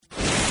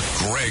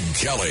Greg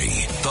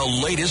Kelly.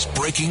 The latest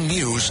breaking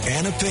news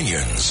and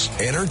opinions.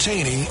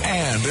 Entertaining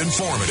and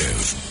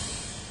informative.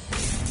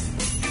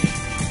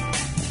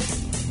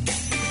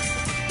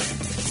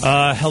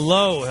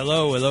 Hello.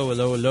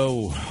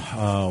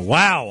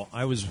 Wow,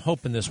 I was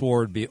hoping this war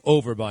would be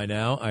over by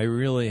now. I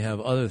really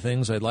have other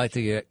things I'd like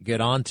to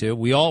get onto.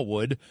 We all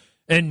would,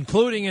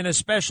 including and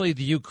especially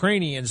the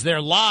Ukrainians,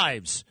 their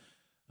lives.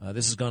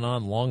 This has gone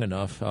on long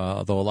enough,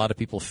 although a lot of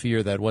people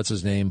fear that,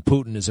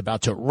 Putin is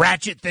about to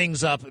ratchet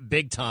things up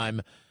big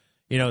time.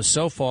 You know,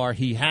 so far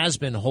he has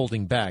been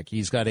holding back.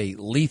 He's got a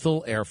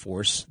lethal Air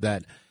Force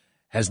that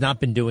has not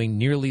been doing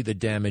nearly the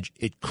damage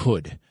it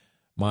could.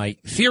 My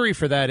theory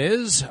for that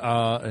is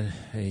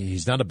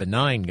he's not a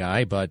benign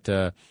guy, but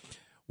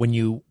when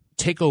you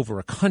take over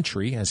a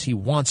country, as he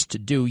wants to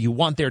do, you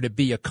want there to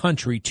be a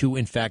country to,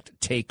 in fact,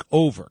 take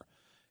over.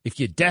 If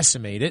you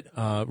decimate it,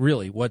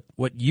 really, what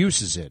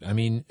use is it? I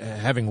mean,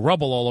 having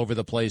rubble all over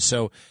the place.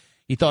 So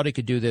he thought he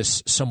could do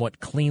this somewhat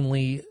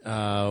cleanly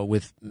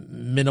with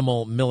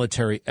minimal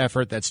military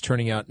effort. That's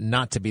turning out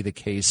not to be the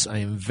case. I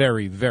am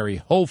very, very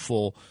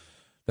hopeful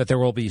that there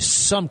will be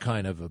some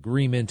kind of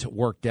agreement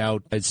worked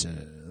out.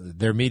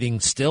 They're meeting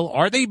still.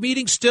 Are they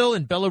meeting still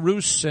in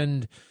Belarus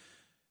and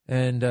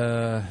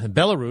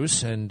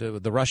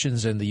the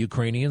Russians and the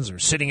Ukrainians are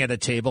sitting at a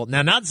table.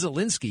 Now, not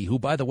Zelensky, who,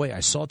 by the way, I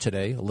saw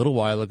today, a little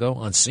while ago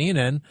on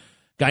CNN. A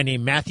guy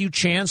named Matthew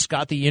Chance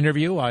got the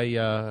interview.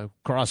 I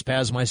crossed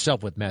paths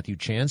myself with Matthew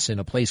Chance in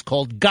a place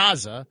called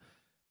Gaza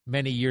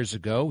many years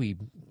ago.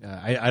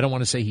 I don't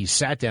want to say he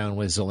sat down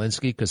with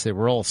Zelensky because they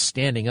were all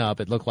standing up.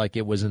 It looked like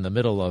it was in the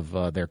middle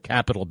of their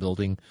Capitol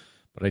building,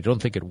 but I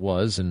don't think it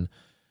was. And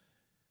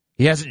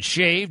he hasn't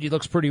shaved. He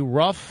looks pretty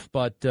rough,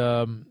 but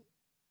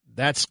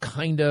that's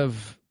kind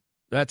of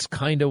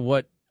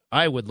what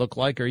I would look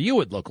like, or you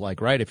would look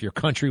like, right? If your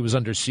country was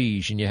under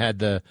siege and you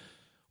had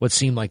what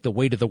seemed like the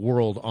weight of the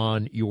world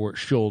on your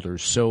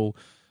shoulders. So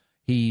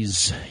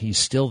he's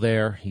still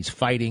there. He's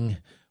fighting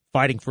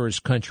for his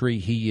country.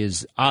 He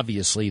is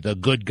obviously the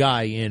good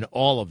guy in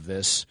all of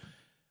this.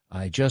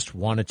 I just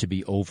want it to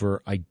be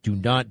over. I do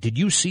not. Did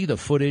you see the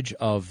footage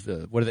of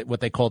what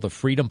they call the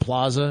Freedom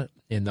Plaza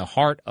in the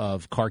heart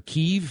of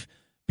Kharkiv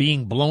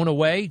being blown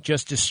away,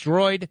 just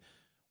destroyed?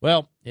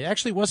 Well, it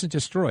actually wasn't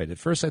destroyed. At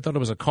first, I thought it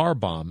was a car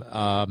bomb.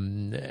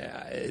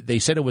 They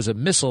said it was a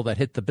missile that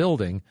hit the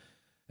building.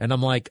 And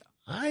I'm like,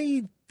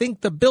 I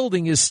think the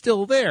building is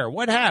still there.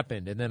 What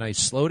happened? And then I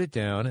slowed it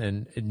down,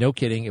 and no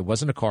kidding, it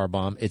wasn't a car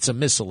bomb. It's a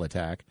missile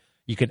attack.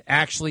 You can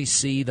actually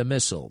see the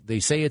missile. They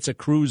say it's a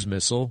cruise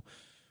missile,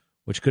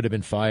 which could have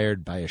been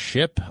fired by a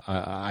ship.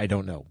 I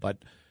don't know. But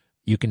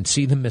you can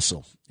see the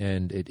missile,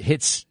 and it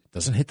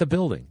doesn't hit the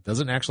building.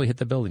 Doesn't actually hit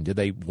the building. Did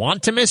they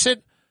want to miss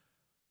it?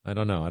 I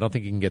don't know. I don't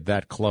think you can get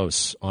that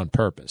close on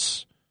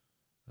purpose.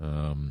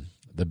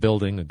 The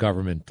building, a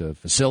government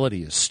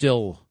facility, is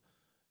still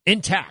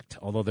intact,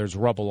 although there's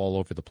rubble all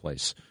over the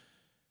place.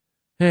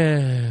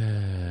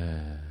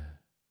 Thank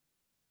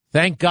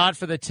God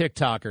for the Tik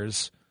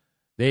Tokers.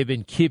 They've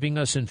been keeping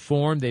us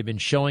informed. They've been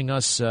showing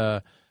us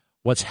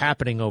what's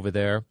happening over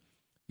there.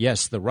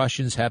 Yes, the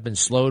Russians have been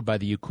slowed by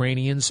the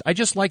Ukrainians. I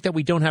just like that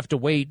we don't have to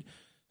wait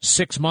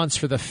 6 months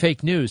for the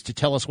fake news to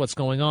tell us what's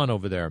going on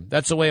over there.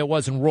 That's the way it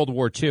was in World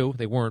War II.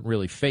 They weren't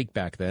really fake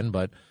back then,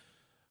 but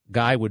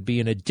guy would be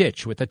in a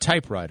ditch with a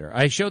typewriter.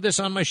 I showed this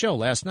on my show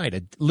last night.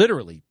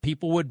 Literally,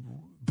 people would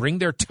bring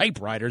their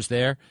typewriters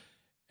there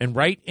and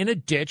write in a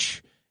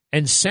ditch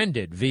and send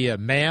it via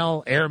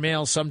mail,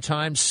 airmail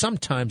sometimes.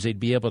 Sometimes they'd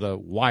be able to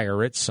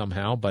wire it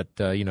somehow, but,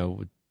 dot,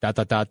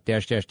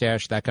 dash, dash,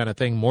 dash, that kind of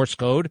thing, Morse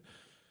code.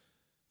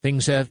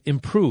 Things have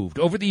improved.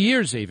 Over the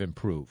years, they've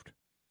improved.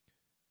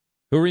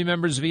 Who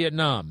remembers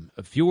Vietnam?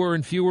 Fewer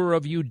and fewer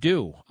of you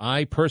do.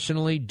 I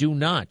personally do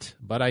not,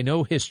 but I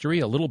know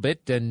history a little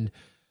bit. And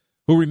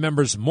who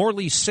remembers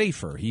Morley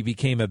Safer? He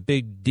became a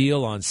big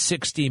deal on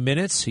 60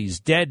 Minutes.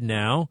 He's dead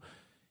now.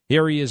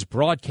 Here he is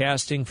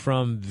broadcasting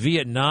from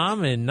Vietnam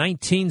in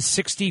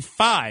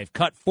 1965,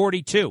 cut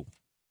 42.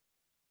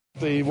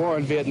 The war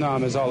in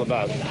Vietnam is all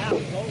about. The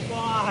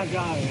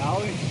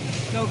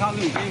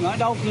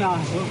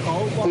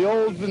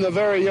old and the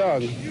very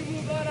young.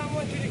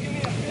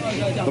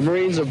 The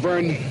Marines have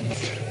burned.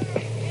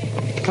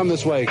 Come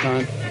this way,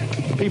 Con.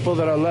 The people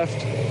that are left.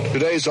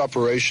 Today's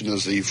operation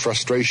is the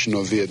frustration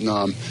of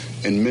Vietnam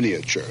in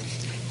miniature.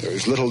 There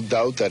is little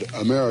doubt that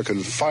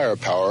American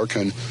firepower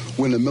can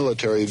win a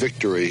military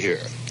victory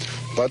here.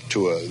 But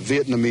to a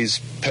Vietnamese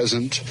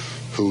peasant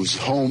whose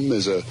home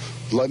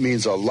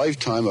means a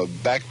lifetime of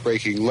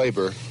backbreaking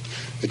labor,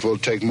 it will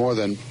take more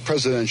than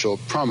presidential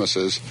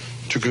promises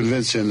to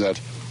convince him that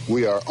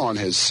we are on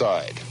his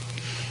side.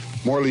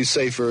 Morley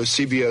Safer,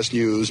 CBS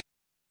News.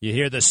 You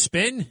hear the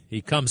spin?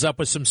 He comes up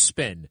with some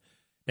spin.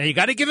 Now, you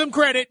got to give him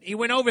credit. He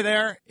went over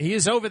there. He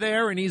is over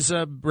there, and he's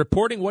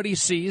reporting what he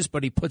sees,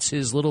 but he puts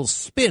his little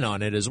spin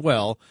on it as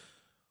well,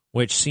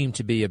 which seemed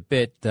to be a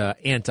bit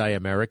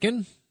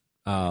anti-American.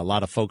 A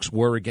lot of folks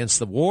were against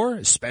the war,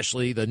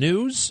 especially the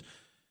news.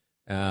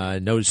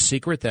 No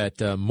secret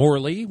that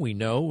Morley, we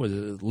know,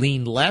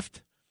 leaned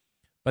left.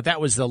 But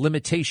that was the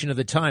limitation of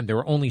the time. There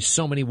were only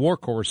so many war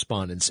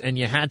correspondents, and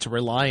you had to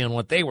rely on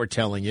what they were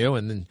telling you.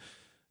 And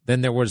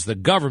then there was the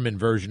government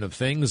version of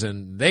things,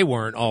 and they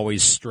weren't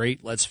always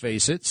straight, let's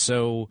face it.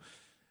 So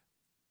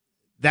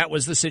that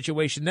was the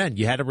situation then.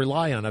 You had to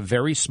rely on a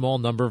very small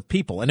number of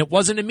people, and it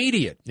wasn't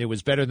immediate. It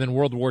was better than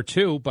World War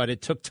II, but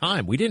it took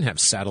time. We didn't have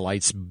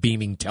satellites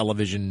beaming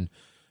television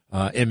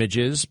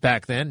images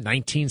back then.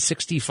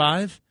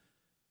 1965?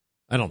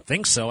 I don't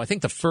think so. I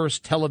think the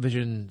first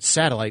television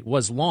satellite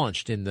was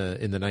launched in the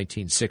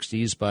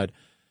 1960s, but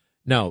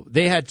no,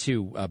 they had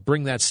to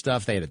bring that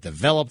stuff. They had to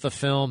develop the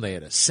film. They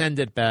had to send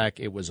it back.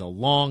 It was a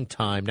long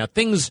time. Now,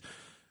 things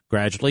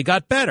gradually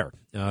got better.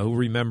 Who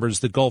remembers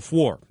the Gulf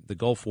War? The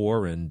Gulf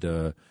War,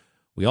 and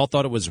we all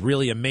thought it was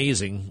really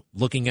amazing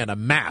looking at a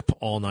map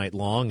all night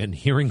long and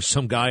hearing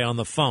some guy on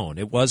the phone.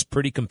 It was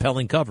pretty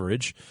compelling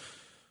coverage.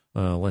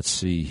 Let's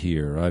see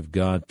here. I've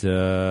got,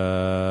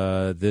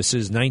 this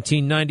is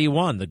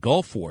 1991, the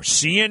Gulf War.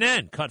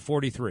 CNN, cut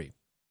 43.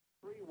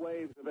 3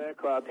 waves of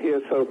aircraft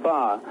here so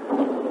far.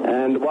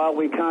 And while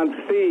we can't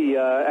see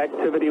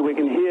activity, we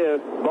can hear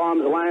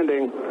bombs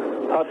landing,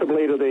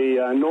 possibly to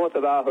the north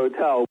of our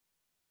hotel.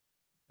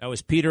 That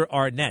was Peter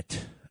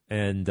Arnett.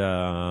 And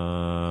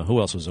who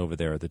else was over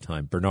there at the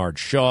time? Bernard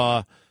Shaw,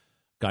 a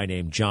guy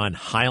named John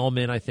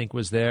Heilman, I think,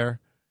 was there.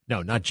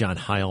 No, not John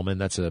Heilman.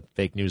 That's a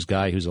fake news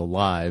guy who's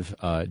alive.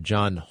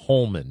 John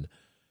Holman.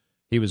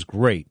 He was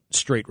great,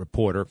 straight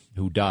reporter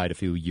who died a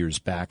few years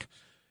back.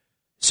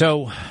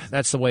 So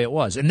that's the way it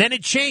was. And then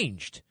it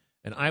changed.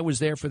 And I was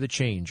there for the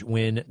change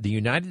when the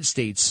United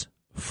States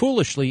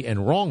foolishly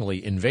and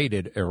wrongly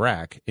invaded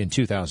Iraq in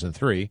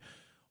 2003.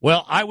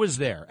 Well, I was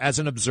there as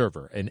an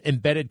observer, an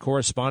embedded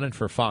correspondent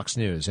for Fox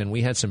News. And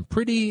we had some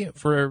pretty,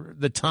 for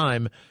the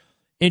time,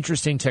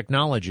 interesting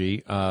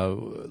technology,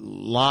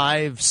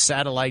 live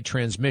satellite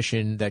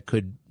transmission that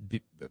could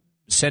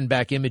send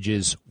back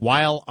images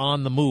while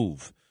on the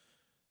move.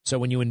 So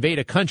when you invade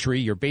a country,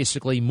 you're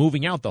basically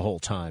moving out the whole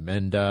time.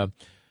 And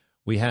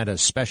we had a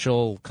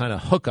special kind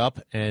of hookup,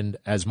 and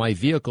as my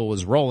vehicle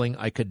was rolling,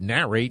 I could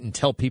narrate and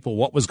tell people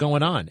what was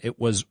going on. It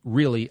was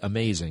really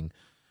amazing,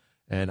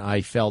 and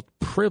I felt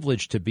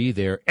privileged to be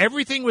there.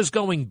 Everything was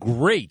going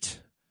great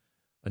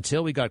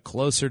until we got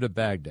closer to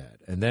Baghdad,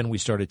 and then we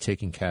started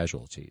taking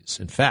casualties.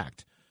 In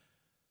fact,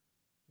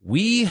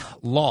 we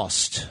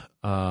lost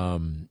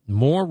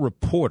more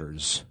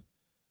reporters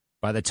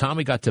by the time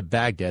we got to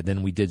Baghdad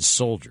than we did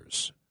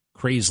soldiers,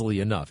 crazily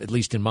enough, at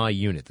least in my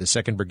unit, the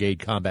 2nd Brigade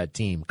Combat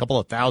Team. A couple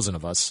of thousand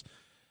of us.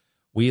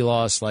 We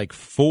lost like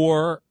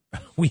 4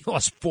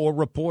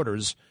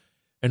 reporters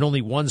and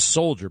only 1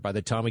 soldier by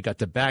the time we got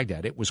to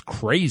Baghdad. It was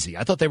crazy.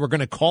 I thought they were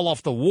going to call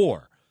off the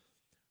war.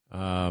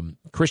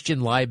 Christian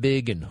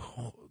Liebig and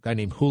a guy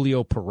named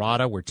Julio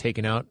Parada were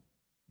taken out.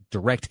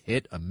 Direct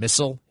hit, a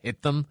missile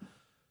hit them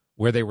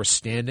where they were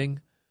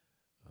standing.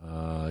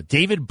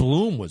 David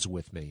Bloom was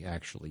with me,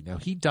 actually. Now,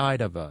 he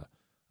died of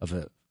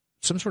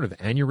some sort of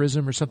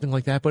aneurysm or something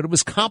like that, but it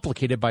was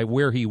complicated by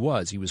where he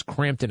was. He was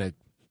cramped in a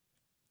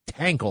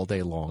tank all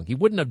day long. He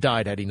wouldn't have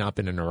died had he not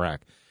been in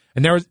Iraq.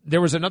 And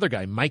there was another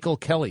guy, Michael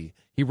Kelly.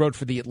 He wrote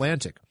for The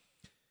Atlantic.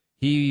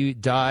 He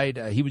died.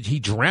 He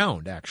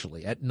drowned,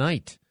 actually, at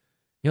night.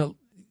 You know,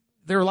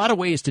 there are a lot of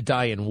ways to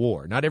die in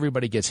war. Not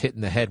everybody gets hit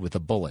in the head with a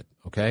bullet,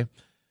 okay?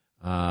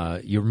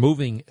 You're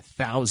moving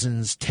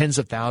thousands, tens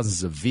of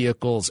thousands of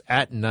vehicles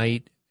at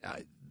night.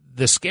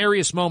 The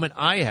scariest moment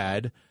I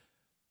had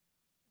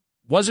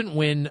wasn't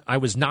when I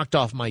was knocked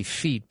off my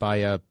feet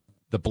by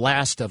the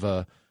blast of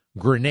a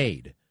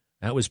grenade.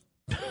 That was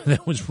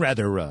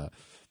rather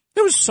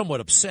it was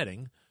somewhat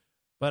upsetting.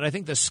 But I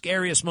think the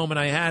scariest moment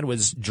I had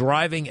was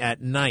driving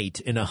at night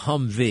in a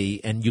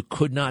Humvee, and you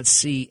could not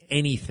see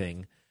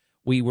anything.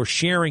 We were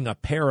sharing a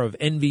pair of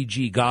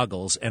NVG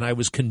goggles, and I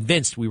was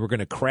convinced we were going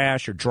to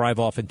crash or drive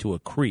off into a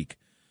creek.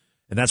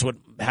 And that's what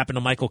happened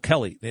to Michael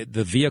Kelly.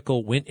 The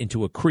vehicle went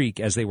into a creek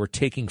as they were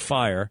taking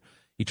fire.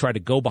 He tried to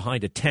go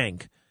behind a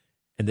tank,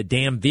 and the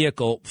damn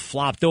vehicle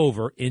flopped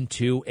over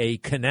into a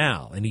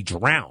canal, and he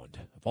drowned,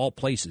 of all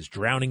places,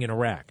 drowning in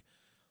Iraq.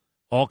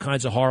 All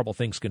kinds of horrible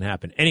things can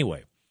happen.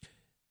 Anyway,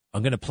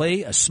 I'm going to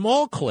play a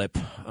small clip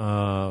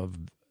of,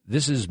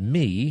 this is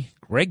me,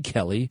 Greg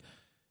Kelly,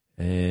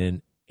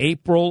 in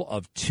April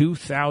of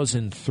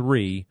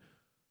 2003,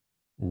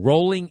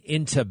 rolling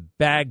into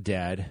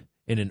Baghdad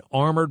in an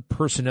armored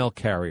personnel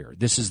carrier.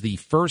 This is the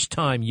first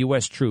time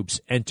U.S. troops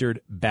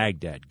entered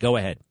Baghdad. Go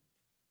ahead.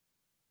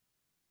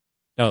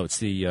 Oh, it's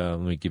the,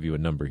 let me give you a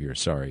number here,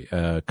 sorry.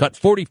 Cut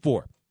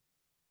 44.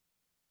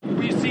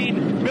 We've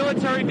seen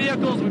military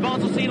vehicles. We've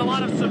also seen a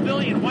lot of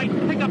civilian white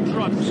pickup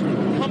trucks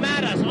come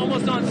at us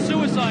almost on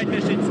suicide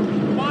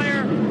missions.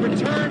 Fire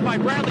returned by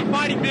Bradley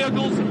fighting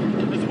vehicles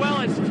as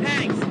well as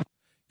tanks.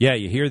 Yeah,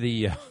 you hear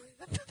the,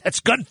 that's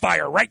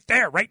gunfire right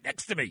there, right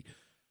next to me.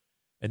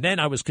 And then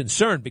I was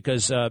concerned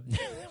because a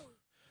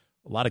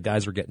lot of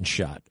guys were getting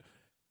shot.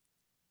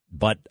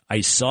 But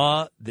I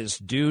saw this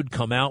dude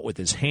come out with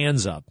his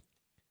hands up,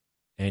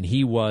 and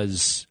he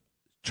was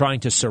trying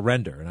to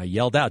surrender. And I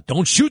yelled out,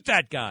 "Don't shoot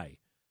that guy."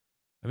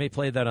 I may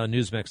play that on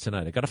Newsmax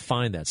tonight. I got to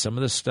find that. Some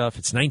of this stuff,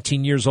 it's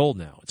 19 years old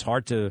now. It's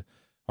hard to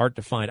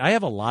find. I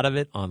have a lot of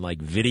it on like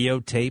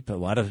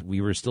videotape.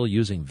 We were still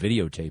using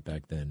videotape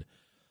back then,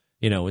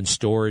 in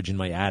storage in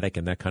my attic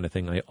and that kind of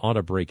thing. I ought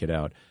to break it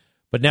out.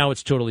 But now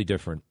it's totally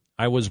different.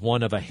 I was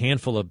one of a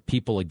handful of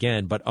people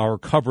again, but our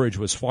coverage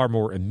was far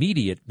more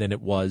immediate than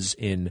it was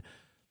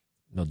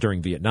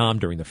during Vietnam,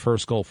 during the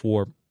first Gulf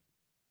War.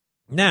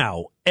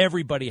 Now,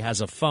 everybody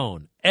has a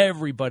phone.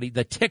 Everybody,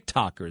 the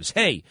TikTokers.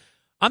 Hey,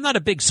 I'm not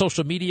a big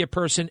social media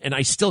person, and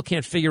I still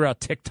can't figure out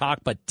TikTok,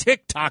 but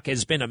TikTok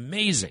has been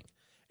amazing.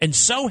 And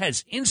so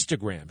has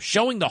Instagram,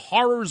 showing the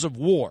horrors of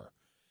war.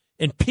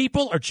 And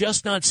people are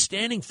just not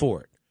standing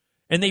for it.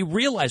 And they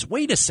realize,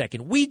 wait a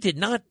second,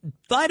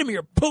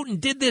 Vladimir Putin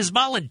did this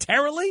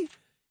voluntarily?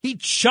 He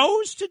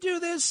chose to do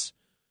this?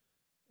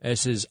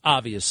 This is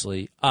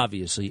obviously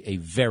a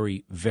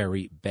very,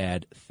 very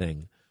bad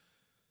thing.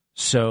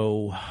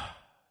 So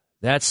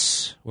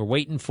we're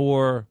waiting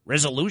for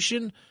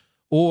resolution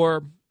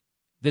or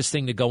this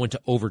thing to go into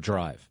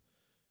overdrive.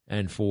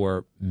 And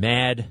for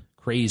mad,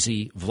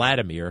 crazy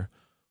Vladimir,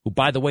 who,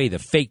 by the way, the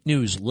fake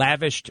news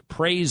lavished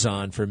praise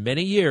on for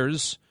many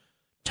years,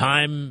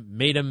 Time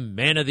made him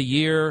Man of the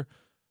Year.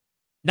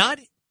 Not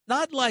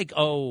like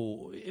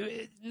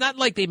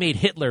they made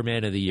Hitler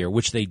Man of the Year,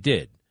 which they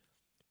did.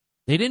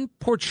 They didn't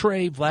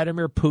portray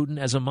Vladimir Putin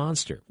as a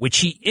monster,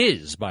 which he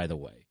is, by the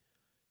way.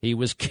 He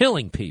was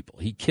killing people.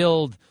 He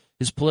killed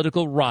his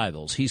political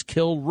rivals. He's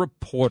killed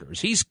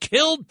reporters. He's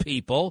killed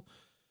people.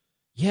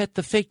 Yet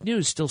the fake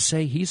news still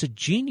say he's a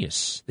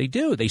genius. They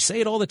do. They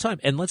say it all the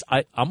time. And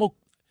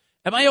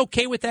am I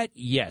okay with that?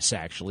 Yes,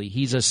 actually.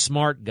 He's a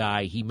smart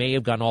guy. He may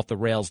have gone off the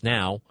rails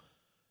now.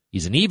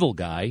 He's an evil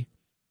guy.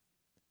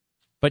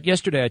 But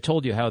yesterday I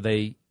told you how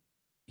they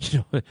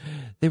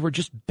were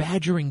just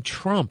badgering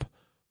Trump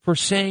for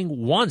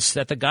saying once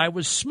that the guy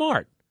was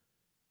smart.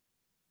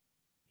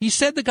 He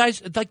said the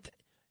guy's like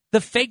the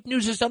fake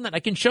news has done that.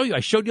 I can show you. I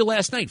showed you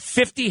last night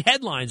 50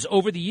 headlines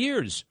over the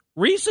years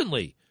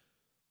recently.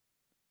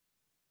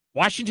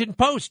 Washington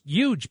Post,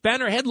 huge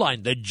banner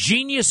headline, the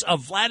genius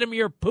of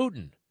Vladimir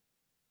Putin.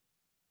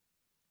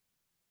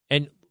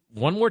 And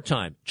one more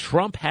time,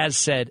 Trump has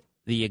said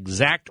the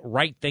exact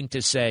right thing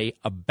to say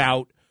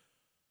about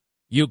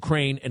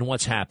Ukraine and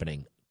what's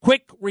happening.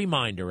 Quick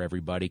reminder,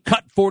 everybody.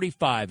 Cut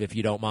 45, if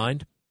you don't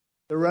mind.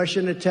 The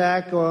Russian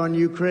attack on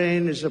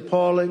Ukraine is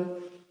appalling.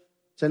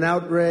 It's an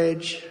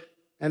outrage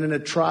and an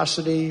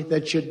atrocity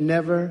that should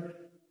never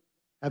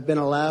have been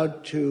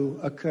allowed to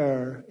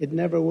occur. It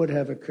never would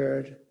have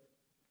occurred.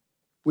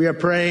 We are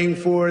praying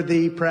for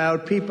the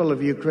proud people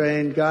of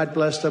Ukraine. God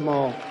bless them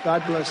all.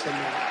 God bless them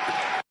all.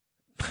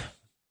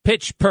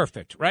 Pitch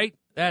perfect, right?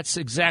 That's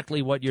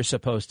exactly what you're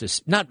supposed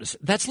to.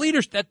 That's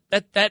leadership.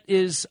 That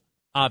is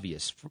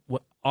obvious.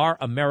 Our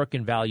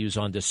American values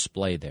on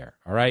display there.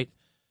 All right.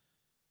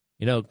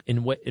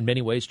 In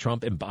many ways,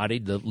 Trump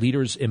embodied the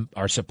leaders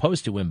are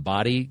supposed to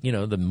embody,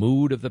 the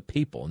mood of the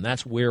people, and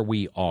that's where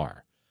we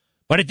are.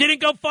 But it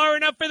didn't go far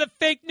enough for the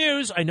fake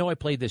news. I know I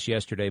played this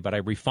yesterday, but I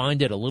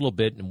refined it a little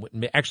bit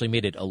and actually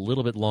made it a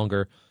little bit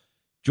longer.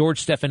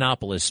 George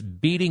Stephanopoulos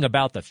beating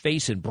about the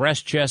face and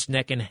breast, chest,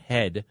 neck, and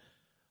head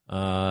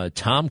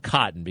Tom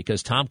Cotton,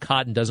 because Tom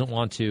Cotton doesn't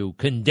want to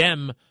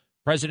condemn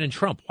President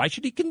Trump. Why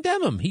should he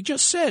condemn him? He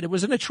just said it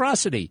was an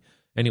atrocity.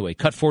 Anyway,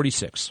 cut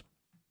 46.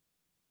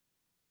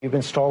 You've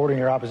been stalwart in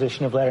your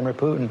opposition to Vladimir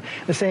Putin.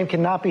 The same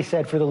cannot be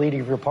said for the leader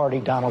of your party,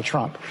 Donald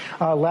Trump.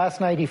 Last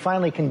night, he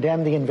finally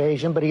condemned the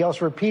invasion, but he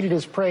also repeated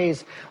his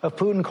praise of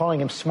Putin, calling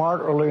him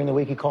smart. Earlier in the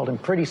week, he called him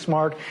pretty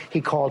smart. He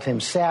called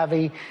him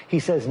savvy. He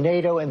says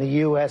NATO and the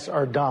U.S.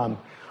 are dumb.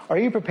 Are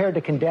you prepared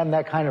to condemn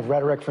that kind of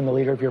rhetoric from the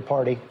leader of your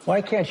party?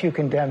 Why can't you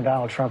condemn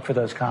Donald Trump for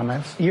those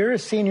comments? You're a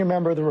senior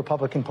member of the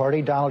Republican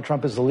Party. Donald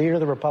Trump is the leader of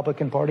the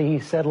Republican Party.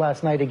 He said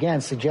last night again,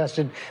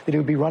 suggested that he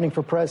would be running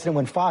for president.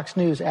 When Fox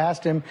News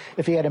asked him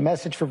if he had a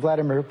message for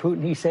Vladimir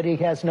Putin, he said he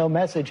has no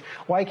message.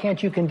 Why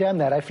can't you condemn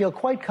that? I feel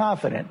quite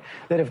confident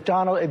that if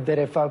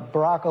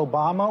Barack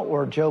Obama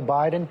or Joe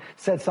Biden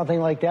said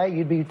something like that,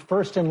 you'd be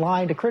first in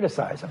line to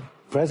criticize him.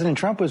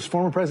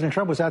 Former President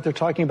Trump was out there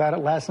talking about it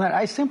last night.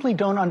 I simply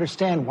don't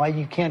understand why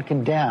you can't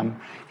condemn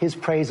his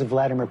praise of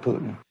Vladimir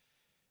Putin.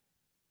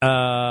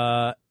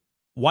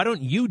 Why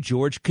don't you,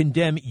 George,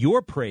 condemn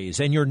your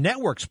praise and your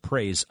network's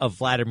praise of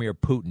Vladimir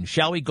Putin?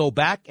 Shall we go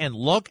back and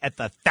look at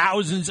the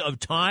thousands of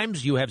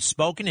times you have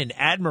spoken in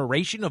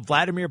admiration of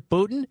Vladimir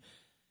Putin?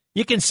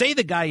 You can say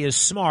the guy is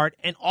smart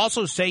and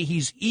also say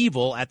he's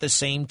evil at the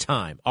same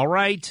time. All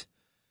right?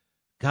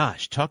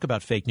 Gosh, talk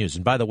about fake news.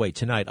 And by the way,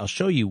 tonight I'll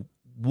show you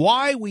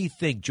why we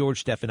think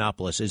George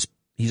Stephanopoulos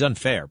he's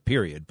unfair,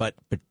 period, but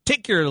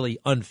particularly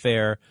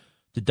unfair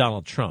to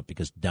Donald Trump,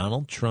 because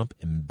Donald Trump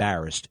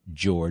embarrassed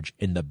George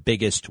in the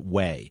biggest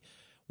way.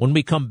 When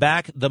we come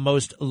back, the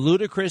most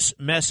ludicrous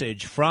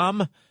message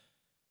from,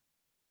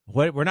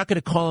 we're not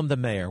going to call him the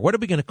mayor. What are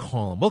we going to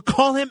call him? We'll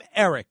call him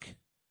Eric.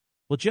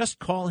 We'll just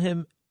call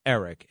him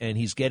Eric, and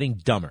he's getting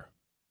dumber.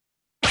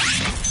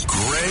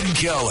 Greg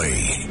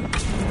Kelly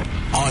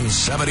on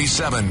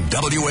 77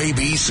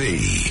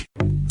 WABC.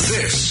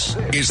 This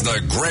is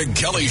the Greg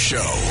Kelly Show.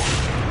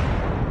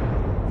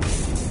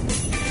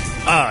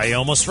 I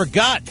almost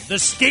forgot. The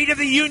State of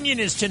the Union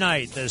is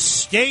tonight. The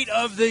State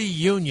of the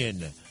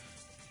Union.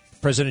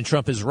 President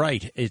Trump is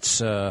right.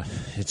 It's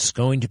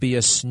going to be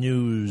a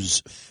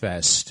snooze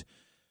fest.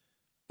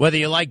 Whether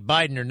you like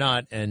Biden or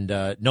not, and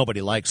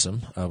nobody likes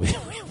him,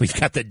 we've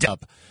got the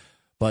dub.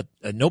 But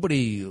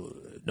nobody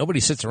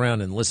sits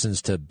around and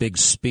listens to big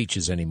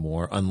speeches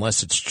anymore,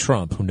 unless it's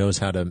Trump, who knows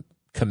how to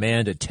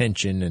command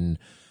attention and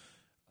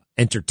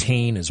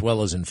entertain as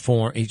well as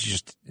inform.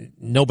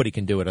 Nobody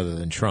can do it other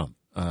than Trump.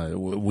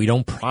 We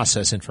don't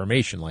process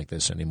information like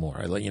this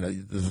anymore.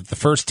 The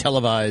first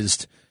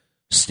televised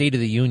State of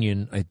the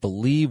Union, I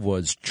believe,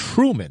 was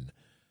Truman,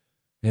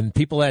 and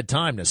people had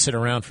time to sit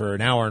around for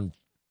an hour and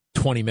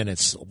 20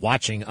 minutes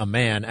watching a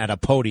man at a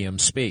podium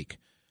speak.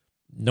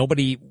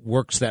 Nobody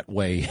works that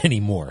way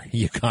anymore.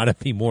 You got to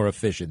be more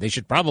efficient. They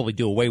should probably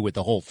do away with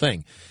the whole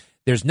thing.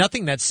 There's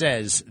nothing that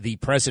says the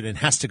president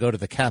has to go to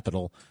the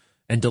Capitol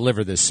and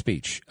deliver this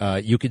speech.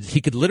 He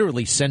could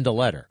literally send a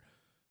letter.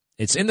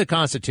 It's in the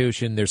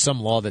Constitution. There's some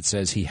law that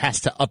says he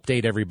has to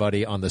update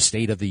everybody on the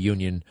State of the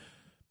Union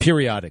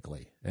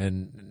periodically.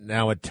 And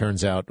now it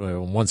turns out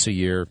once a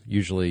year,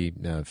 usually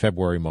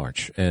February,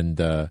 March. And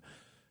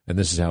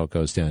this is how it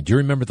goes down. Do you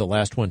remember the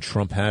last one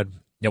Trump had?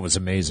 It was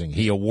amazing.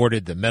 He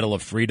awarded the Medal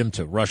of Freedom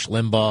to Rush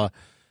Limbaugh,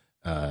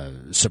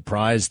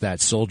 surprised that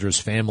soldier's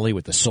family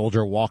with the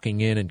soldier walking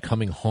in and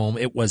coming home.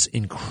 It was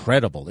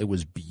incredible. It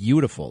was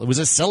beautiful. It was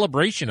a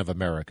celebration of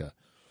America.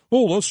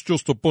 Oh, that's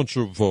just a bunch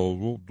of,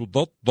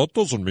 that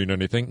doesn't mean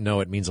anything.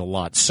 No, it means a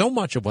lot. So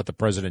much of what the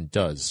president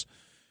does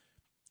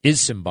is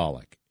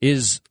symbolic,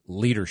 is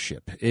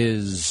leadership,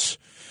 is...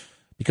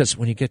 Because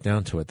when you get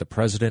down to it, the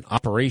president,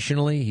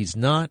 operationally,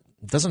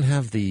 doesn't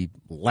have the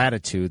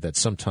latitude that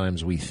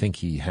sometimes we think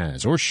he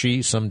has, or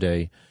she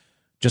someday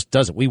just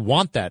doesn't. We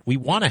want that. We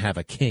want to have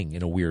a king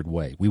in a weird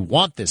way. We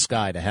want this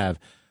guy to have,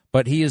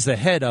 but he is the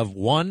head of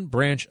one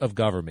branch of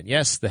government.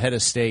 Yes, the head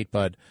of state,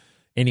 but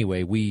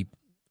anyway, we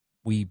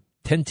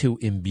tend to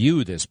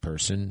imbue this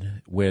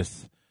person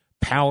with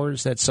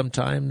powers that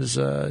sometimes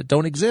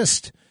don't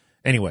exist.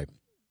 Anyway.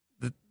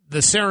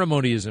 The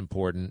ceremony is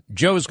important.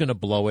 Joe's going to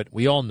blow it.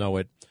 We all know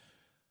it.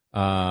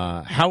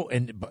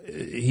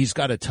 He's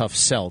got a tough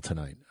sell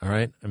tonight. All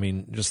right. I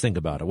mean, just think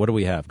about it. What do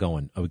we have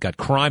going? We've got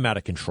crime out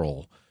of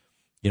control.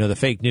 The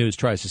fake news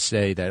tries to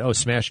say that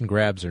smash and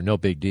grabs are no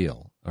big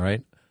deal. All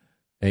right.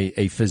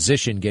 A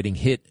physician getting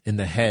hit in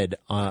the head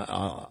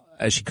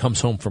as she comes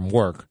home from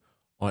work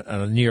on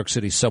a New York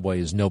City subway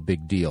is no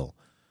big deal.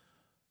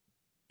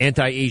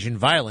 Anti-Asian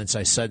violence,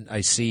 I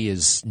see,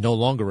 is no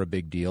longer a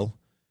big deal.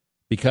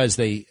 Because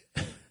they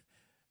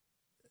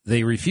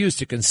refused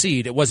to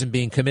concede it wasn't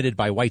being committed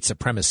by white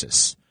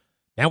supremacists.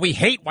 Now, we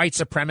hate white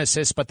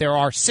supremacists, but there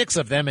are 6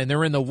 of them, and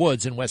they're in the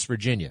woods in West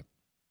Virginia.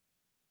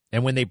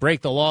 And when they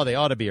break the law, they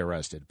ought to be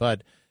arrested.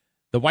 But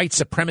the white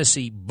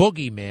supremacy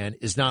boogeyman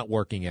is not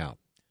working out.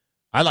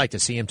 I like to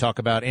see him talk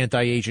about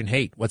anti-Asian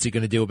hate. What's he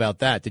going to do about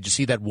that? Did you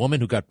see that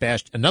woman who got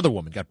bashed? Another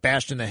woman got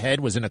bashed in the head,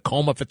 was in a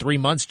coma for 3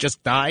 months,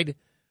 just died?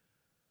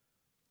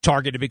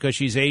 Targeted because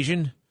she's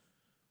Asian?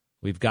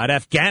 We've got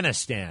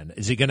Afghanistan.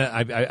 Is he going to?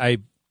 I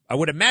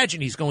would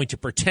imagine he's going to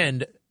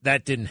pretend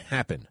that didn't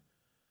happen.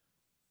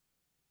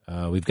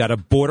 We've got a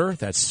border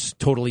that's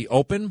totally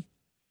open.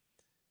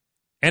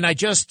 And I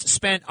just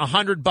spent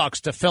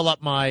 $100 to fill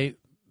up my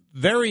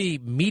very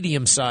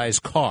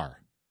medium-sized car.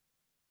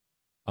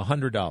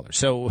 $100.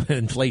 So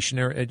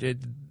inflationary.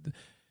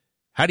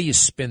 How do you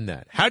spin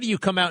that? How do you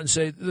come out and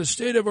say the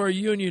state of our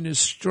union is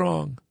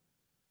strong?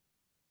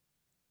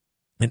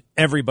 And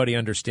everybody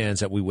understands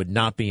that we would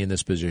not be in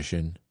this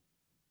position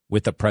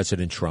with the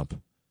President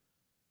Trump.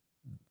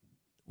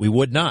 We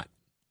would not.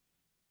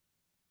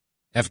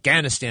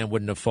 Afghanistan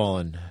wouldn't have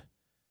fallen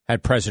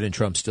had President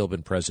Trump still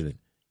been president.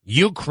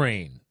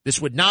 Ukraine.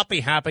 This would not be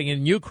happening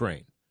in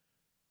Ukraine.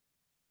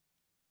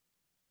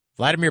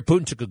 Vladimir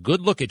Putin took a good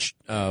look at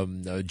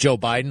Joe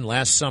Biden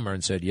last summer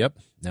and said, yep,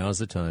 now's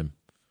the time.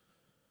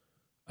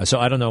 So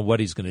I don't know what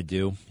he's going to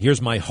do.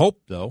 Here's my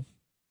hope, though.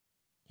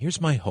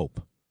 Here's my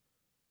hope.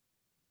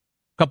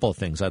 Couple of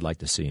things I'd like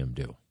to see him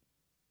do.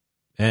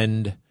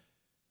 And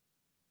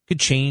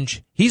could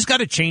change. He's got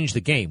to change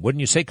the game,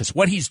 wouldn't you say? Because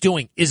what he's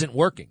doing isn't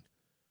working.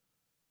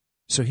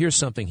 So here's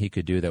something he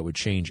could do that would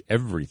change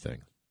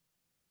everything.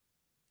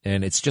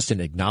 And it's just an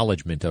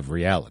acknowledgement of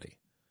reality.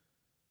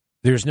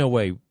 There's no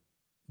way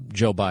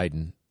Joe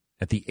Biden,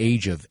 at the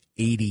age of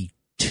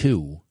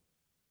 82,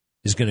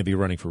 is going to be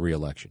running for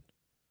re-election.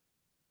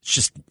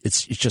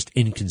 It's just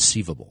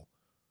inconceivable.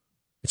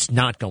 It's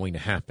not going to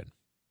happen.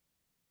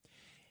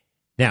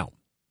 Now,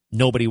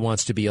 nobody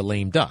wants to be a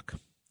lame duck,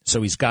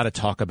 so he's got to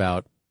talk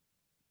about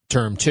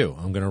term 2.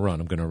 I'm going to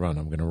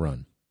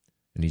run.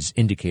 And he's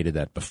indicated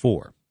that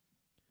before.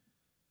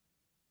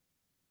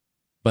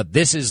 But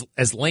this is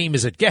as lame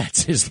as it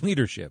gets, his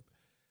leadership.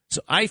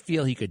 So I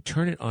feel he could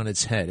turn it on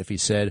its head if he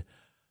said,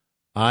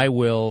 I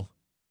will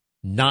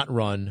not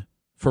run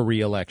for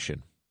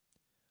re-election.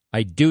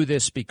 I do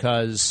this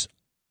because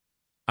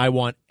I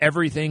want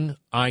everything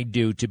I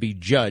do to be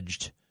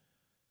judged,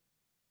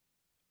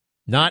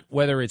 not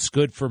whether it's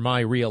good for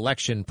my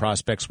reelection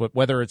prospects, but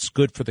whether it's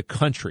good for the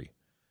country.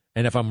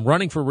 And if I'm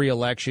running for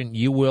reelection,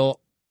 you will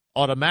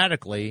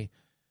automatically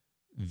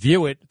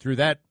view it through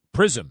that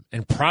prism,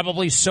 and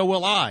probably so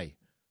will I.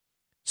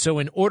 So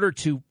in order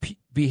to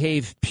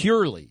behave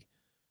purely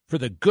for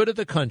the good of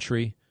the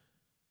country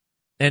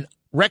and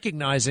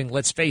recognizing,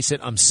 let's face it,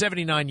 I'm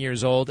 79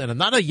 years old, and I'm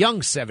not a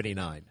young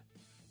 79.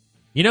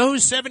 You know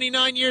who's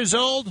 79 years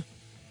old?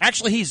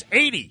 Actually, he's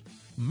 80.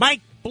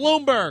 Mike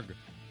Bloomberg.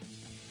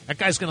 That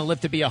guy's going to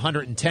live to be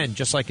 110,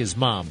 just like his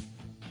mom.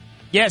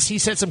 Yes, he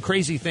said some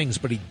crazy things,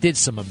 but he did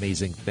some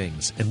amazing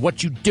things. And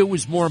what you do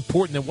is more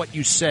important than what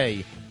you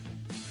say.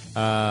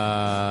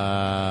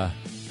 But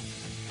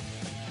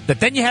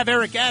then you have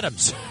Eric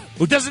Adams,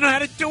 who doesn't know how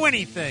to do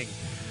anything.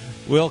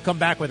 We'll come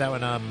back with that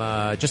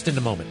one just in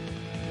a moment.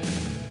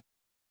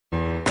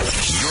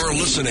 You're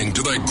listening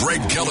to The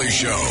Greg Kelly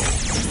Show.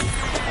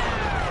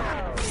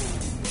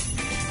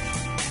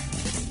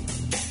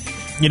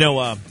 You know,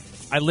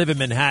 I live in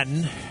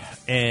Manhattan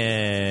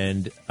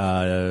and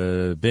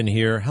been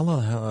here a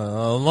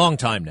long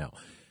time now.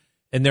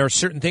 And there are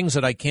certain things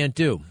that I can't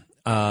do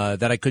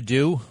that I could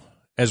do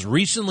as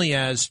recently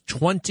as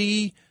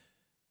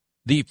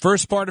the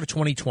first part of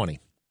 2020.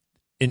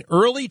 In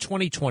early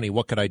 2020,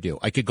 what could I do?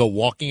 I could go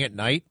walking at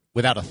night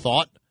without a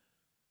thought.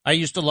 I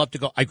used to love to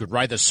go. I could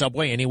ride the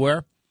subway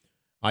anywhere.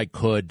 I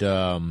could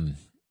go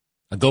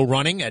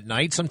running at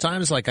night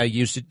sometimes, like I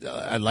used to.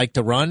 I like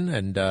to run,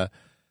 and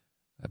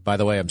by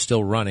the way, I'm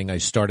still running. I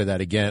started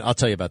that again. I'll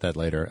tell you about that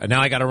later. And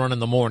now I got to run in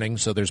the morning,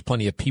 so there's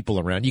plenty of people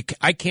around.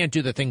 I can't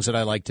do the things that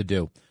I like to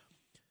do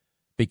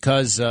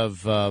because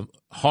of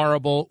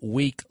horrible,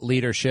 weak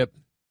leadership,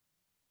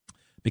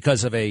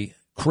 because of a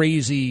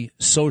crazy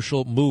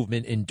social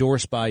movement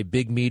endorsed by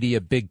big media,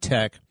 big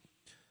tech,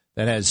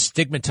 that has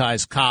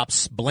stigmatized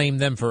cops, blamed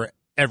them for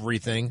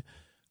everything,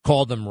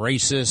 called them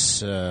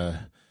racists.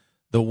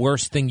 The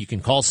worst thing you can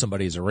call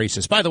somebody is a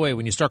racist. By the way,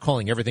 when you start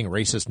calling everything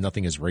racist,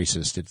 nothing is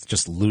racist. It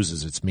just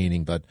loses its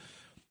meaning. But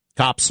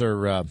cops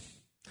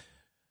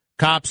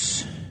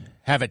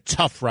have it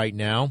tough right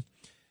now,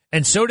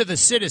 and so do the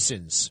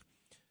citizens.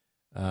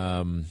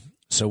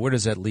 So where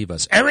does that leave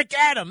us? Eric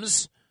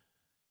Adams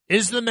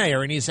is the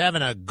mayor, and he's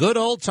having a good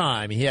old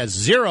time. He has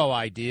zero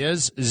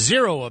ideas,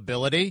 zero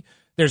ability.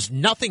 There's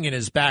nothing in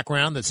his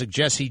background that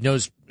suggests he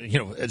knows,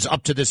 is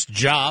up to this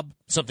job,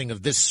 something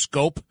of this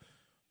scope.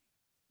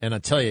 And I'll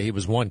tell you, he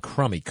was one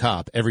crummy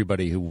cop.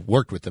 Everybody who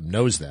worked with him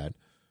knows that.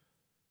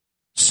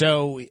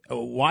 So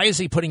why is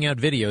he putting out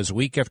videos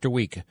week after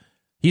week?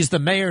 He's the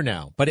mayor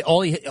now, but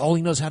all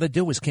he knows how to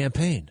do is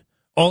campaign.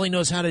 All he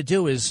knows how to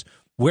do is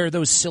wear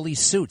those silly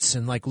suits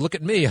and look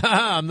at me.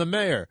 I'm the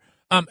mayor.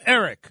 I'm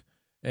Eric.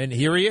 And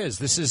here he is.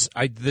 This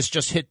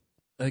just hit,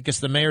 I guess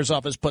the mayor's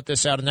office put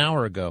this out an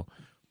hour ago.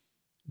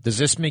 Does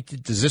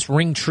this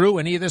ring true,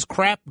 any of this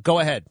crap? Go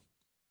ahead.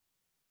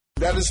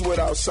 That is what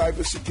our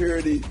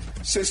cybersecurity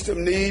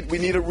system need. We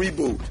need a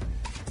reboot.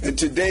 And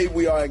today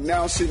we are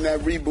announcing that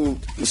reboot.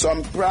 And so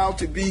I'm proud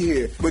to be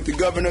here with the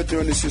governor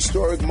during this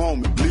historic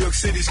moment. New York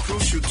City is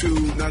crucial to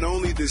not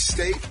only the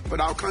state, but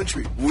our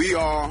country. We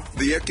are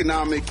the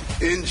economic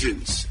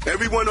engines.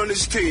 Everyone on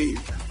this team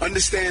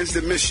understands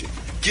the mission.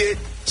 Get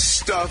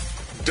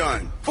stuff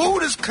done.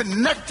 Food is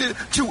connected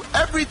to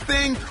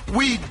everything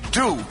we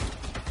do.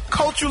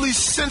 Culturally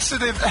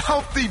sensitive,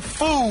 healthy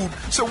food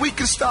so we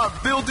can start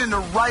building the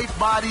right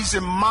bodies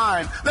and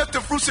mind. Let the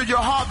fruits of your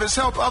harvest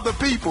help other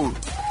people.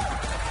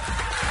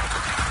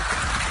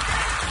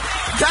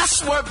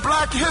 That's what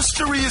Black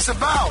history is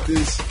about.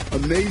 This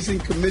amazing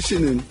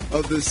commissioning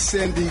of the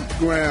Sandy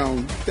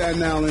Ground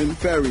Staten Island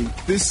Ferry.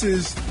 This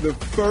is the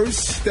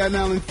first Staten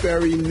Island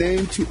ferry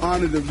named to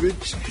honor the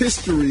rich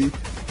history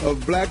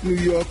of Black New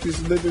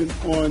Yorkers living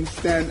on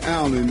Staten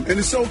Island. And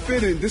it's so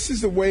fitting. This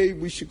is the way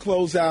we should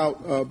close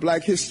out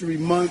Black History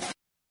Month.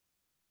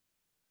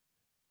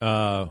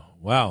 Wow,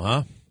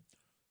 huh?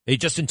 Hey,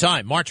 just in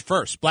time. March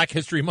 1st. Black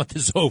History Month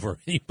is over.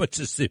 He puts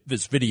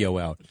this video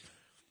out.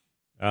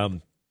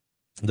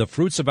 The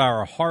fruits of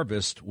our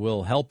harvest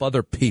will help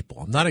other people.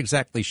 I'm not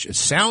exactly sure. It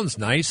sounds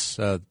nice,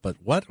 but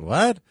what?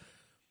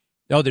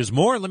 Oh, there's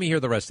more? Let me hear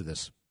the rest of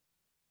this.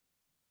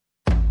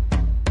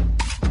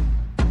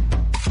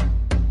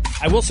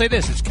 I will say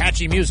this, it's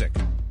catchy music.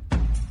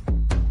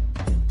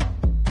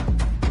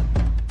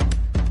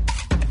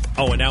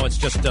 Oh, and now it's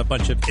just a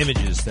bunch of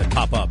images that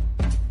pop up.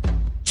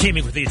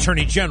 Teaming with the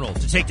Attorney General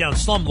to take down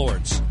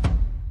slumlords.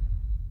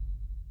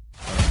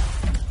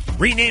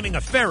 Renaming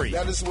a ferry.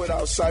 That is what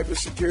our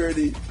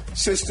cybersecurity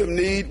system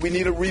need. We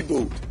need a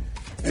reboot.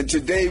 And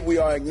today we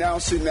are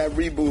announcing that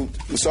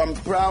reboot. And so I'm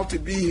proud to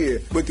be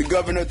here with the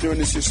governor during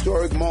this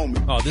historic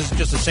moment. Oh, this is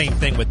just the same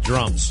thing with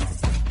drums.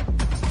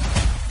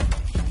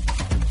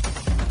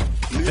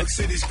 New York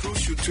City is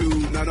crucial to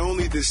not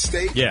only the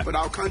state, but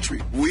our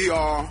country. We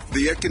are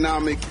the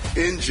economic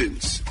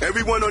engines.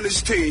 Everyone on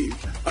this team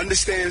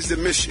understands the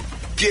mission.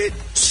 Get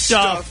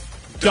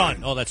stuff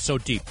done. Oh, that's so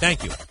deep.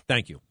 Thank you.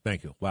 Thank you.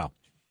 Thank you. Wow.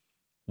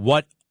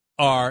 What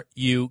are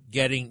you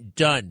getting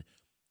done?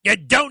 You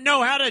don't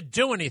know how to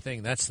do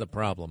anything. That's the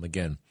problem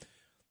again.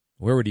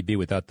 Where would he be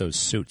without those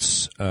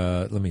suits?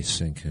 Let me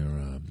think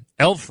here.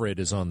 Alfred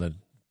is on the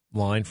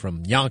line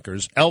from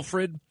Yonkers.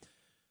 Alfred,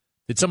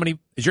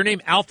 is your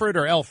name Alfred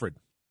or Alfred?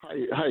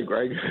 Hi,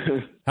 Greg.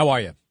 How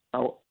are you?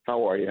 How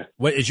are you?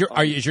 What is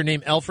your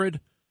name Alfred?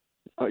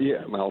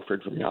 Yeah, I'm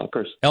Alfred from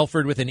Yonkers.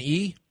 Alfred with an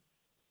E?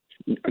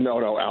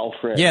 No,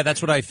 Alfred. Yeah,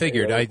 that's what I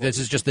figured. This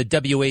is just the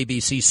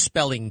WABC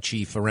spelling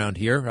chief around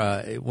here.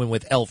 It went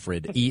with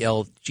Alfred,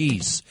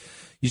 E-L-G's.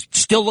 You're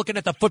still looking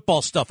at the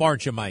football stuff,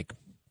 aren't you, Mike?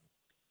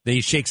 Then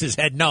he shakes his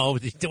head. No,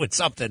 he's doing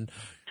something.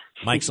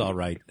 Mike's all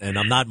right, and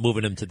I'm not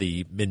moving him to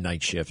the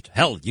midnight shift.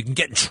 Hell, you can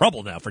get in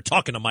trouble now for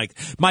talking to Mike.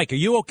 Mike, are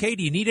you okay?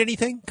 Do you need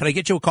anything? Can I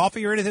get you a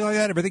coffee or anything like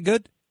that? Everything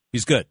good?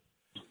 He's good.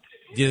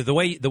 The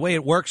way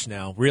it works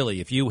now,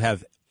 really, if you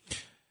have...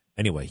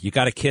 Anyway, you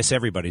got to kiss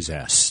everybody's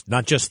ass,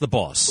 not just the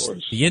boss.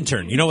 The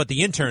intern. You know what?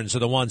 The interns are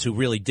the ones who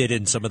really did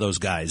in some of those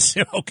guys.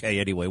 Okay,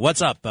 anyway.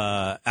 What's up,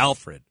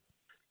 Alfred?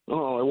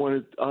 Oh,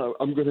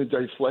 I'm going to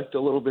deflect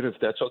a little bit if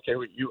that's okay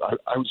with you.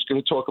 I was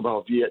going to talk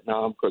about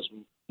Vietnam because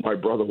my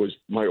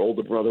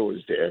older brother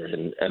was there,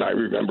 and I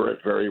remember it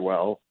very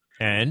well.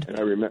 And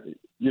I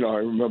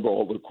remember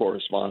all the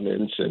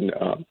correspondence, and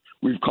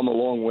we've come a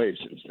long way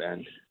since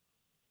then.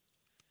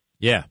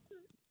 Yeah,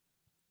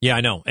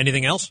 I know.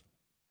 Anything else?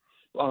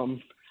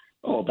 If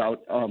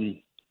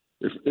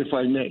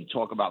I may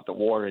talk about the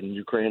war in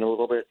Ukraine a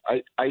little bit,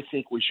 I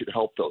think we should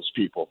help those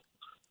people.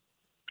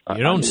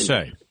 You don't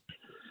say.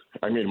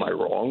 I mean, am I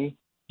wrong?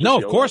 No,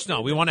 of course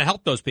not. We want to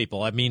help those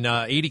people. I mean,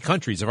 80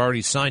 countries have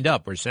already signed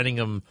up. We're sending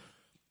them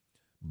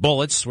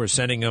bullets. We're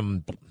sending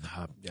them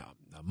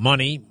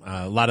money.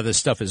 A lot of this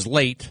stuff is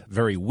late,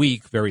 very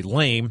weak, very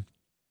lame.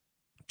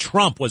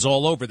 Trump was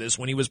all over this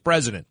when he was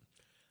president.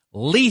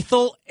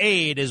 Lethal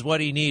aid is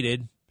what he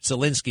needed,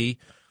 Zelensky.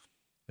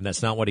 And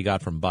that's not what he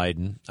got from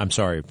Biden. I'm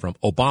sorry, from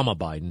Obama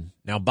Biden.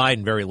 Now,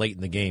 Biden, very late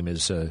in the game,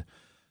 is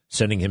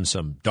sending him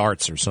some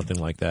darts or something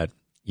like that.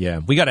 Yeah,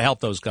 we got to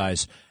help those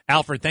guys.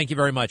 Alfred, thank you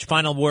very much.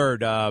 Final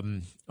word.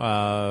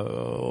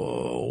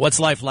 What's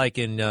life like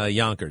in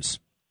Yonkers?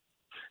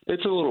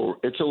 It's a little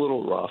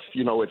rough.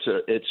 You know, it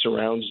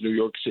surrounds New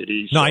York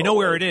City. No, I know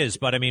where it is,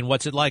 but I mean,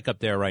 what's it like up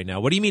there right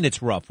now? What do you mean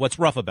it's rough? What's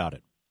rough about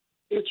it?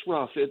 It's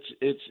rough.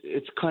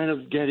 It's kind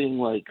of getting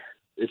like,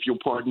 if you'll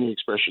pardon the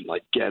expression,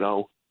 like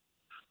ghetto.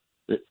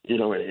 You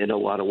know, in a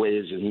lot of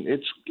ways, and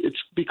it's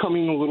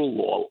becoming a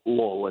little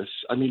lawless.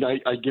 I mean, I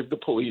give the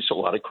police a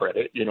lot of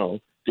credit. You know,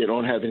 they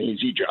don't have an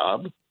easy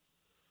job,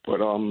 but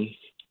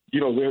you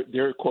know,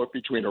 they're caught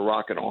between a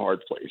rock and a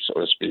hard place, so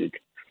to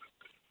speak.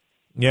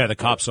 Yeah, the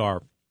cops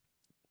are,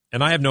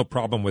 and I have no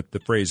problem with the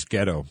phrase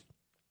ghetto.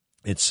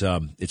 It's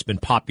been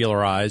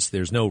popularized.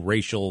 There's no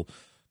racial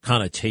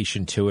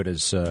connotation to it,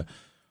 as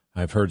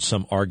I've heard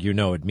some argue.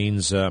 No, it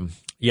means.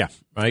 Yeah,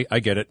 I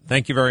get it.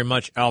 Thank you very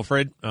much,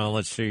 Alfred.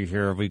 Let's see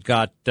here. We've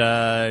got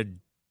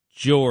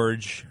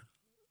George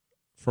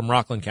from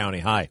Rockland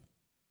County. Hi.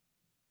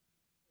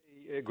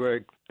 Hey,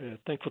 Greg.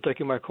 Thanks for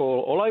taking my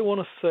call. All I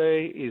want to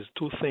say is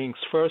two things.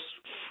 First,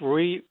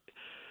 free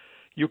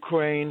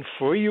Ukraine,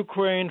 free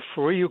Ukraine,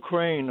 free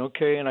Ukraine,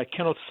 okay? And I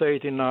cannot say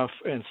it enough.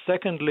 And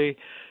secondly,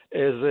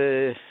 as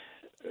a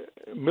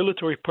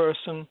military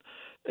person,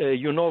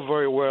 you know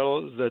very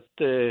well that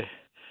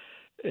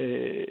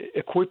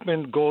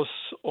equipment goes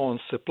on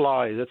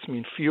supply. That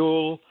means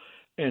fuel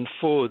and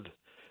food.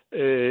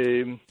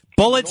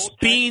 Bullets,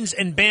 beans,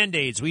 and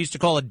Band-Aids. We used to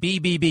call it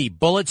BBB.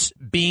 Bullets,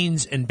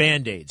 beans, and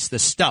Band-Aids. The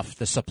stuff,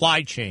 the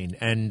supply chain.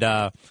 And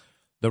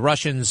the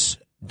Russians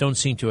don't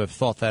seem to have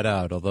thought that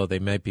out, although they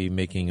might be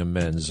making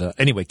amends.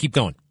 Anyway, keep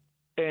going.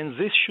 And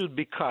this should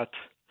be cut.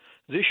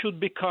 This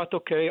should be cut,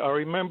 okay? I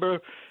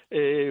remember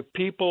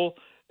people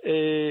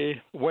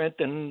went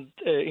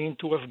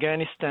into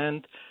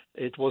Afghanistan.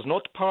 It was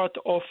not part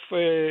of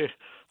the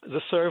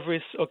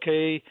service,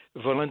 okay,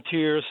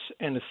 volunteers,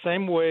 and the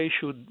same way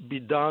should be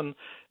done,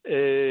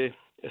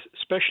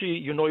 especially,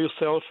 you know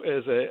yourself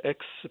as an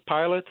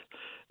ex-pilot,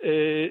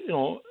 you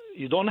know,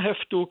 you don't have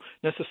to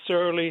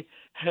necessarily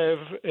have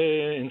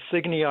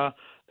insignia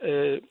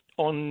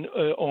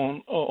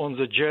on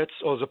the jets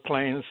or the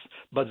planes,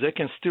 but they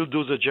can still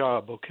do the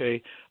job,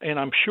 okay? And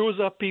I'm sure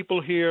there are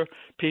people here,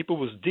 people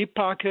with deep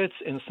pockets,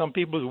 and some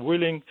people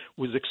willing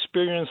with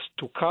experience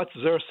to cut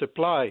their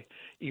supply.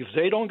 If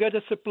they don't get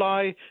a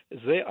supply,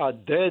 they are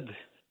dead.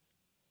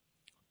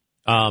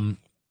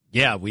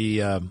 Yeah,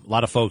 a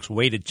lot of folks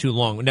waited too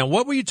long. Now,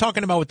 what were you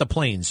talking about with the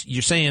planes?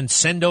 You're saying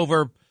send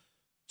over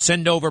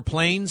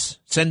planes?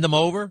 Send them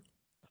over?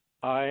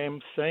 I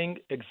am saying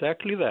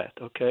exactly that,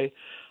 okay?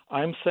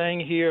 I'm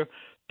saying here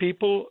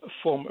people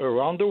from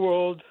around the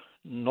world,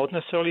 not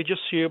necessarily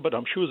just here, but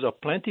I'm sure there are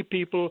plenty of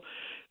people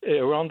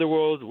around the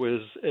world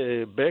with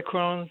a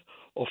background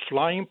of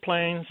flying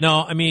planes.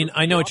 No, I mean,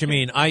 I know what you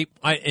mean. I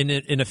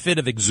in a fit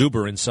of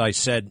exuberance, I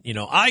said, you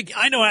know,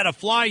 I know how to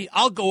fly.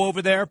 I'll go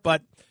over there,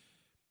 but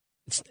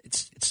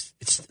it's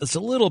it's a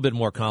little bit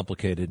more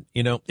complicated.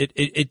 You know, it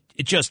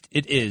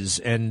is,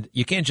 and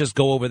you can't just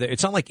go over there.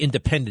 It's not like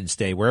Independence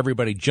Day where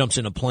everybody jumps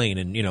in a plane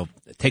and, you know,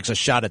 takes a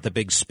shot at the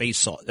big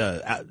space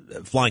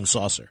flying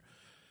saucer.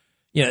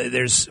 Yeah,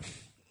 there's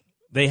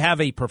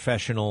a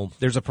professional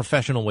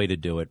way to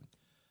do it.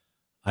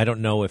 I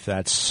don't know if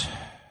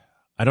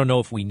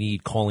we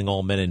need calling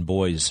all men and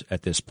boys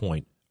at this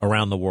point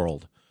around the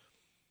world.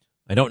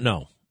 I don't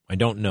know.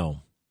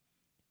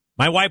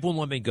 My wife won't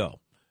let me go.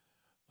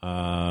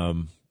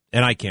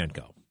 And I can't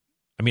go.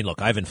 I mean,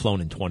 look, I haven't flown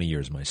in 20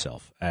 years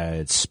myself.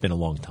 It's been a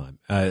long time,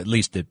 at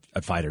least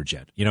a fighter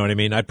jet. You know what I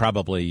mean? I'd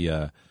probably,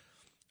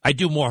 I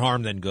do more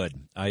harm than good.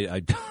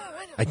 I'm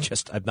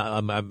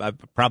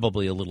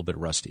probably a little bit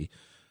rusty.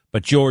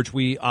 But George,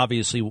 we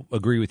obviously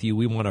agree with you.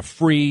 We want to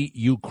free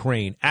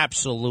Ukraine.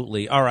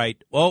 Absolutely. All right.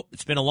 Well,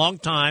 it's been a long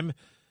time,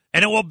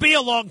 and it will be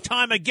a long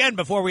time again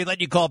before we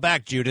let you call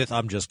back, Judith.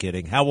 I'm just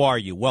kidding. How are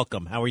you?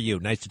 Welcome. How are you?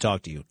 Nice to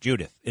talk to you.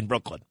 Judith in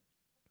Brooklyn.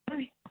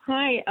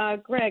 Hi,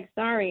 Greg.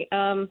 Sorry.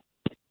 Hold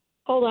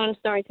on.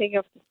 Sorry. Take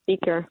off the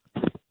speaker.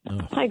 Oh.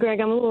 Hi, Greg.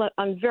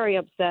 I'm very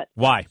upset.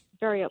 Why?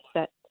 Very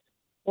upset.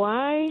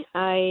 Why?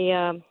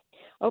 I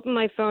opened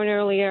my phone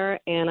earlier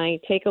and I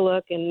take a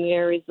look and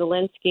there is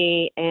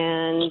Zelensky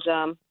and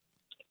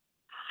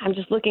I'm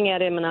just looking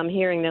at him and I'm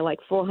hearing there are like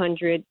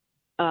 400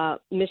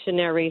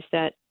 missionaries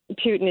that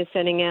Putin is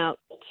sending out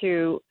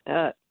to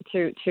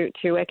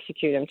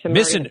execute him.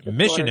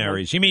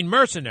 Missionaries? You mean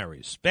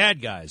mercenaries?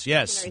 Bad guys?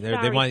 Yes, he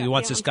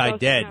wants this guy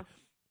dead.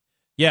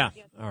 Yeah.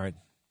 All right.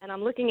 And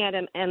I'm looking at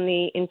him, and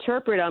the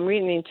interpreter. I'm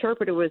reading. The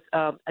interpreter was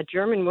a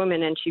German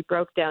woman, and she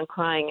broke down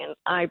crying, and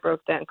I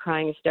broke down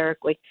crying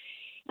hysterically.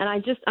 And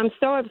I'm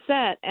so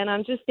upset, and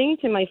I'm just thinking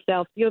to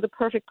myself, you're the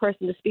perfect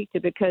person to speak to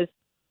because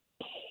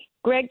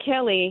Greg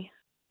Kelly.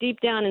 Deep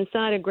down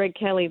inside of Greg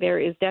Kelly, there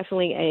is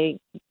definitely a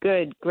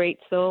good, great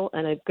soul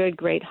and a good,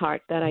 great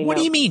heart that I know. What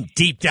do you mean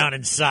deep down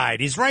inside?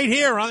 He's right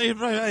here.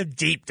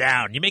 Deep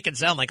down. You make it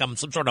sound like I'm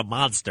some sort of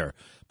monster.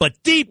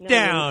 But deep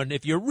down,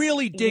 if you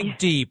really dig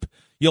deep,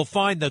 you'll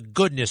find the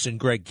goodness in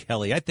Greg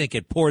Kelly. I think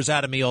it pours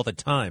out of me all the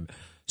time.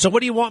 So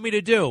what do you want me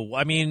to do?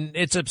 I mean,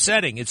 it's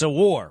upsetting. It's a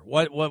war.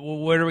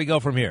 Where do we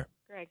go from here?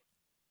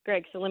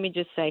 Greg, so let me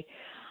just say,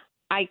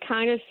 I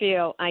kind of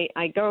feel I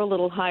go a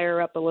little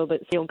higher up a little bit.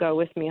 So you'll go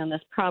with me on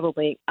this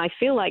probably. I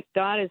feel like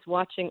God is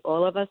watching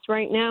all of us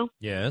right now.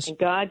 Yes. And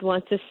God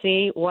wants to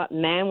see what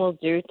man will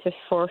do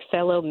for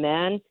fellow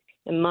man.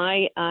 In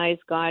my eyes,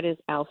 God is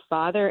our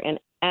Father. And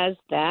as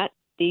that,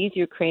 these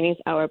Ukrainians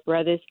are our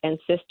brothers and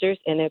sisters,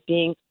 and they're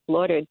being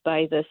slaughtered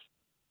by this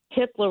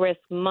Hitlerist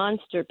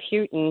monster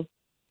Putin,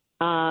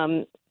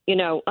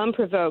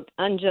 unprovoked,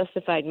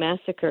 unjustified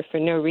massacre for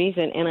no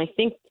reason. And I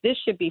think this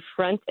should be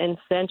front and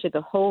center.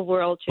 The whole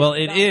world should. Well,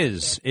 it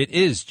is. It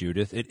is,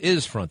 Judith. It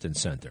is front and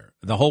center.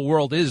 The whole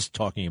world is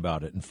talking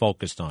about it and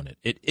focused on it.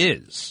 It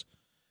is.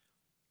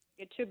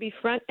 It should be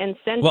front and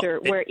center,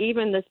 where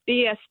even this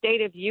BS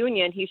State of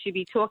Union, he should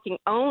be talking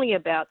only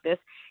about this.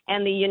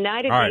 And the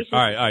United Nations. All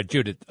right,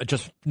 Judith.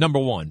 Just number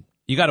one,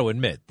 you got to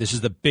admit this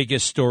is the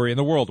biggest story in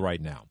the world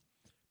right now,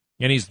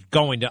 and he's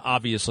going to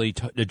obviously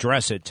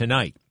address it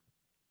tonight.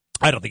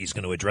 I don't think he's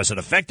going to address it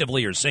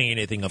effectively or say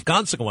anything of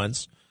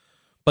consequence,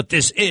 but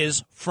this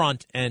is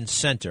front and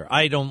center.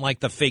 I don't like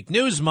the fake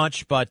news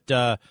much, but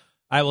I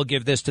will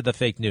give this to the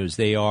fake news.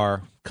 They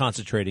are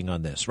concentrating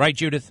on this. Right,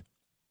 Judith?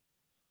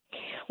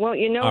 Well,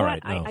 you know All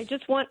what? right,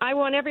 no. I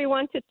want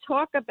everyone to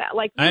talk about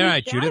All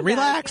right, Judith,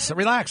 relax.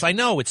 I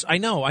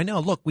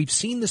know. Look, we've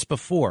seen this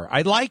before.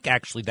 I like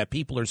actually that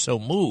people are so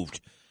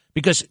moved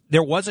because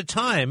there was a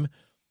time,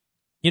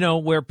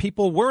 where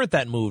people weren't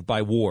that moved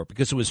by war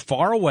because it was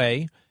far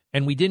away.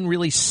 And we didn't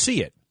really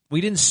see it.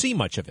 We didn't see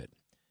much of it.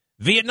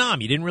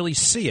 Vietnam, you didn't really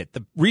see it.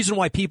 The reason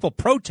why people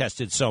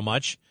protested so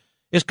much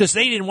is because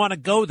they didn't want to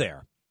go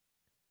there.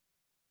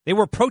 They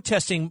were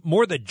protesting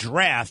more the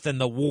draft than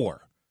the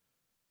war.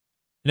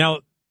 Now,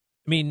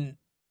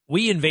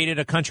 we invaded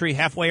a country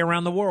halfway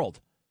around the world,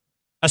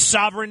 a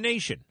sovereign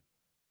nation.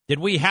 Did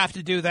we have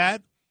to do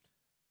that?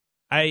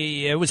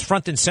 It was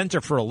front and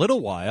center for a little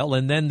while,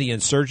 and then the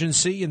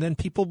insurgency, and then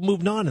people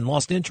moved on and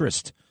lost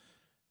interest.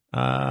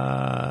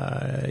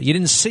 You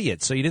didn't see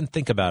it, so you didn't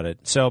think about it.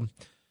 So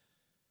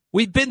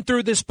we've been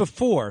through this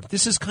before.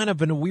 This is kind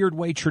of in a weird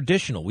way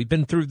traditional. We've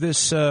been through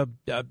this.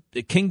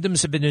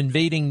 Kingdoms have been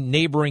invading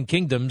neighboring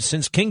kingdoms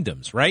since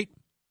kingdoms, right?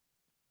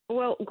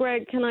 Well,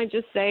 Greg, can I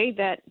just say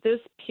that this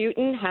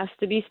Putin has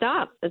to be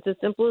stopped? It's as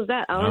simple as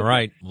that. All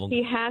right.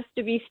 He has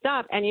to be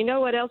stopped. And you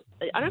know what else?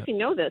 I don't know if you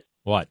know this.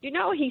 What? You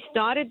know he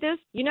started this?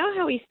 You know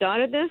how he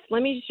started this?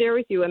 Let me share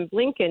with you. And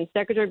Blinken,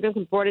 Secretary of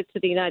Blinken, brought it to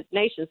the United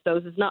Nations. So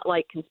this is not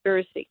like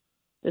conspiracy.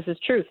 This is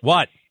truth.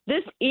 What?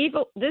 This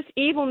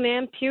evil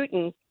man,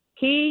 Putin,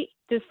 he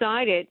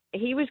decided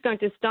he was going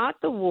to start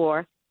the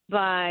war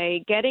by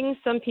getting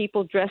some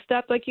people dressed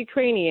up like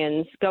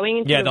Ukrainians, going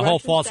into the whole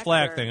Russian false sector.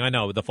 flag thing. I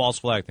know, the false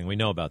flag thing. We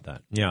know about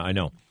that. Yeah, I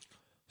know.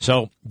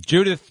 So,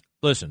 Judith,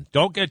 listen,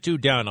 don't get too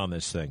down on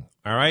this thing,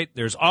 all right?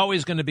 There's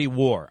always going to be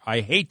war.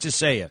 I hate to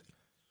say it,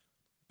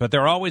 but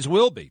there always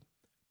will be.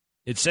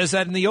 It says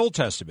that in the Old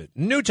Testament,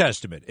 New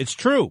Testament. It's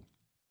true.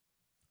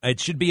 It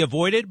should be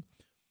avoided.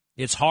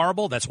 It's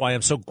horrible. That's why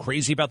I'm so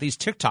crazy about these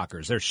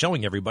TikTokers. They're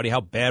showing everybody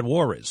how bad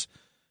war is.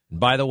 And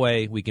by the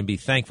way, we can be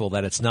thankful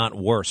that it's not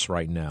worse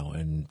right now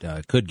and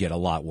could get a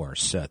lot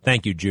worse.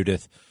 Thank you,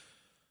 Judith.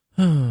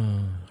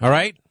 All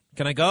right.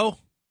 Can I go?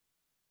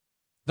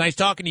 Nice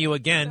talking to you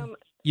again.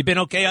 You been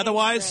okay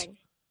otherwise? Greg.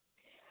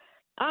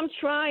 I'm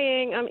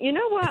trying. You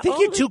know what? I think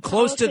you're too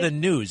close to the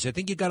news. I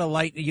think you got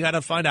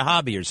to find a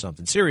hobby or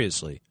something.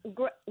 Seriously.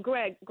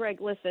 Greg,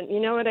 listen. You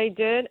know what I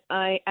did?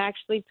 I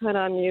actually put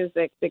on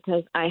music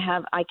because I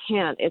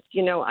can't. It's,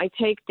 I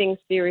take things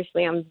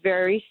seriously. I'm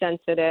very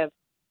sensitive.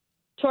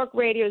 Talk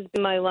radio has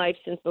been my life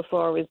since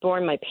before I was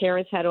born. My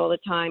parents had all the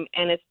time.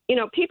 And it's,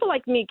 people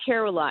like me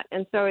care a lot.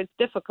 And so it's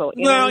difficult.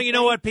 You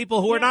know what?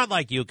 People who are not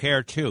like you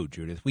care too,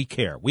 Judith. We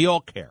care. We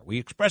all care. We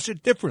express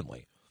it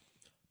differently.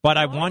 But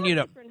I want you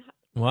to...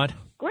 What?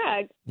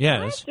 Greg, yes.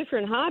 I have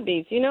different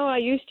hobbies. I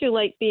used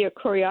to be a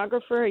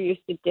choreographer. I used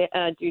to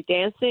do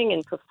dancing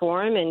and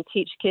perform and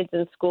teach kids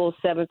in school,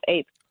 7th,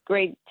 8th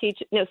grade.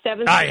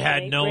 7th. I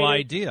had no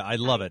idea. I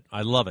love it.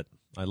 Well,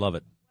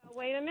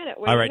 wait a minute.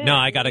 All right, no,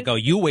 I gotta go.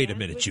 You wait a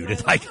minute,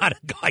 Judith. I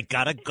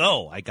gotta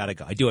go. I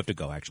do have to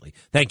go. Actually,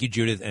 thank you,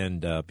 Judith,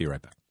 and be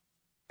right back.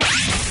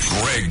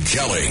 Greg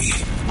Kelly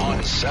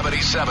on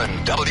 77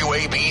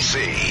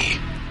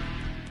 WABC.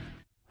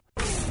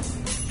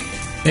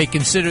 Hey,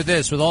 consider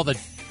this. With all the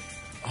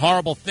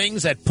horrible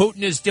things that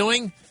Putin is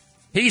doing,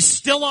 he's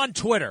still on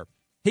Twitter.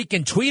 He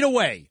can tweet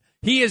away.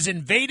 He has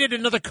invaded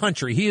another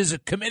country. He is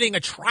committing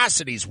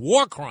atrocities,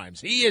 war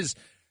crimes.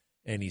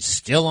 And he's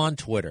still on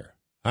Twitter.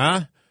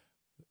 Huh?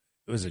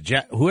 It was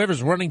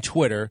whoever's running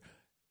Twitter,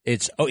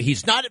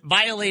 he's not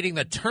violating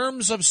the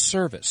terms of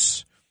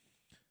service.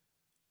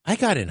 I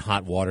got in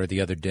hot water the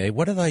other day.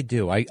 What did I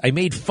do? I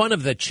made fun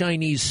of the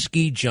Chinese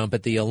ski jump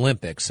at the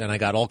Olympics, and I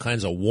got all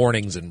kinds of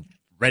warnings and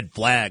red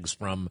flags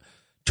from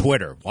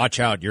Twitter. Watch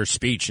out, your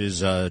speech is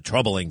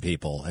troubling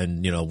people.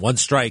 And, 1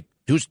 strike,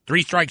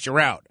 3 strikes, you're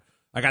out.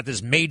 I got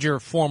this major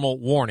formal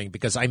warning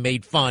because I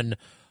made fun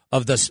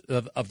of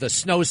the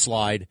snow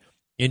slide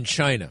in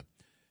China.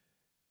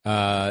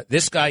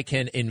 This guy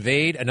can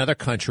invade another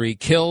country,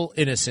 kill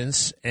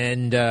innocents,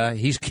 and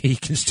he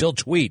can still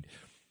tweet.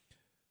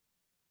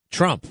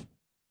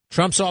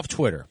 Trump's off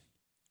Twitter.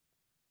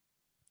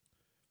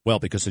 Well,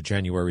 because of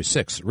January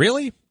 6th.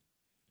 Really?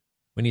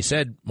 When he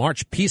said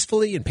march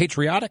peacefully and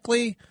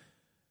patriotically,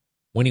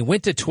 when he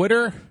went to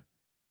Twitter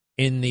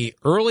in the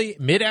early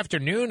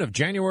mid-afternoon of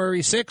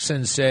January 6th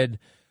and said,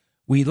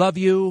 we love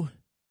you,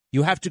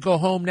 you have to go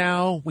home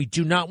now, we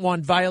do not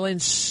want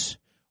violence,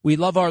 we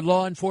love our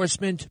law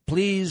enforcement,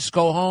 please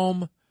go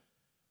home.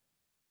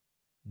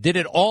 Did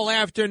it all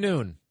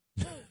afternoon.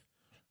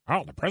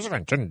 Oh, the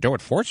president didn't do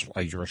it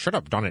forcefully, you should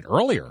have done it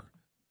earlier.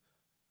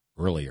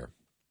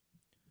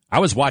 I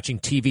was watching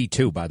TV,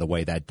 too, by the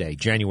way, that day,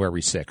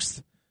 January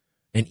 6th.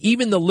 And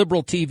even the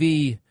liberal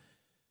TV,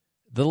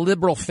 the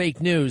liberal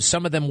fake news,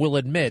 some of them will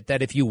admit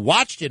that if you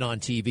watched it on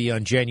TV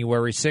on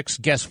January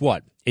 6th, guess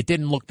what? It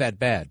didn't look that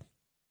bad.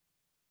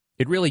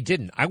 It really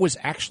didn't. I was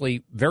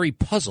actually very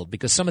puzzled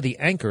because some of the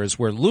anchors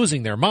were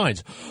losing their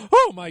minds.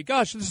 Oh, my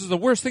gosh, this is the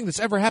worst thing that's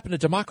ever happened to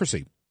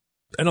democracy.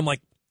 And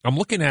I'm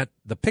looking at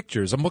the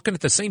pictures. I'm looking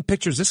at the same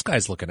pictures this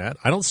guy's looking at.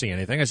 I don't see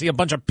anything. I see a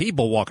bunch of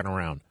people walking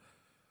around.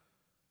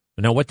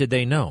 Now, what did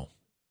they know?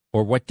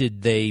 Or what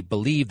did they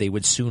believe they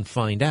would soon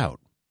find out?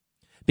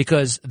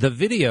 Because the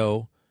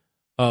video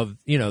of,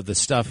 the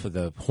stuff of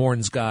the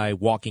horns guy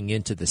walking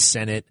into the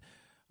Senate,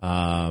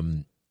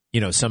 some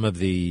of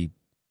the,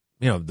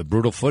 the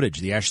brutal footage,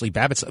 the Ashley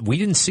Babbitt, we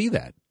didn't see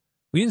that.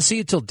 We didn't see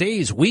it till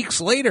days,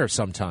 weeks later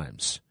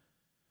sometimes.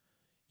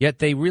 Yet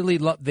they really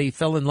they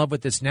fell in love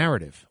with this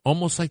narrative,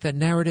 almost like that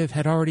narrative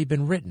had already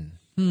been written.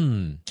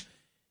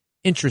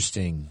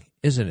 Interesting,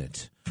 isn't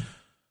it?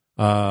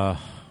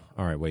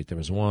 All right, wait, there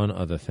was one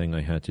other thing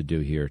I had to do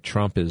here.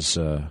 Trump is,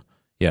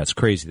 it's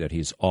crazy that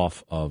he's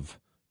off of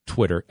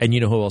Twitter. And you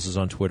know who else is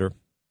on Twitter?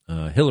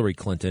 Hillary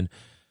Clinton.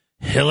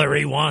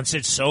 Hillary wants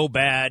it so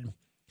bad.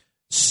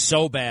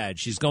 So bad.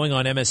 She's going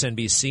on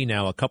MSNBC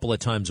now a couple of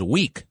times a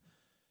week.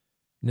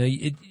 Now,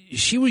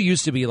 she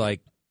used to be like,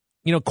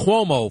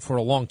 Cuomo for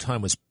a long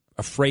time was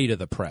afraid of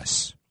the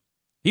press.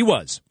 He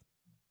was.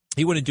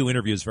 He wouldn't do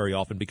interviews very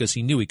often because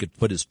he knew he could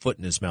put his foot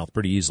in his mouth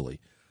pretty easily.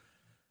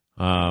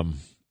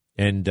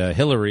 And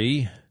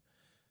Hillary's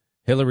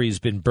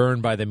been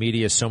burned by the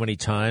media so many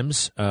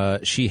times.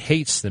 She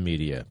hates the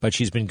media, but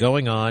she's been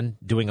going on,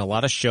 doing a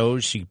lot of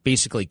shows. She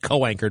basically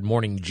co-anchored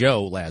Morning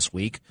Joe last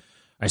week.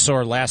 I saw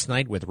her last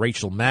night with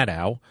Rachel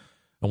Maddow.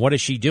 And what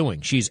is she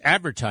doing? She's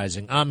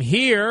advertising. I'm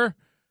here.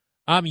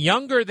 I'm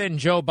younger than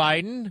Joe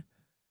Biden.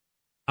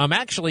 I'm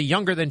actually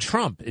younger than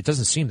Trump. It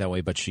doesn't seem that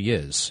way, but she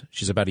is.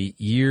 She's about a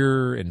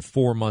year and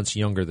 4 months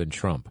younger than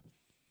Trump.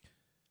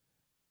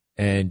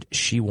 And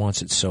she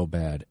wants it so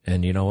bad.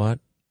 And you know what?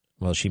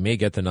 Well, she may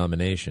get the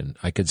nomination.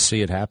 I could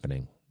see it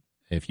happening.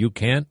 If you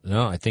can't,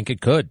 no, I think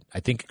it could. I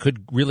think it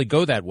could really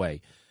go that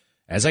way.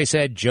 As I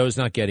said, Joe's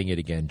not getting it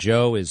again.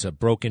 Joe is a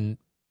broken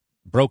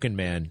broken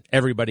man.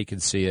 Everybody can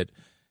see it.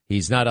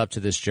 He's not up to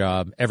this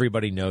job.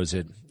 Everybody knows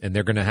it, and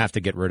they're going to have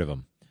to get rid of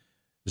him.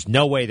 There's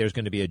no way there's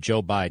going to be a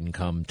Joe Biden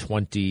come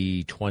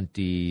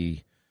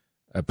 2020,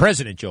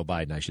 President Joe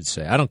Biden, I should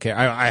say. I don't care.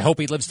 I hope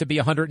he lives to be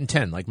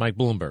 110 like Mike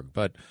Bloomberg,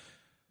 but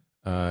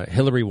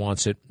Hillary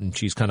wants it, and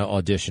she's kind of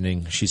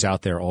auditioning. She's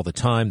out there all the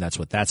time. That's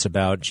what that's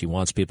about. She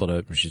wants people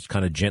to, she's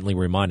kind of gently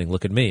reminding,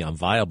 look at me, I'm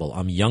viable.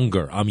 I'm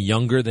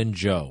younger than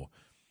Joe.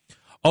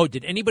 Oh,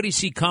 did anybody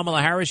see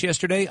Kamala Harris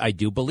yesterday? I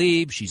do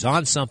believe she's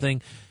on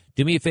something.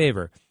 Do me a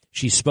favor.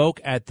 She spoke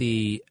at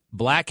the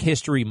Black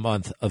History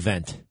Month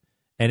event,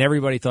 and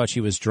everybody thought she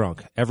was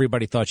drunk.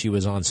 Everybody thought she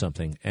was on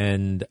something,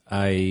 and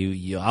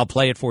I'll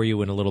play it for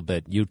you in a little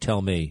bit. You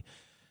tell me.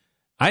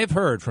 I have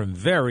heard from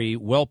very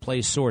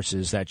well-placed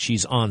sources that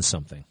she's on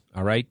something,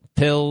 all right?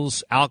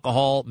 Pills,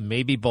 alcohol,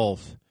 maybe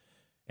both.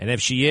 And if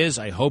she is,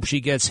 I hope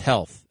she gets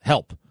help,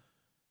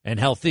 and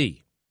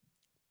healthy.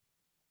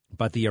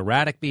 But the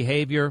erratic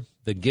behavior,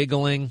 the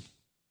giggling,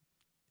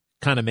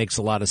 kind of makes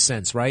a lot of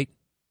sense, right?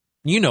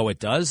 You know it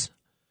does.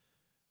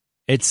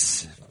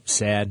 It's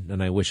sad,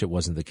 and I wish it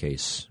wasn't the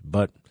case.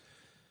 But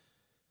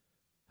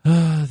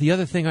the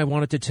other thing I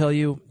wanted to tell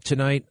you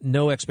tonight,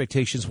 no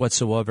expectations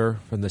whatsoever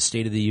from the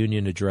State of the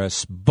Union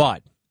address,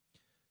 but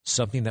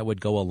something that would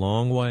go a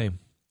long way.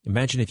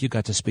 Imagine if you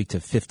got to speak to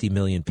 50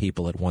 million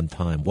people at one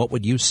time. What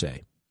would you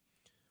say?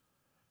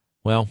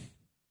 Well,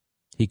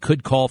 he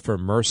could call for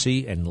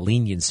mercy and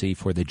leniency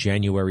for the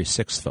January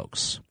 6th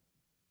folks.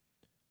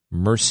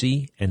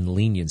 Mercy and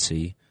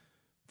leniency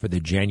for the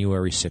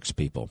January 6th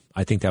people.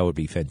 I think that would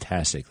be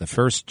fantastic. The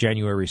first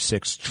January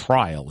 6th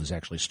trial is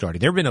actually starting.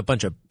 There have been a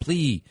bunch of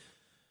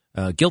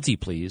guilty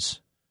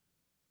pleas,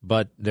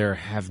 but there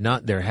has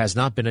not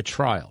been a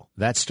trial.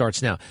 That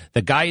starts now.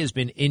 The guy has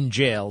been in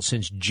jail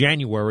since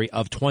January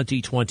of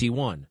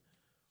 2021.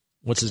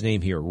 What's his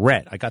name here?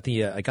 Rhett. I got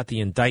the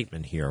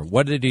indictment here.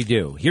 What did he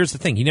do? Here's the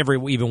thing. He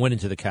never even went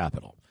into the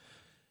Capitol.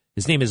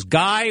 His name is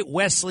Guy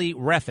Wesley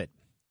Reffitt.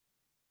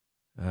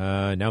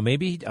 Now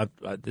maybe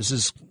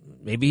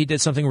maybe he did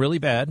something really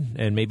bad,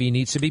 and maybe he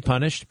needs to be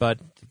punished. But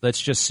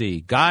let's just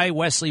see. Guy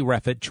Wesley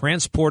Reffitt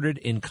transported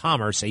in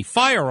commerce a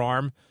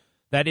firearm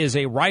that is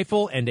a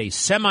rifle and a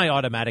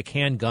semi-automatic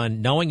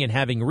handgun, knowing and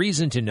having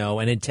reason to know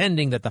and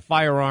intending that the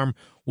firearm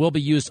will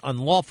be used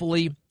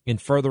unlawfully in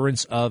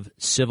furtherance of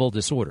civil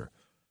disorder.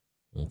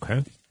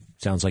 Okay.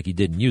 Sounds like he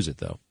didn't use it,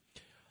 though.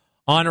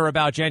 On or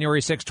about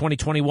January 6,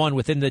 2021,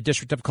 within the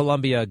District of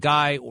Columbia,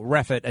 Guy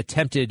Reffitt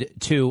attempted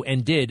to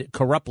and did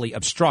corruptly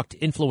obstruct,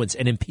 influence,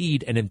 and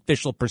impede an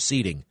official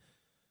proceeding.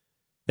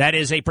 That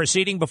is a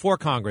proceeding before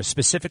Congress,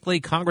 specifically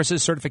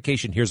Congress's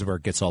certification. Here's where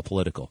it gets all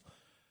political.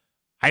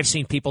 I've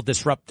seen people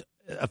disrupt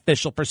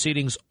official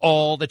proceedings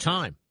all the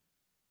time.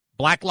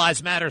 Black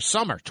Lives Matter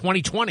summer,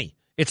 2020.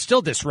 It's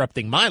still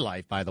disrupting my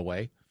life, by the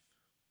way.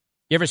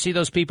 You ever see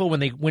those people when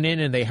they went in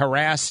and they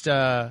harassed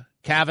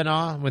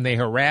Kavanaugh, when they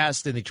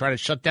harassed and they try to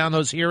shut down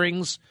those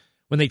hearings,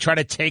 when they try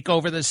to take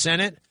over the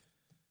Senate?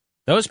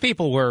 Those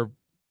people weren't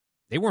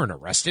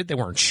arrested. They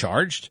weren't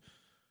charged.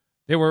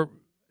 They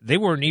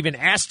weren't even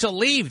asked to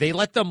leave. They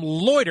let them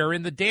loiter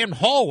in the damn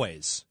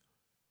hallways.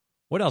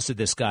 What else did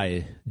this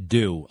guy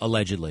do,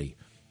 allegedly?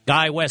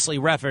 Guy Wesley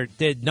Reffitt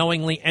did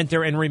knowingly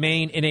enter and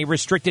remain in a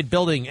restricted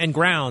building and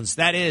grounds.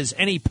 That is,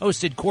 any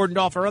posted, cordoned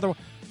off, or otherwise.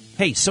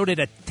 Hey, so did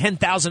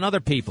 10,000 other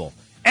people.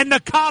 And the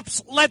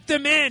cops let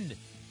them in.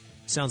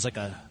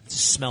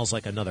 Smells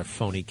like another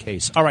phony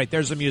case. All right,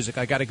 there's the music.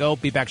 I got to go.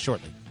 Be back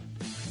shortly.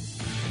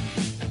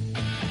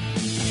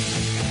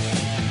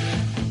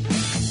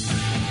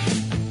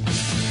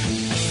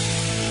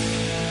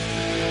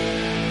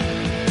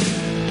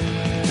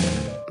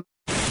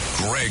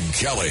 Greg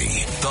Kelly,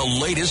 the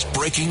latest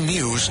breaking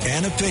news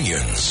and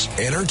opinions,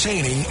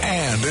 entertaining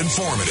and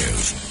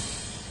informative.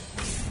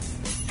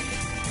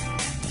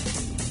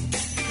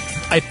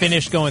 I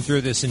finished going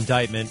through this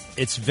indictment.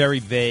 It's very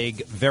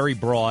vague, very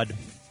broad,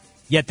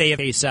 yet they have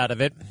a case out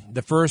of it.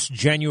 The first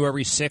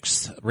January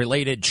 6th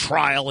related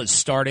trial is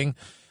starting.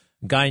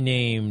 A guy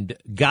named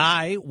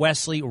Guy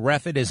Wesley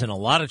Reffitt is in a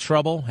lot of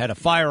trouble, had a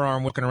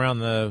firearm walking around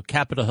the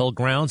Capitol Hill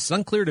grounds. It's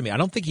unclear to me. I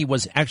don't think he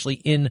was actually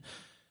in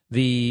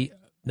the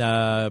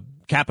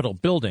Capitol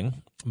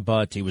building,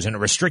 but he was in a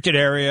restricted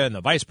area, and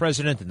the vice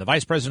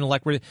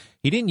president-elect,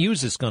 he didn't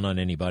use this gun on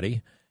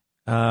anybody.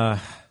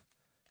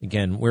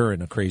 Again, we're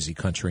in a crazy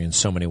country in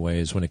so many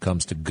ways when it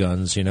comes to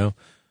guns, you know.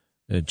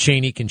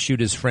 Cheney can shoot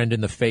his friend in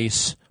the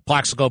face.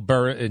 Plaxico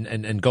Burress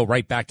and go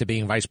right back to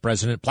being vice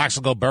president.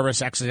 Plaxico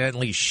Burress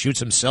accidentally shoots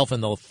himself in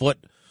the foot.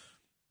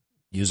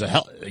 Use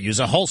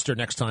a holster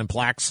next time,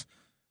 Plax.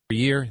 For a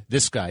year,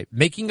 this guy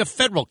making a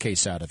federal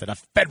case out of it. A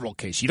federal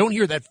case. You don't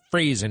hear that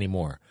phrase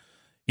anymore.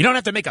 You don't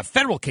have to make a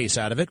federal case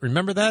out of it.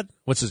 Remember that?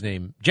 What's his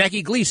name?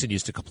 Jackie Gleason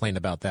used to complain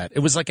about that. It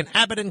was like an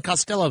Abbott and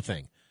Costello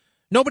thing.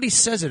 Nobody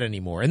says it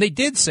anymore. And they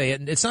did say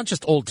it, and it's not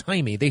just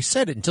old-timey. They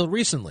said it until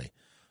recently.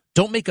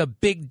 Don't make a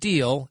big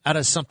deal out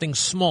of something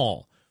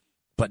small.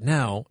 But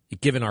now,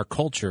 given our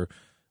culture,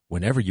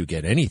 whenever you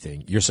get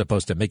anything, you're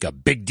supposed to make a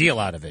big deal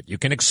out of it. You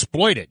can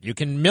exploit it. You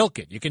can milk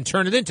it. You can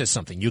turn it into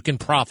something. You can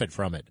profit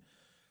from it.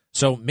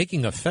 So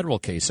making a federal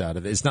case out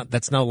of it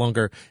that's no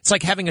longer, it's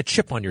like having a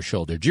chip on your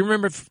shoulder. Do you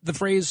remember the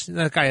phrase,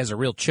 that guy has a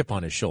real chip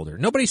on his shoulder?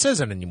 Nobody says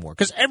that anymore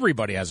because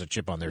everybody has a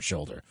chip on their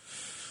shoulder.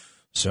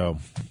 So,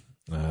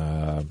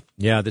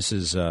 this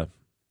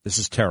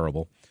is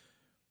terrible.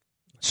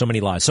 So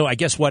many lies. So I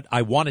guess what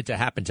I wanted to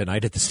happen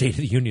tonight at the State of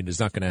the Union is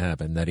not going to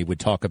happen, that he would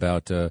talk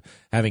about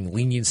having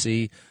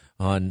leniency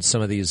on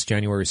some of these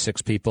January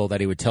 6 people,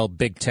 that he would tell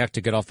big tech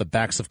to get off the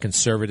backs of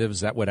conservatives.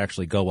 That would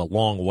actually go a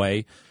long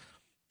way.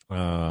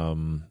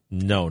 No,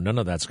 none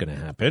of that's going to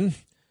happen.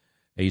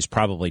 He's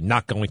probably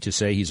not going to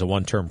say he's a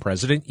one-term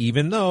president,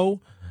 even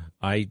though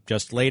I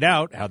just laid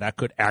out how that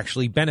could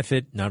actually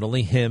benefit not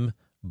only him,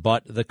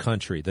 but the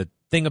country. The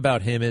thing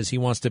about him is he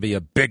wants to be a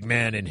big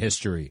man in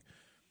history.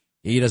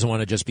 He doesn't want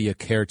to just be a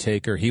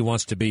caretaker. He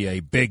wants to be a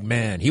big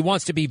man. He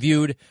wants to be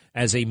viewed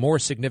as a more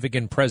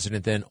significant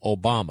president than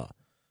Obama,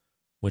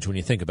 which when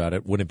you think about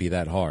it, wouldn't be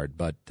that hard.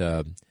 But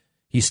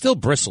he still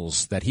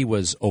bristles that he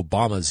was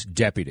Obama's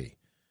deputy.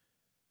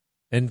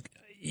 And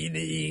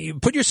you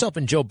put yourself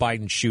in Joe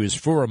Biden's shoes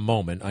for a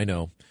moment, I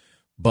know,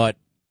 but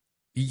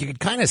you can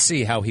kind of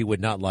see how he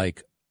would not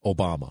like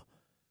Obama.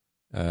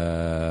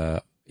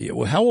 How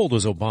old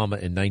was Obama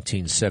in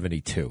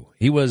 1972?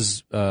 He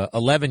was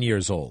 11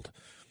 years old.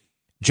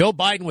 Joe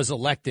Biden was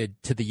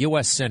elected to the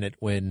U.S. Senate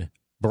when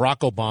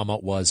Barack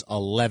Obama was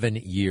 11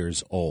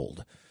 years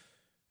old.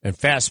 And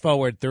fast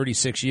forward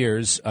 36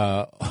 years,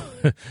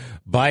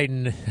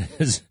 Biden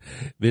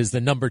is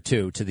the number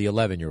 2 to the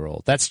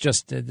 11-year-old. That's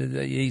just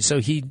so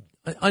he,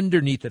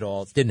 underneath it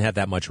all, didn't have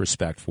that much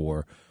respect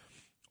for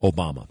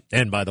Obama.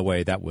 And by the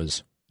way, that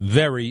was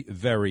very,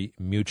 very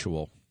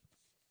mutual.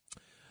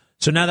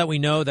 So now that we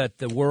know that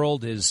the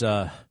world is,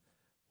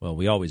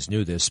 we always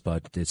knew this,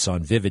 but it's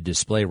on vivid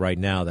display right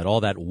now, that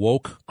all that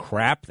woke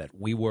crap that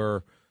we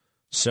were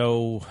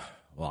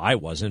I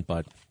wasn't,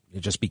 but it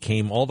just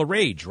became all the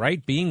rage,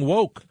 right? Being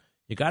woke.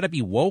 You got to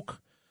be woke.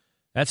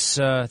 That's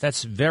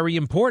very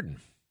important.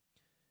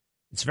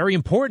 It's very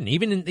important.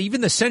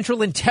 Even the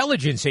Central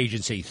Intelligence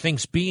Agency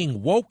thinks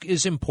being woke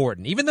is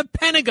important. Even the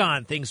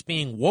Pentagon thinks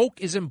being woke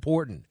is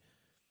important.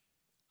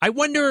 I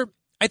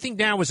think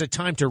now is a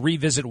time to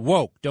revisit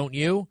woke, don't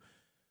you?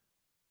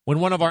 When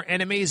one of our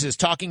enemies is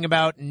talking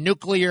about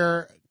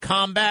nuclear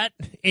combat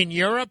in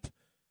Europe,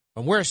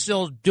 and we're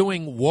still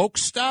doing woke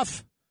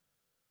stuff,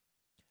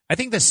 I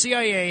think the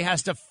CIA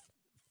has to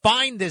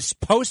find this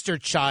poster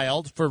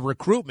child for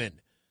recruitment.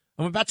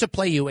 I'm about to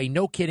play you a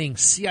no-kidding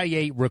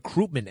CIA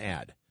recruitment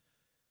ad.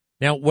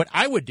 Now, what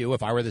I would do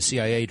if I were the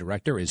CIA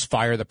director is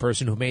fire the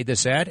person who made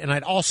this ad, and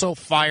I'd also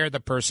fire the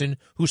person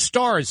who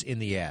stars in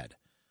the ad.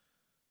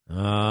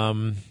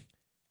 Because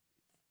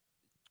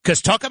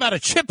talk about a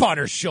chip on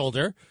her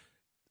shoulder.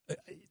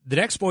 The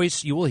next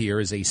voice you will hear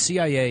is a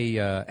CIA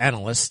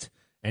analyst,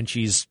 and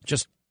she's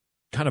just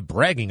kind of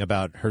bragging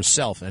about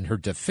herself and her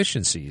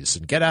deficiencies,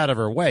 and get out of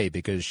her way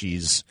because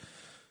she's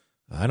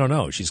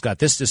got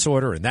this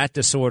disorder and that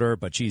disorder,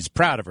 but she's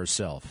proud of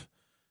herself.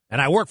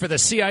 And I work for the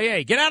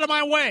CIA. Get out of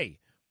my way.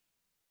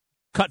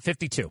 Cut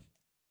 52.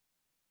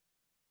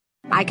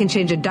 I can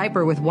change a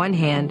diaper with one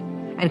hand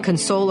and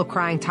console a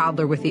crying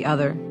toddler with the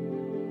other.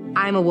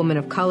 I'm a woman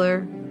of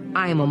color.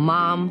 I am a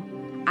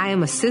mom. I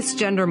am a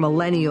cisgender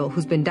millennial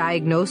who's been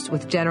diagnosed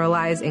with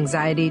generalized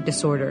anxiety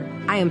disorder.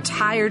 I am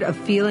tired of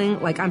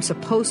feeling like I'm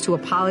supposed to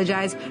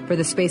apologize for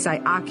the space I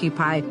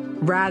occupy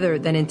rather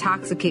than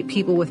intoxicate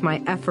people with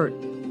my effort,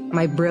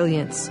 my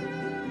brilliance.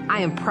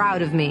 I am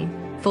proud of me.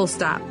 Full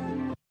stop.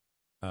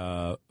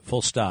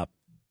 Full stop.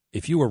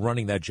 If you were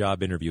running that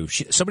job interview,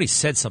 somebody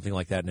said something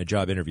like that in a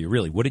job interview,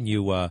 really, wouldn't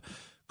you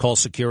call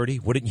security?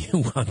 Wouldn't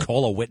you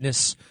call a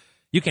witness?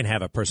 You can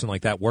have a person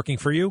like that working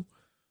for you.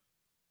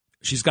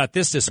 She's got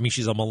this. I mean,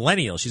 she's a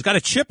millennial. She's got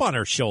a chip on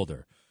her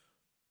shoulder.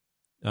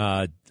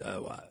 By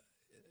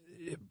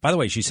the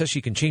way, she says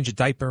she can change a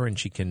diaper and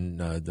she can,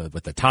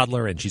 with the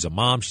toddler, and she's a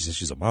mom. She says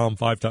she's a mom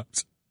 5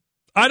 times.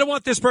 I don't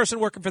want this person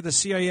working for the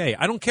CIA.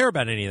 I don't care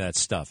about any of that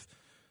stuff.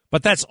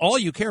 But that's all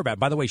you care about.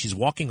 By the way, she's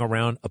walking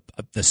around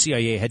the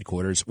CIA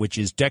headquarters, which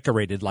is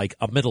decorated like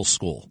a middle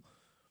school.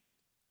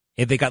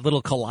 And they got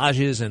little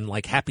collages and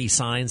like happy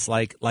signs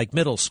like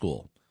middle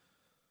school.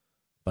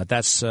 But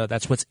that's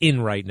what's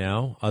in right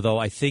now, although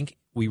I think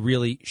we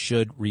really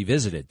should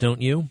revisit it,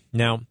 don't you?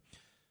 Now,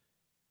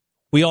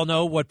 we all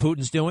know what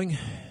Putin's doing.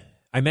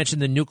 I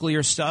mentioned the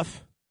nuclear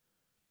stuff.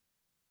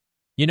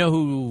 You know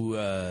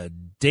who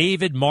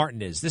David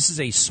Martin is. This is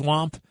a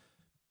swamp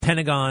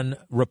Pentagon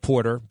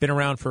reporter, been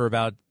around for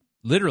about,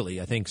 literally,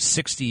 I think,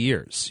 60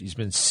 years.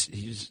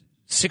 He's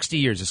 60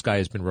 years this guy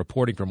has been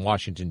reporting from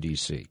Washington,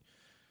 D.C.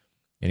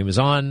 And he was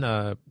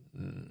on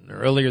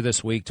earlier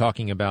this week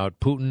talking about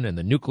Putin and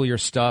the nuclear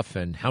stuff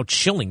and how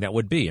chilling that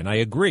would be. And I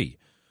agree.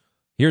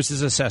 Here's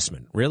his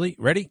assessment. Really?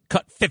 Ready?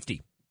 Cut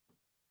 50.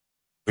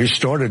 We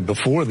started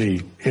before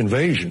the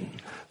invasion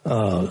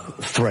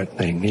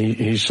threatening.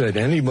 He said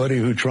anybody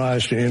who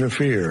tries to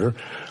interfere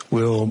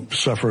will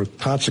suffer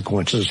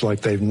consequences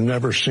like they've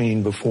never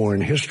seen before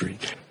in history.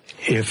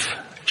 If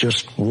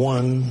just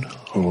one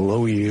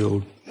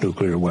low-yield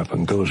nuclear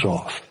weapon goes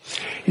off,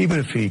 even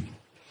if he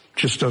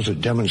just does a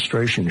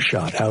demonstration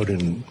shot out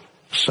in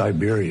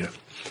Siberia,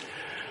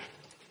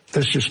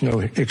 there's just no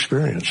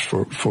experience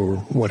for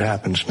what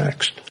happens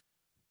next.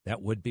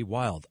 That would be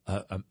wild.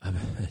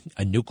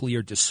 A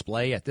nuclear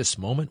display at this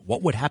moment?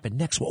 What would happen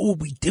next? What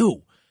would we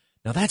do?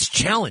 Now, that's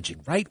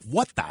challenging, right?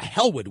 What the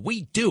hell would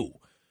we do?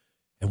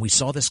 And we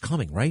saw this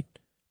coming, right?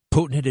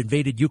 Putin had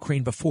invaded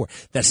Ukraine before.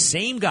 The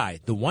same guy,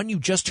 the one you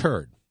just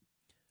heard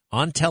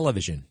on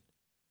television,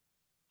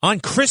 on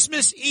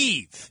Christmas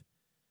Eve.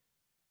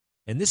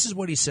 And this is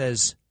what he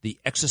says the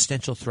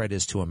existential threat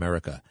is to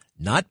America.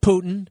 Not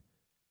Putin,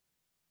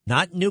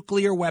 not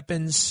nuclear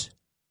weapons.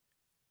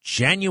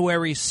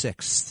 January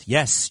 6th.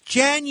 Yes,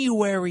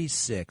 January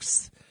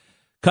 6th.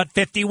 Cut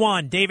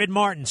 51, David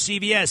Martin,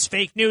 CBS,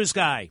 fake news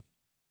guy.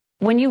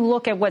 When you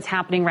look at what's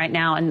happening right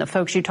now and the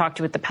folks you talk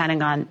to at the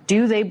Pentagon,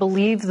 do they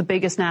believe the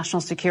biggest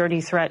national security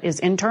threat is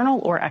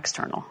internal or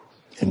external?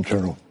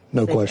 Internal,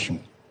 no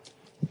question.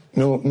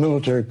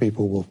 Military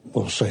people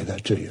will say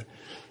that to you.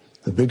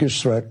 The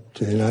biggest threat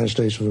to the United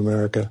States of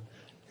America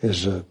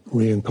is a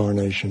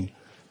reincarnation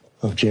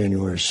of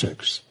January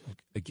 6th.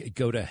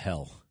 Go to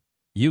hell.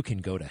 You can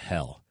go to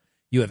hell.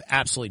 You have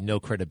absolutely no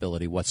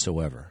credibility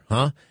whatsoever,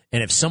 huh?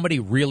 And if somebody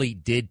really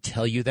did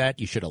tell you that,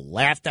 you should have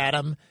laughed at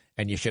them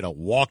and you should have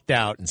walked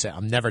out and said,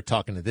 I'm never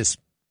talking to this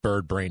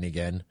bird brain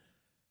again.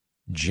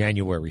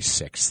 January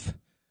 6th.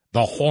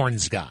 The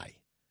horns guy.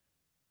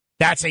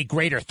 That's a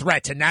greater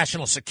threat to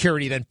national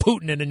security than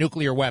Putin and a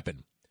nuclear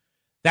weapon.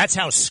 That's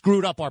how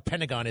screwed up our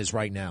Pentagon is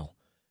right now.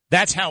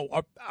 That's how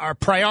our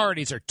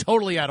priorities are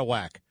totally out of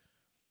whack.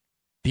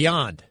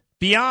 Beyond.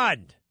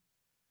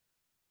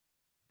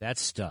 That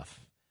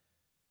stuff.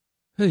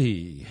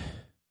 Hey.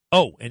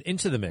 Oh, and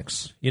into the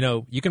mix. You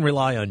know, you can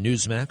rely on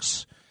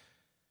Newsmax.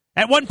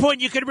 At one point,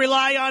 you could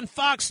rely on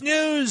Fox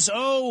News.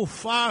 Oh,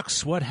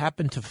 Fox. What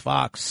happened to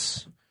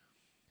Fox?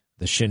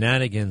 The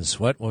shenanigans.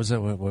 What was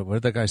that? What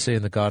did that guy say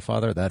in The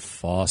Godfather? That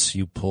farce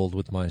you pulled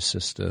with my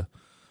sister.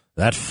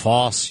 That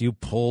farce you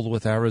pulled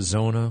with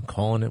Arizona,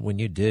 calling it when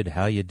you did,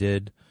 how you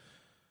did.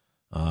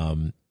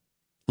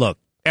 Look.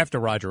 After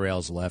Roger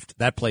Ailes left,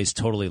 that place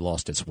totally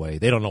lost its way.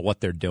 They don't know what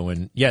they're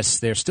doing. Yes,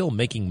 they're still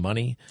making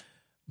money,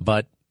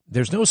 but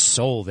there's no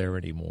soul there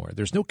anymore.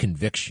 There's no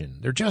conviction.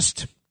 They're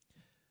just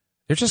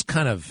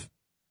kind of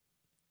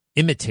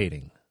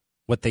imitating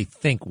what they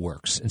think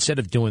works instead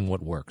of doing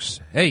what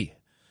works. Hey,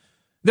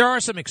 there are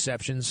some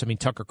exceptions. I mean,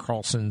 Tucker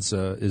Carlson's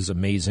is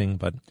amazing,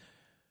 but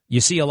you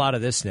see a lot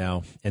of this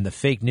now, and the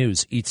fake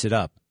news eats it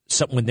up.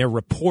 So when their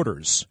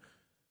reporters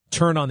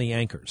turn on the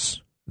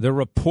anchors. The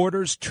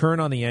reporters turn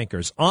on the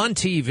anchors on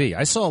TV.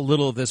 I saw a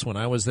little of this when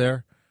I was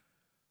there.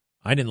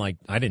 I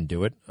didn't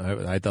do it.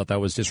 I thought that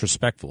was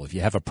disrespectful. If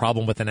you have a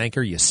problem with an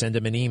anchor, you send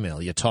them an email.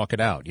 You talk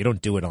it out. You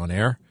don't do it on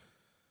air.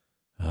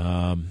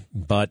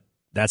 But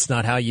that's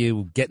not how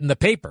you get in the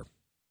paper.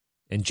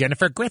 And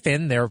Jennifer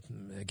Griffin,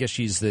 I guess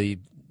she's the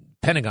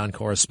Pentagon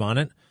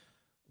correspondent,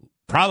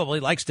 probably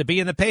likes to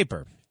be in the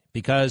paper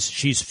because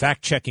she's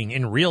fact-checking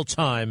in real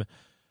time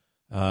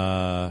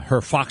her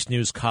Fox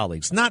News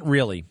colleagues. Not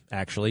really,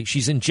 actually.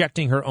 She's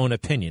injecting her own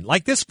opinion.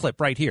 Like this clip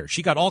right here.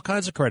 She got all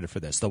kinds of credit for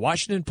this. The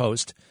Washington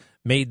Post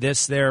made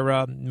this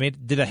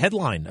did a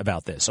headline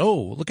about this. Oh,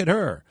 look at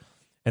her.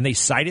 And they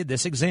cited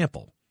this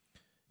example.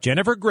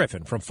 Jennifer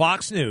Griffin from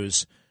Fox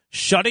News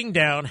shutting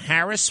down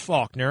Harris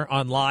Faulkner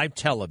on live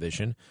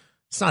television.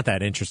 It's not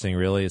that interesting,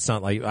 really. It's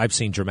not like I've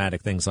seen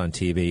dramatic things on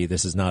TV.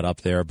 This is not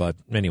up there. But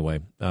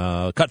anyway,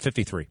 cut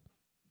 53.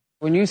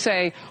 When you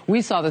say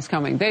we saw this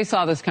coming, they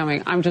saw this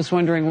coming, I'm just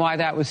wondering why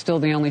that was still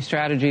the only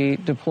strategy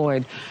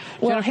deployed.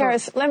 Well, Jennifer,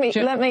 Harris, let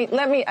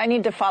me, I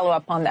need to follow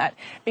up on that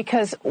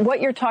because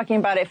what you're talking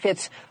about, if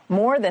it's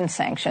more than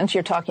sanctions,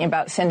 you're talking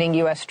about sending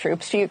U.S.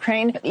 troops to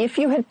Ukraine. If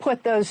you had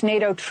put those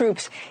NATO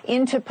troops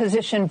into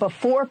position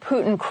before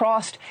Putin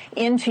crossed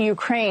into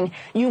Ukraine,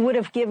 you would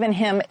have given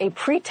him a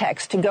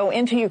pretext to go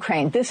into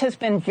Ukraine. This has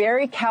been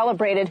very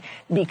calibrated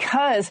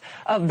because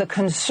of the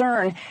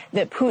concern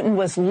that Putin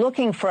was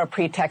looking for a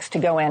pretext to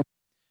go in.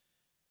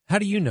 How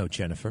do you know,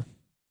 Jennifer?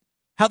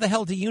 How the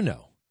hell do you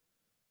know?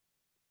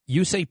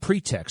 You say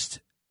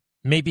pretext.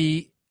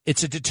 Maybe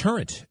it's a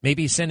deterrent.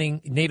 Maybe sending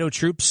NATO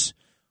troops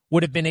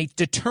would have been a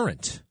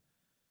deterrent.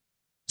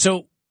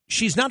 So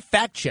she's not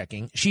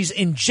fact-checking. She's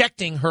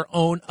injecting her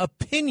own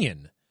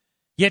opinion.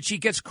 Yet she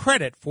gets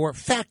credit for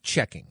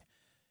fact-checking.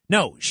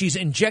 No, she's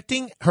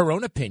injecting her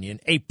own opinion,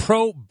 a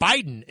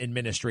pro-Biden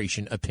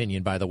administration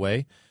opinion, by the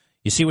way.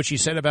 You see what she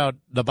said about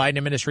the Biden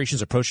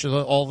administration's approach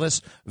to all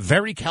this?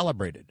 Very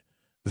calibrated.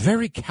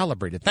 Very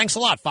calibrated. Thanks a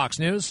lot, Fox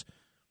News.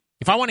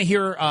 If I want to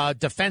hear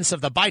defense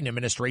of the Biden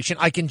administration,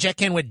 I can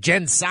check in with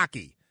Jen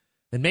Psaki.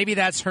 And maybe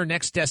that's her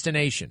next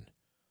destination.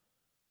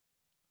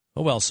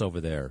 Who else over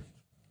there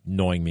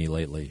annoying me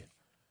lately?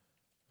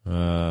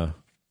 The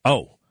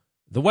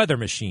weather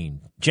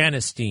machine,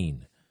 Janice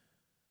Dean.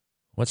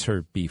 What's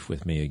her beef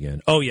with me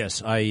again? Oh,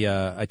 yes.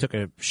 I took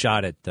a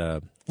shot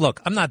at,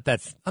 look,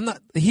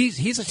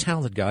 he's a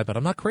talented guy, but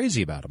I'm not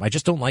crazy about him. I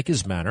just don't like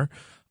his manner.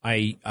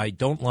 I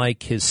don't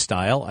like his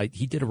style.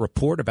 He did a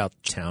report about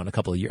town a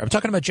couple of years. I'm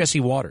talking about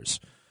Jesse Waters.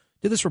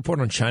 Did this report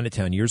on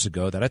Chinatown years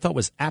ago that I thought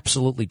was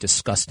absolutely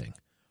disgusting.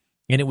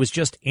 And it was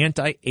just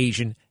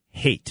anti-Asian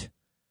hate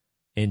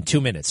in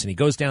 2 minutes. And he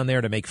goes down there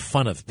to make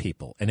fun of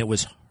people. And it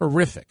was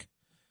horrific.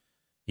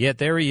 Yet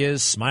there he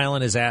is,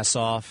 smiling his ass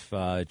off,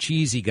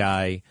 cheesy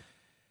guy.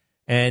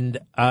 And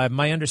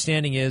my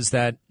understanding is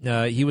that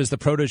he was the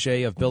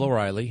protege of Bill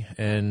O'Reilly.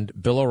 And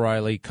Bill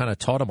O'Reilly kind of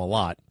taught him a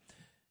lot.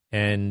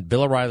 And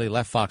Bill O'Reilly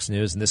left Fox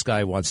News, and this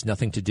guy wants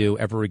nothing to do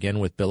ever again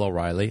with Bill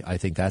O'Reilly. I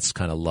think that's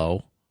kind of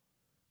low.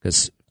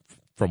 Because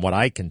from what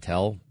I can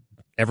tell,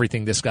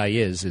 everything this guy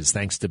is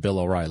thanks to Bill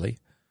O'Reilly.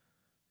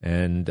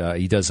 And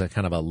he does a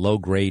kind of a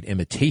low-grade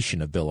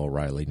imitation of Bill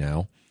O'Reilly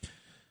now.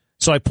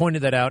 So I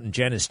pointed that out, and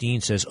Janice Dean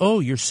says, oh,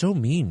 you're so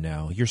mean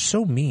now. You're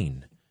so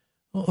mean.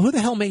 Well, who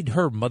the hell made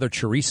her Mother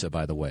Teresa,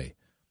 by the way?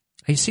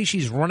 I see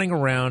she's running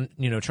around,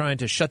 trying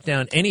to shut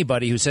down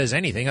anybody who says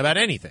anything about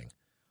anything.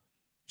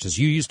 She says,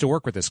 you used to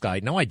work with this guy.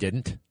 No, I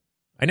didn't.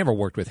 I never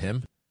worked with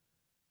him.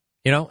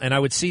 And I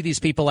would see these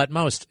people at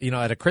most,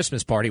 at a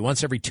Christmas party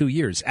once every 2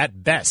 years,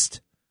 at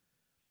best.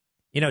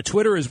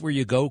 Twitter is where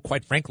you go,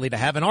 quite frankly, to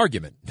have an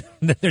argument.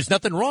 There's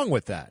nothing wrong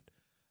with that.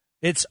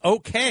 It's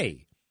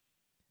okay.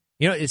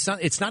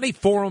 It's not a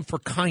forum for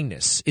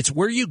kindness. It's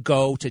where you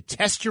go to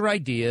test your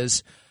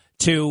ideas,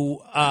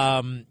 to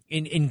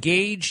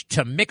engage,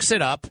 to mix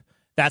it up.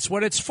 That's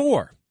what it's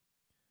for.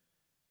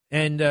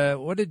 And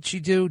what did she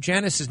do?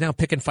 Janice is now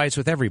picking fights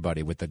with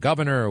everybody, with the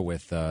governor,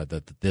 with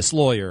this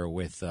lawyer,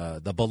 with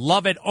the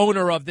beloved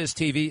owner of this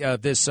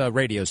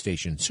radio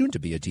station, soon to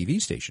be a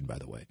TV station, by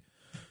the way.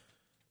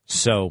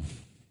 So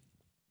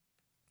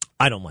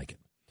I don't like it.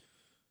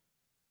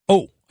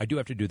 Oh, I do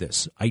have to do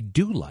this. I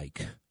do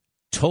like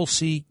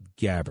Tulsi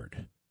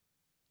Gabbard.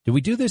 Did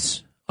we do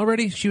this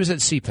already? She was at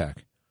CPAC.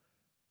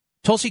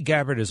 Tulsi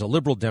Gabbard is a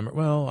liberal Democrat.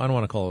 Well, I don't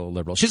want to call her a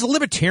liberal. She's a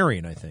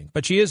libertarian, I think,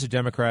 but she is a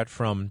Democrat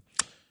from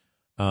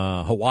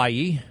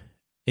Hawaii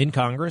in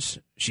Congress.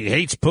 She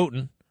hates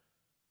Putin.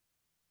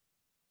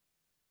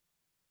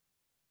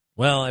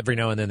 Well, every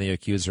now and then they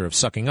accuse her of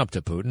sucking up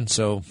to Putin,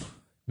 so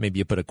maybe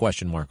you put a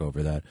question mark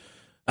over that.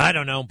 I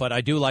don't know, but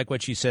I do like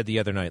what she said the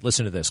other night.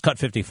 Listen to this. Cut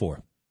 54.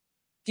 If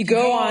you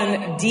go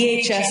on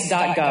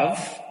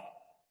DHS.gov,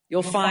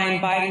 you'll find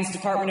Biden's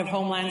Department of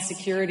Homeland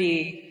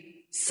Security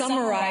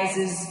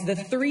summarizes the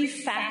 3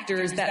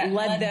 factors that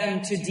led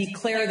them to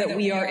declare that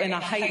we are in a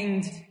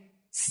heightened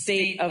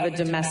state of a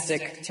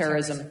domestic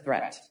terrorism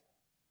threat.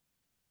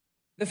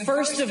 The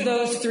first of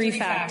those 3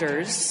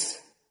 factors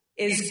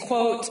is,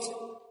 quote,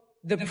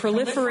 the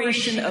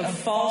proliferation of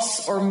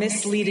false or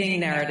misleading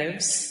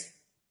narratives,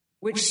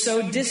 which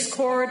sow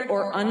discord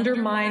or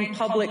undermine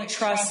public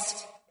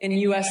trust in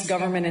U.S.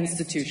 government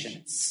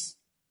institutions.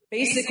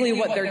 Basically,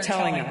 what they're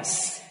telling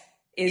us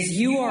is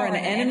you are an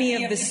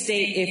enemy of the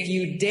state if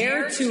you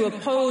dare to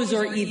oppose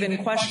or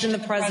even question the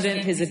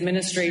president, his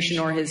administration,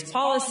 or his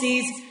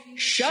policies.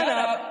 Shut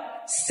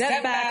up,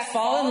 step back,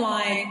 fall in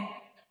line,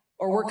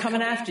 or we're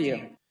coming after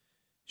you.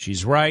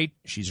 She's right.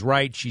 She's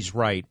right. She's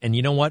right. And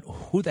you know what?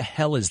 Who the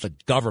hell is the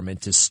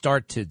government to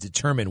start to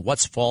determine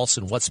what's false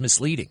and what's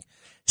misleading?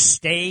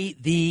 Stay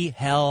the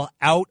hell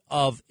out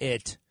of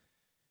it.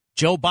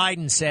 Joe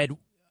Biden said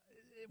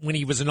when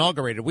he was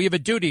inaugurated, we have a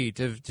duty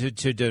to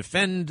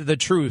defend the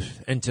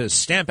truth and to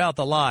stamp out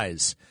the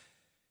lies.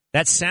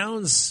 That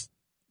sounds,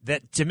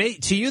 that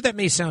to you, that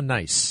may sound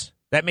nice.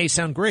 That may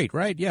sound great,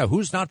 right? Yeah,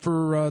 who's not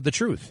for the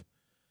truth?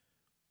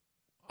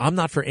 I'm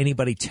not for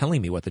anybody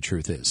telling me what the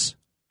truth is.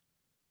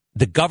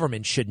 The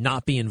government should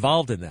not be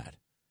involved in that,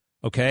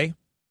 okay?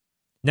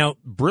 Now,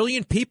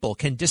 brilliant people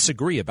can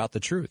disagree about the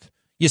truth.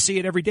 You see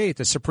it every day at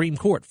the Supreme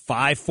Court.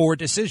 5-4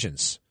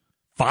 decisions.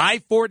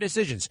 5-4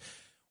 decisions.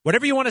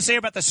 Whatever you want to say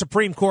about the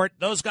Supreme Court,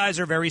 those guys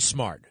are very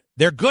smart.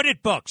 They're good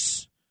at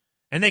books.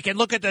 And they can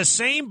look at the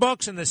same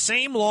books and the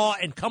same law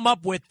and come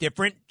up with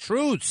different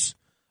truths.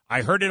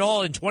 I heard it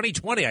all in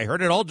 2020. I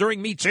heard it all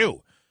during Me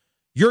Too.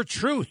 Your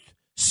truth.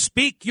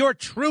 Speak your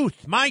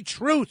truth. My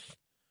truth.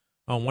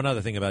 Oh, one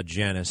other thing about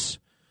Janice.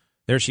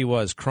 There she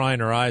was, crying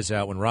her eyes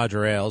out when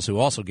Roger Ailes, who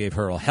also gave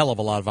her a hell of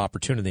a lot of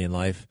opportunity in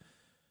life,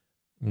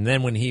 and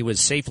then when he was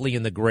safely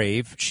in the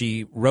grave,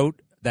 she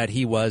wrote that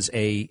he was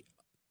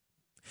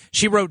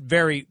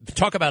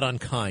talk about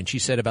unkind. She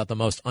said about the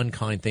most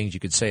unkind things you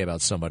could say about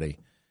somebody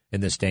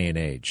in this day and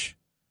age.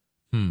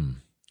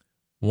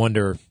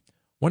 Wonder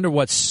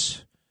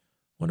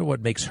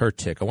what makes her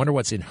tick. I wonder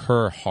what's in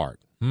her heart.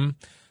 All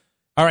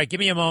right, give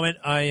me a moment.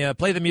 I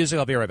play the music.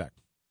 I'll be right back.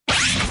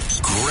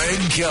 Greg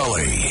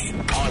Kelly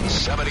on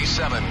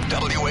 77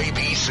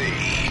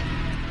 WABC.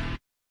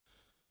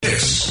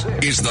 This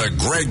is the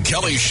Greg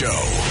Kelly Show.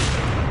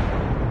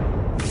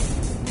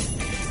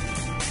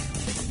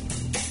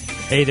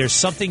 Hey, there's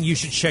something you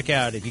should check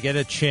out if you get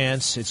a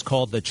chance. It's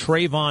called The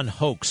Trayvon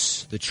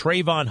Hoax. The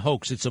Trayvon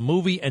Hoax. It's a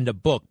movie and a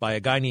book by a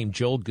guy named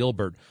Joel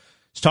Gilbert.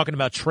 He's talking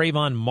about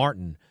Trayvon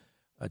Martin.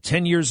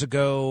 10 years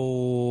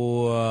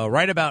ago,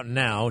 right about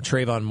now,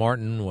 Trayvon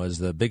Martin was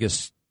the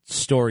biggest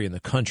story in the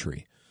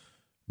country.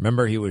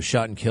 Remember, he was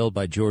shot and killed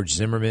by George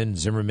Zimmerman.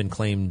 Zimmerman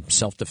claimed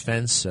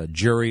self-defense. A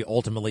jury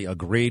ultimately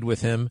agreed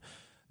with him.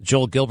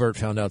 Joel Gilbert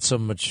found out so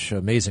much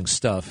amazing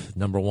stuff.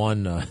 Number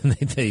one,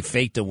 they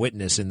faked a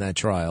witness in that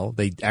trial.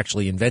 They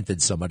actually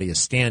invented somebody, a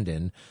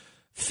stand-in,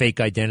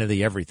 fake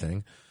identity,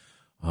 everything.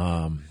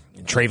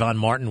 Trayvon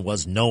Martin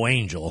was no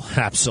angel.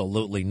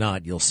 Absolutely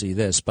not. You'll see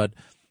this. But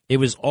it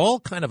was all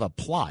kind of a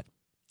plot.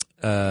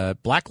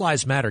 Black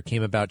Lives Matter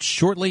came about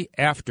shortly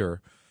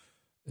after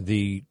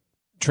the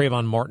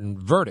Trayvon Martin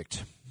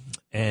verdict.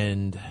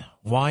 And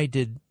why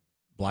did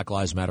Black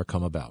Lives Matter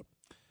come about?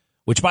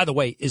 Which, by the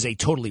way, is a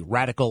totally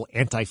radical,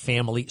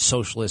 anti-family,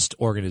 socialist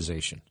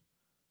organization.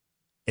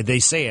 And they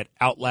say it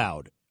out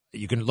loud.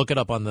 You can look it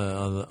up on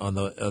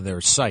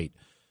their site,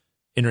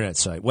 internet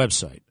site,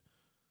 website.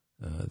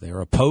 They're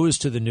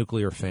opposed to the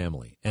nuclear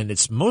family. And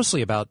it's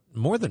mostly about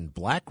more than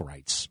black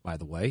rights, by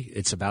the way.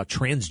 It's about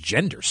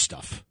transgender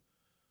stuff.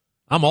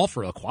 I'm all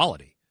for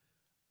equality.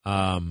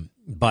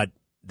 But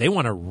they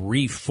want to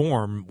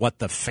reform what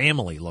the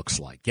family looks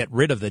like. Get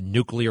rid of the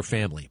nuclear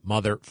family,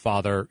 mother,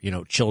 father,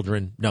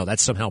 children. No,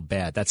 that's somehow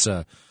bad. That's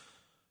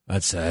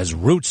has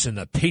roots in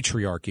the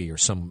patriarchy or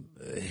some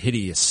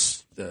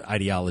hideous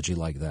ideology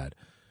like that.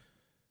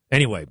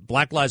 Anyway,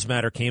 Black Lives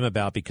Matter came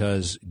about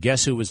because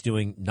guess who was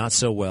doing not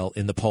so well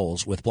in the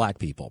polls with black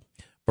people?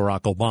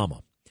 Barack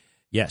Obama.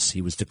 Yes,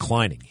 he was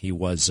declining. He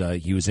was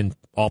in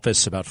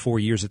office about 4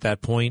 years at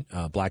that point.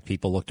 Black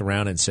people looked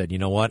around and said, you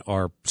know what,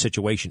 our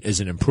situation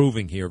isn't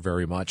improving here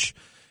very much.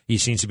 He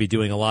seems to be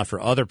doing a lot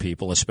for other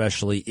people,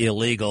 especially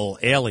illegal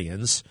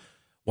aliens.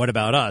 What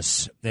about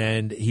us?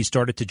 And he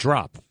started to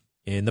drop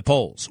in the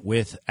polls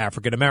with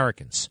African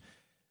Americans.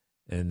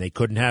 And they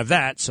couldn't have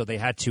that, so they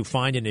had to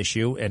find an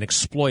issue and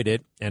exploit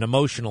it and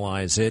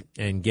emotionalize it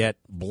and get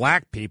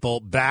black people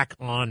back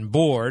on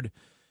board.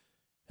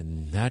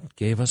 And that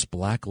gave us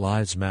Black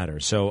Lives Matter.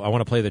 So I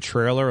want to play the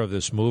trailer of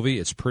this movie.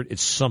 It's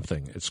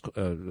something. It's,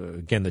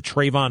 again, the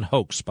Trayvon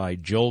Hoax by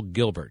Joel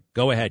Gilbert.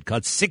 Go ahead.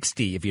 Cut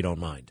 60 if you don't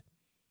mind.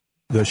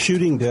 The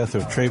shooting death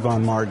of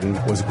Trayvon Martin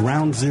was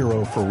ground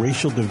zero for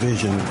racial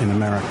division in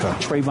America.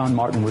 Trayvon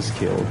Martin was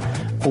killed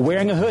for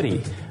wearing a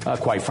hoodie,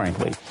 quite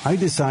frankly. I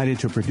decided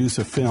to produce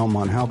a film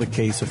on how the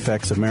case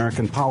affects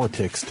American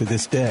politics to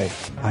this day.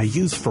 I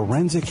used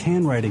forensic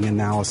handwriting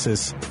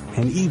analysis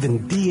and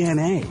even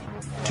DNA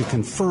to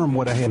confirm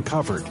what I had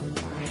uncovered.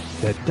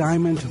 That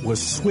diamond was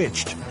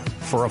switched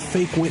for a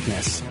fake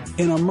witness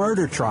in a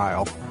murder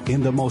trial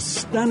in the most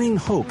stunning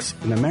hoax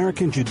in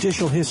American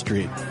judicial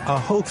history, a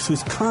hoax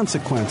whose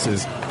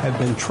consequences have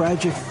been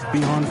tragic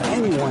beyond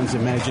anyone's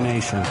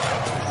imagination.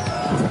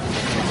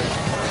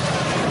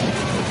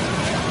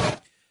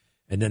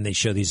 And then they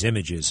show these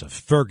images of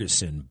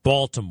Ferguson,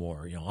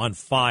 Baltimore, on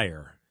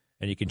fire.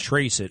 And you can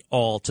trace it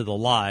all to the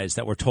lies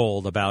that were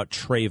told about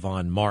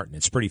Trayvon Martin.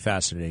 It's pretty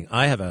fascinating.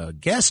 I have a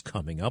guest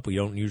coming up. We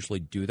don't usually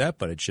do that,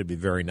 but it should be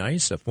very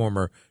nice, a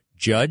former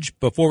judge.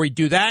 Before we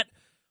do that,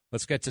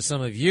 let's get to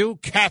some of you.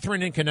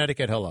 Catherine in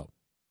Connecticut, hello.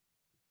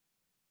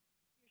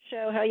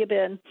 Show, how you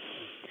been?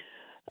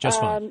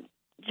 Just fine.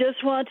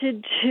 Just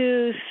wanted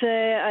to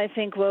say I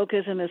think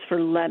wokeism is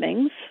for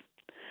lemmings.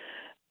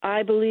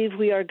 I believe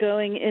we are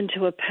going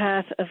into a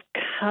path of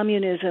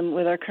communism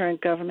with our current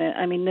government.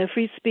 I mean, no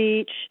free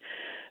speech,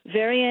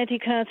 very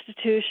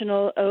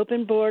anti-constitutional,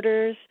 open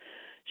borders,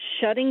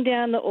 shutting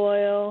down the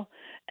oil,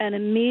 and a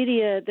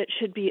media that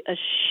should be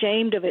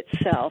ashamed of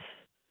itself.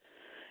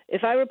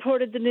 If I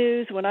reported the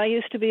news when I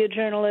used to be a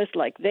journalist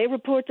like they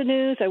report the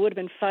news, I would have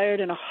been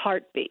fired in a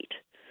heartbeat.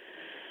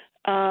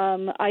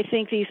 I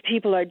think these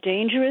people are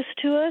dangerous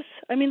to us.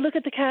 I mean, look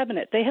at the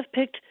cabinet. They have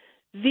picked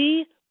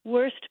the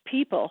worst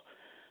people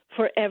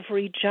for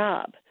every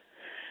job.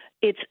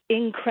 It's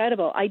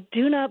incredible. I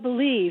do not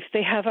believe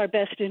they have our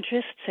best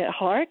interests at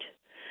heart.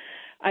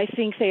 I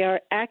think they are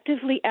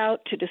actively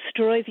out to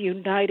destroy the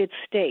United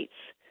States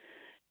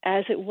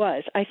as it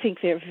was. I think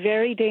they're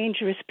very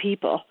dangerous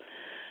people.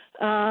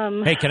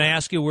 Hey, can I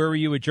ask you, where were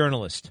you a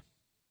journalist?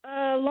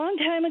 A long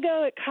time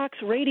ago at Cox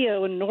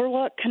Radio in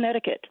Norwalk,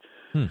 Connecticut.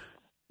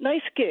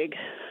 Nice gig.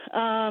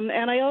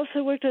 And I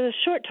also worked a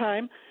short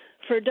time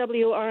for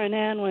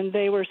WRNN when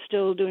they were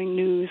still doing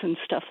news and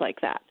stuff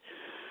like that.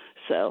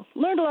 So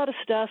learned a lot of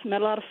stuff,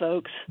 met a lot of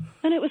folks,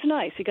 and it was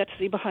nice. You got to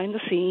see behind the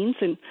scenes,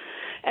 and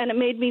it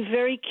made me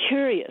very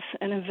curious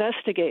and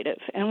investigative.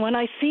 And when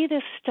I see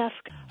this stuff,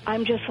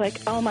 I'm just like,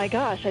 oh my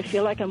gosh, I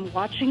feel like I'm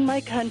watching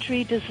my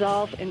country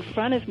dissolve in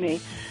front of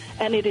me.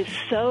 And it is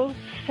so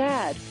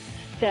sad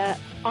that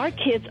our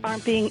kids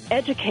aren't being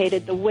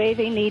educated the way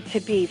they need to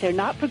be. They're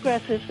not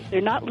progressives.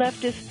 They're not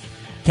leftists.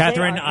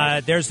 Catherine,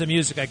 there's the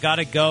music. I got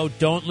to go.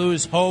 Don't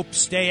lose hope.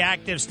 Stay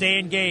active. Stay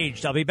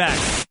engaged. I'll be back.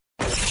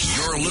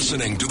 You're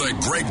listening to The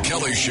Greg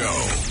Kelly Show.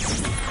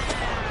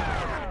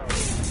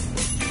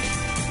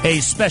 A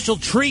special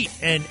treat,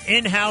 an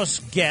in-house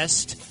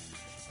guest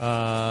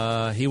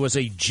He was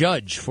a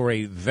judge for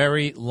a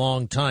very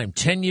long time,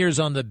 10 years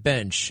on the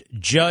bench.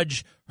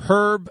 Judge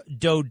Herb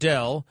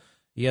Dodell.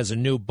 He has a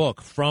new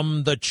book,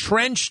 From the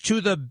Trench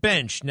to the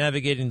Bench,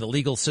 Navigating the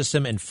Legal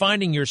System and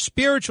Finding Your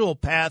Spiritual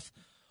Path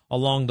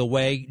Along the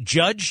Way.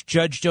 Judge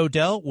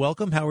Dodell,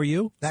 welcome. How are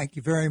you? Thank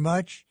you very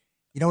much.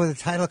 You know where the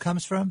title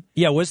comes from?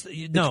 Yeah,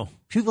 no.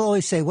 People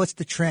always say, what's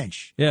the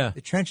trench? Yeah.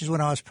 The trench is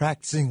when I was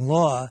practicing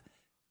law.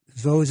 There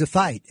was always a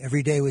fight.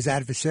 Every day was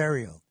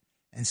adversarial.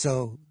 And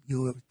so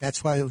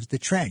that's why it was the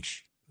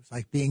trench. It was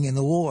like being in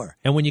the war.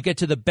 And when you get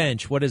to the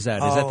bench, what is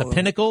that? Is that the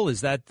pinnacle?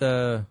 Is that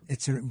the...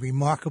 It's a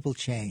remarkable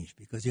change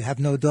because you have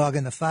no dog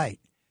in the fight.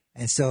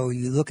 And so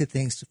you look at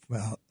things from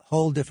a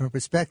whole different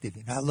perspective.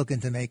 You're not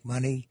looking to make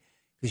money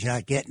because you're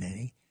not getting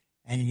any.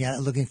 And you're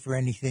not looking for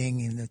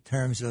anything in the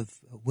terms of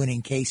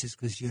winning cases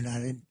because you're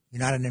not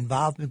an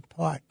involvement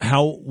part.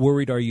 How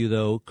worried are you,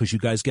 though, because you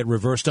guys get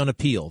reversed on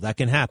appeal? That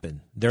can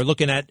happen. They're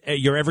looking at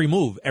your every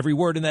move, every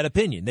word in that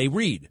opinion. They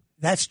read.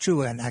 That's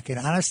true, and I can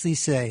honestly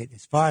say,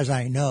 as far as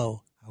I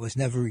know, I was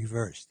never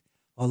reversed.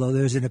 Although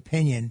there's an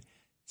opinion,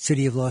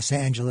 City of Los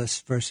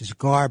Angeles versus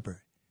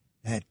Garber,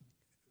 that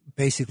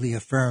basically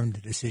affirmed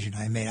the decision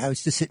I made. I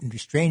was to sit in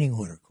restraining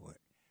order court,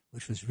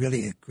 which was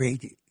really a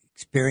great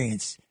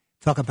experience.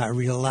 Talk about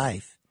real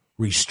life.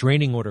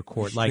 Restraining order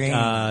court,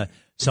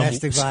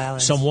 domestic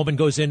violence. Some woman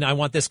goes in, I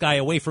want this guy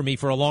away from me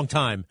for a long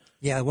time.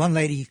 Yeah, one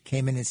lady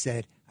came in and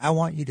said, I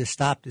want you to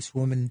stop this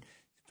woman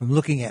from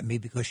looking at me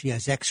because she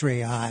has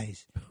X-ray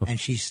eyes and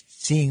she's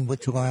seeing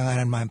what's going on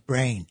in my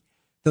brain.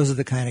 Those are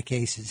the kind of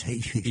cases.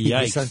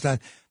 Yikes.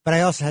 But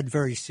I also had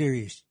very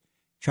serious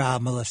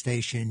child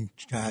molestation,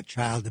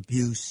 child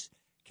abuse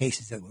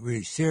cases that were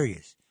really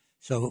serious.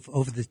 So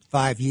over the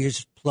 5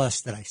 years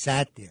plus that I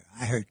sat there,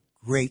 I heard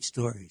great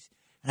stories.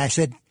 And I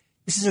said,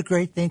 this is a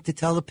great thing to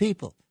tell the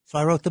people. So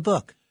I wrote the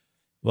book.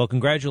 Well,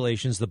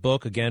 congratulations. The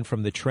book, again,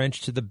 From the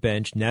Trench to the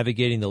Bench,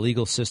 Navigating the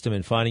Legal System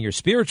and Finding Your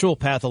Spiritual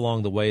Path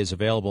Along the Way, is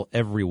available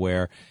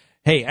everywhere.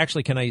 Hey,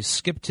 actually, can I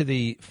skip to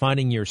the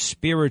Finding Your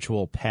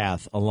Spiritual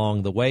Path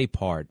Along the Way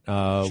part?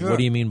 Sure. What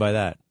do you mean by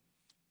that?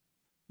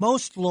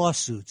 Most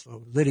lawsuits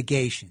or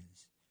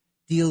litigations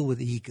deal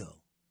with ego.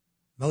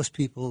 Most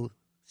people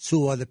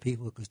sue other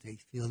people because they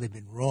feel they've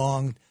been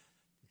wronged.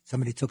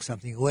 Somebody took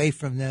something away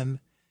from them,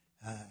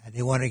 and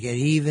they want to get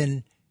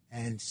even.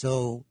 And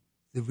so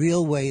the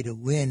real way to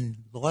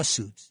win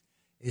lawsuits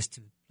is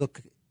to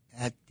look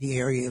at the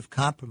area of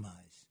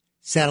compromise,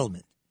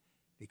 settlement,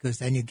 because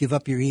then you give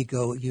up your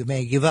ego. You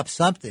may give up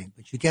something,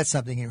 but you get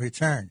something in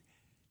return.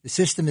 The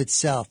system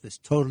itself is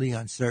totally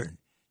uncertain.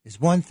 There's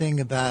one thing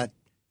about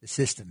the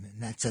system,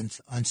 and that's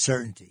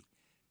uncertainty.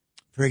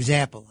 For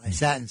example, I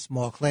sat in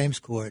small claims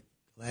court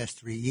the last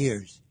 3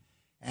 years,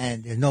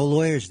 and there are no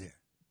lawyers there.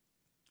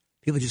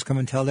 People just come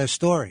and tell their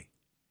story,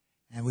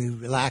 and we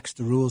relax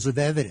the rules of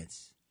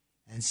evidence.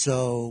 And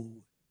so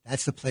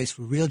that's the place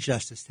where real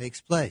justice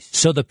takes place.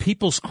 So the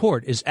People's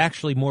Court is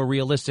actually more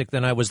realistic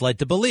than I was led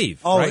to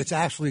believe. Oh, right? It's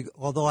actually,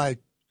 although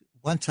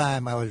one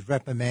time I was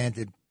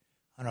reprimanded,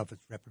 I don't know if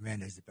it's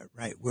reprimanded is the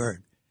right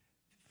word,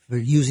 for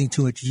using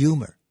too much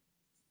humor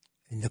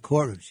in the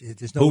courtroom.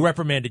 Who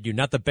reprimanded you?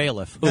 Not the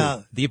bailiff. Who?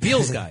 No. The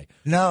appeals guy.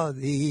 No,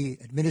 the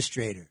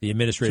administrator. The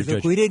administrative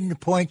judge. We didn't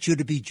appoint you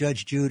to be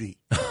Judge Judy.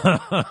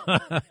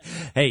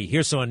 Hey,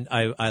 here's someone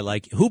I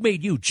like. Who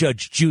made you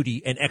Judge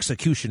Judy and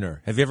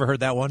executioner? Have you ever heard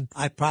that one?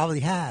 I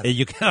probably have.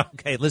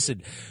 Okay,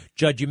 listen,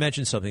 Judge, you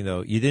mentioned something,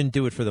 though. You didn't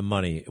do it for the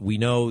money. We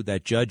know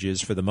that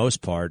judges, for the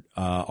most part,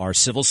 are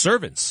civil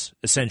servants,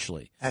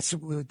 essentially. That's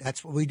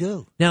what we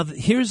do. Now,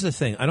 here's the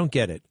thing. I don't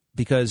get it,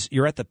 because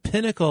you're at the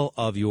pinnacle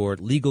of your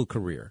legal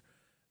career.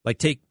 Like,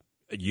 take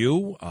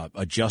you,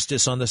 a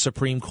justice on the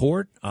Supreme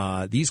Court.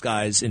 These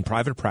guys in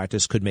private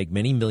practice could make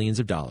many millions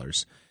of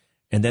dollars,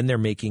 and then they're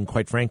making,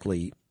 quite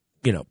frankly,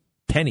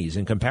 pennies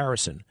in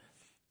comparison.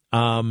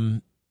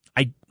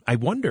 I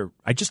wonder,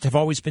 I just have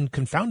always been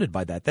confounded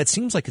by that. That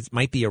seems like it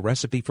might be a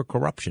recipe for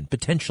corruption,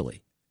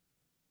 potentially.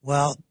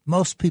 Well,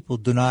 most people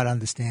do not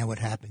understand what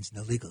happens in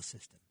the legal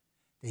system.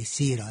 They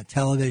see it on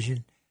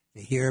television,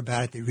 they hear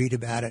about it, they read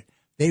about it.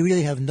 They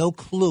really have no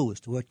clue as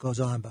to what goes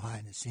on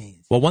behind the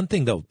scenes. Well, one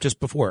thing, though, just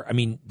before,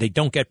 they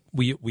don't get,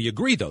 we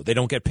agree, though, they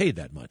don't get paid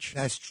that much.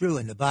 That's true,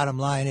 and the bottom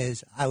line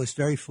is I was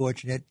very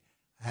fortunate.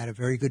 I had a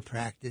very good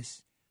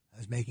practice. I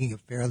was making a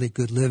fairly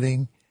good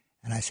living,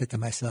 and I said to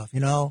myself,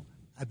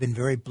 I've been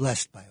very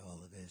blessed by all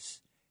of this.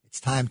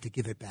 It's time to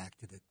give it back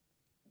to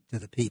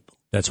the people.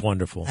 That's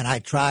wonderful. And I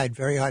tried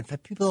very hard. In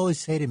fact, people always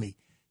say to me,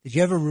 did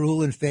you ever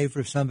rule in favor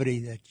of somebody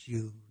that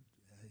you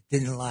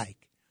didn't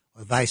like,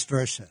 or vice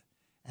versa?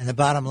 And the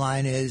bottom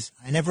line is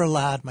I never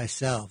allowed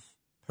myself,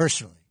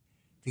 personally,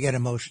 to get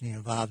emotionally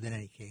involved in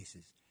any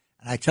cases.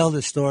 And I tell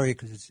this story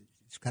because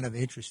it's kind of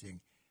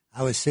interesting.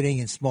 I was sitting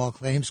in small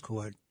claims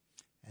court,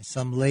 and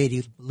some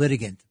lady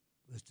litigant,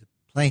 was the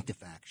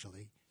plaintiff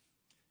actually,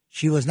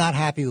 she was not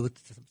happy with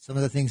some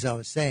of the things I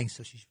was saying,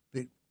 so she's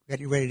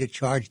getting ready to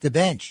charge the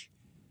bench.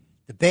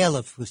 The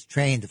bailiff was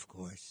trained, of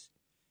course.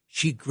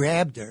 She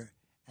grabbed her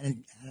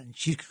And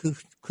she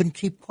couldn't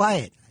keep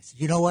quiet. I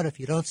said, you know what? If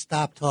you don't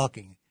stop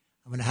talking,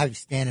 I'm going to have you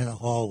stand in the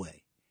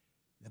hallway.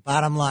 The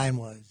bottom line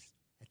was,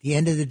 at the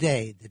end of the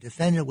day, the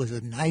defendant was a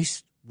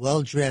nice,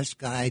 well-dressed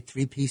guy,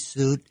 three-piece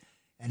suit,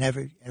 and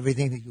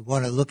everything that you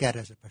want to look at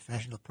as a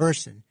professional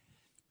person.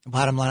 The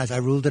bottom line is I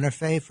ruled in her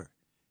favor.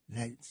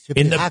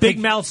 In the big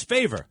mouth's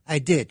favor. I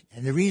did.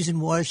 And the reason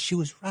was she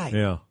was right.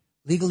 Yeah.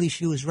 Legally,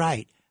 she was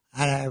right.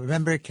 And I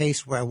remember a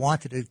case where I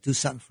wanted to do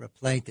something for a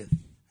plaintiff.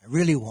 I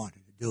really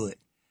wanted to do it.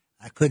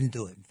 I couldn't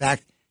do it. In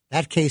fact,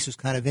 that case was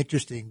kind of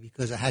interesting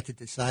because I had to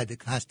decide the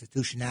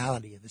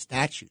constitutionality of a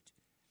statute.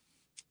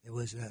 It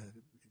was a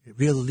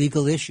real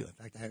legal issue. In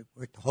fact, I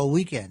worked the whole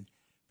weekend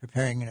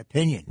preparing an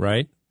opinion.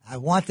 Right. I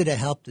wanted to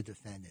help the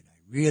defendant. I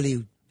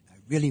really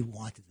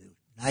wanted to.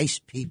 Nice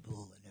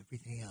people and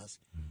everything else.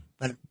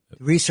 But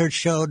the research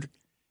showed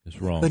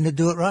it's wrong. I couldn't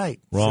do it right.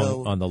 Wrong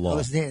so on the law.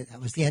 That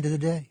was the end of the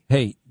day.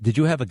 Hey, did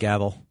you have a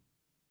gavel?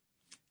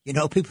 You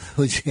know, people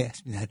always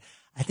ask me that.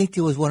 I think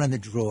there was one in the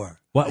drawer.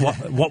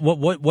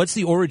 What's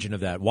the origin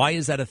of that? Why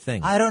is that a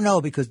thing? I don't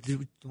know, because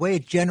the way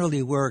it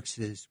generally works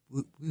is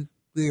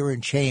we are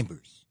in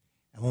chambers.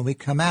 And when we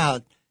come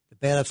out, the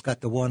bailiff's got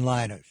the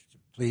one-liners,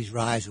 please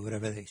rise or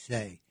whatever they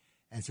say.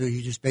 And so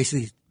you just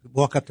basically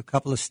walk up a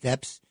couple of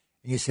steps,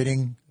 and you're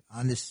sitting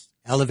on this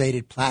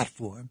elevated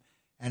platform,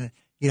 and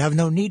you have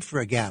no need for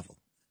a gavel.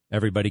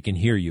 Everybody can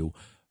hear you.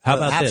 How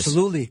about this?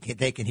 Absolutely,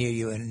 they can hear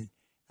you. And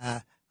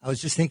I was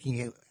just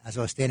thinking, as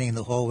I was standing in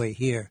the hallway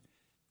here,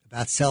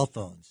 about cell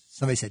phones.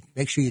 Somebody said,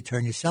 make sure you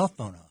turn your cell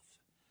phone off.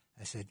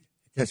 I said,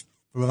 it just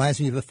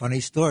reminds me of a funny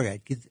story. I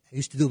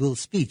used to do a little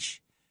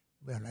speech.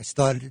 When I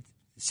started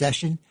the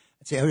session,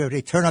 I'd say,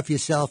 everybody, turn off your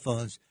cell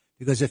phones,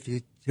 because if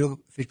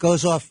it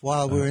goes off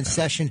while we're in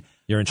session,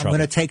 you're in trouble. I'm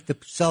going to take the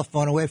cell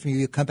phone away from you.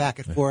 You come back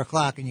at 4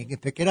 o'clock and you can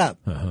pick it up.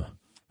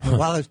 And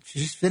while I was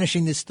just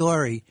finishing this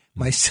story,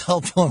 my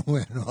cell phone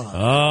went off.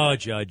 Oh,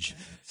 Judge.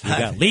 You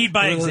got lead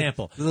by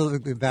example. A little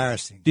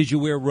embarrassing. Did you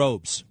wear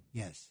robes?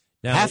 Yes.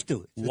 Now, have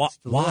to. It's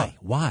the law.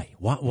 Why?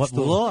 It's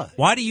the law.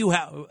 Why do you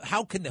have?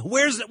 How can?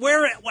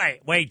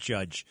 Wait,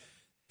 Judge.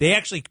 They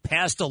actually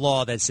passed a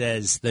law that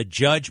says the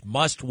judge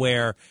must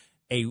wear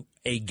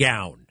a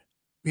gown.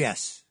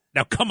 Yes.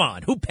 Now, come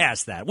on. Who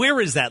passed that? Where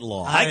is that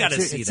law? I got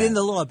to see that. It's in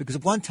the law, because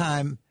one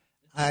time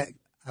I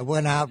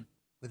went out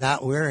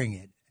without wearing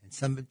it, and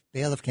some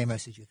bailiff came. I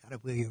said, "You got to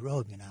wear your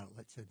robe.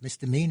 It's a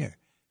misdemeanor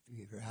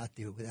if you're out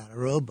there without a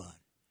robe on."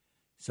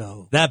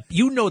 So that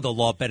you know the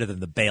law better than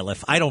the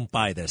bailiff. I don't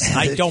buy this.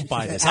 I don't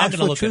buy this. I'm going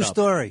to look it up. True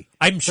story.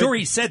 I'm sure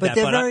he said that,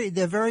 but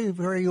they're very,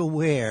 very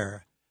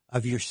aware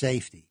of your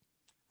safety.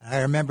 I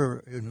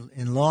remember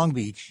in Long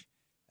Beach,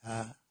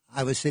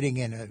 I was sitting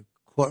in a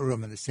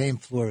courtroom on the same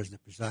floor as the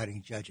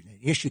presiding judge, and an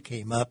issue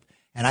came up,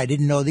 and I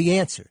didn't know the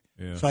answer.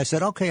 Yeah. So I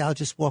said, okay, I'll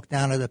just walk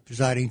down to the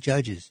presiding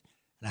judges,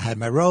 and I had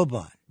my robe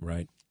on.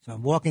 Right. So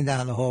I'm walking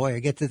down the hallway. I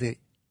get to the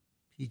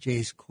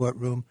PJ's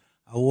courtroom.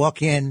 I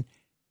walk in,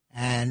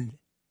 and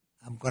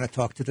I'm going to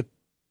talk to the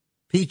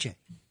PJ.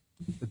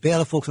 The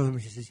bailiff looks over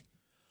me and says,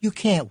 "You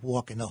can't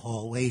walk in the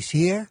hallways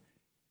here.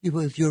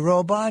 With your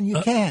robe on,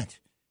 you can't,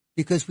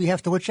 because we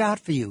have to watch out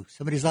for you.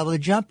 Somebody's liable to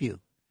jump you."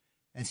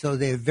 And so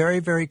they're very,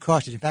 very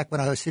cautious. In fact,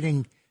 when I was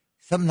sitting,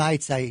 some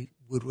nights I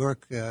would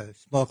work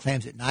small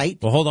claims at night.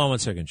 Well, hold on one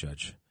second,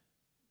 Judge.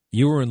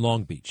 You were in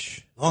Long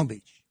Beach. Long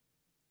Beach.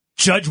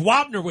 Judge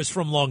Wapner was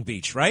from Long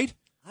Beach, right?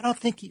 I don't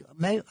think he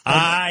may.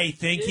 I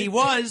think he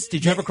was.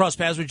 Did you ever cross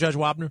paths with Judge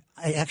Wapner?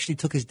 I actually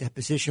took his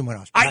deposition when I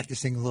was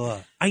practicing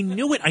law. I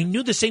knew it. I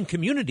knew the same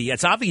community.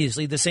 It's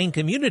obviously the same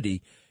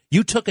community.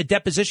 You took a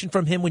deposition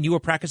from him when you were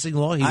practicing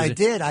law? I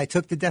did. I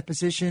took the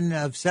deposition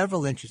of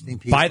several interesting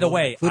people. By the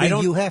way, including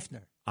Hugh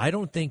Hefner. I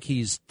don't think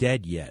he's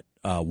dead yet,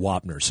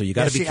 Wapner. So you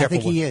got to be careful.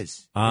 I think he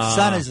is. His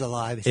son is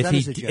alive. His son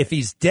is a judge. If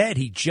he's dead,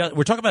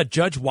 we're talking about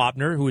Judge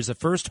Wapner, who was the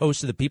first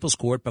host of the People's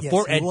Court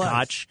before Ed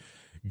Koch.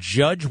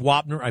 Judge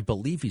Wapner, I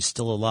believe he's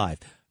still alive.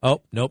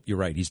 Oh, nope, you're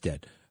right. He's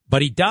dead.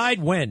 But he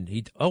died when?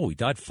 He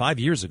died 5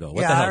 years ago.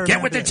 What the hell?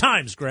 Get with the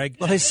times, Greg.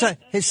 Well, his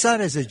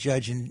son is a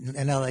judge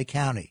in L.A.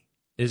 County.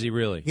 Is he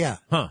really? Yeah.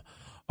 Huh.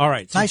 All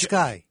right. So nice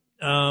guy.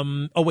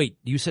 Oh, wait.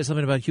 You said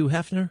something about Hugh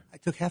Hefner? I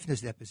took Hefner's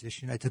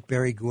deposition. I took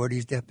Barry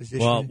Gordy's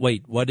deposition. Well,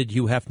 wait. What did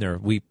Hugh Hefner?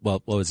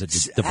 What was it?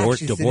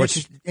 Divorce?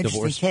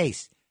 Interesting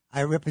case.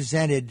 I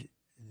represented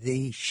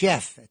the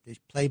chef at the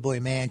Playboy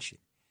Mansion.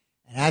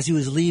 And as he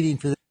was leaving,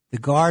 the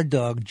guard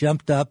dog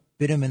jumped up,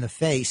 bit him in the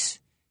face,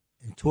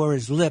 and tore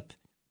his lip,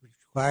 which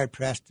required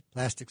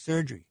plastic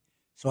surgery.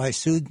 So I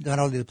sued not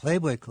only the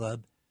Playboy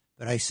Club,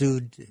 but I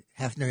sued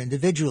Hefner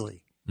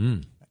individually.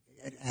 Mm.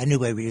 I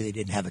knew I really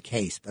didn't have a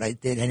case, but I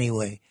did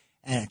anyway.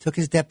 And I took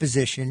his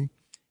deposition,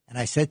 and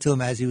I said to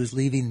him as he was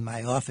leaving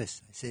my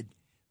office, I said,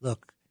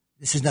 "Look,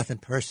 this is nothing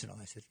personal."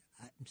 I said,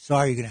 "I'm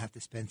sorry you're going to have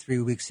to spend 3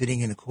 weeks sitting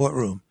in a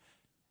courtroom,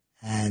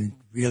 and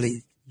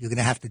really you're going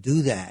to have to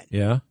do that."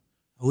 Yeah.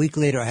 A week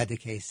later, I had the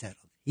case settled.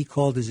 He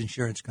called his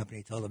insurance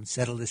company, told them,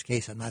 "Settle this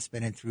case. I'm not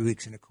spending 3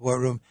 weeks in a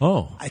courtroom."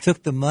 Oh. I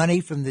took the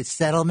money from the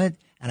settlement,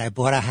 and I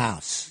bought a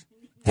house.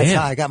 That's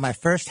how I got my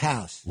first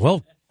house.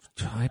 Well,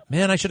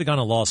 Man, I should have gone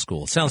to law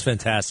school. Sounds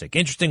fantastic.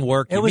 Interesting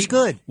work. It was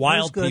good.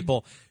 Wild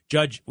people.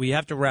 Judge, we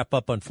have to wrap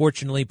up,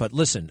 unfortunately, but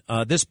listen,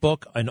 this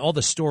book and all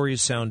the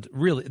stories sound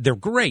really, they're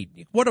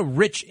great. What a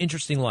rich,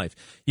 interesting life.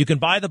 You can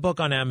buy the book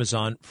on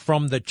Amazon,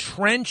 From the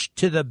Trench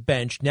to the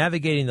Bench,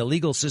 Navigating the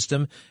Legal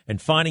System and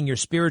Finding Your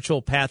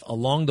Spiritual Path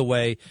Along the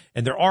Way.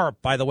 And there are,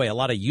 by the way, a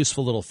lot of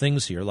useful little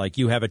things here. Like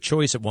you have a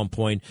choice at one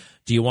point.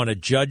 Do you want a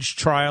judge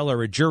trial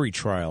or a jury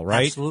trial,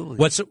 right?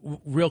 Absolutely.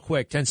 Real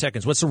quick, 10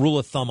 seconds. What's the rule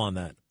of thumb on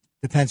that?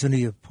 Depends on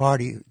your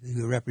party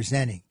you're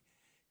representing.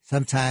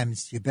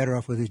 Sometimes you're better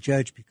off with a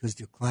judge because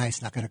your client's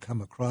not going to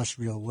come across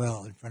real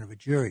well in front of a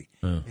jury.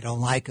 They don't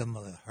like him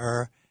or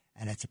her,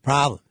 and it's a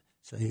problem.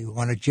 So you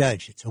want a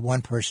judge. It's a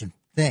one-person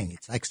thing.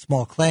 It's like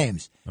small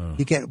claims.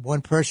 You get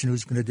one person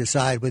who's going to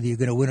decide whether you're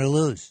going to win or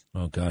lose.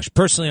 Oh, gosh.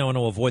 Personally, I want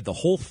to avoid the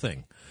whole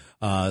thing,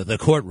 the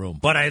courtroom.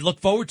 But I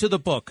look forward to the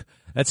book.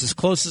 That's as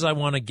close as I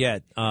want to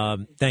get.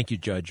 Thank you,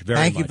 Judge, very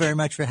much. Thank you very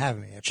much for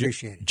having me. I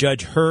appreciate it.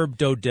 Judge Herb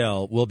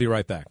Dodell. We'll be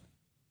right back.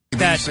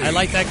 I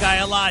like that guy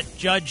a lot,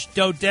 Judge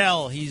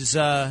Dodell.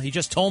 He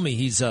just told me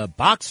he's a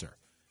boxer.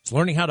 He's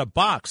learning how to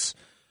box.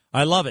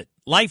 I love it.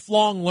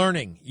 Lifelong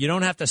learning. You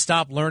don't have to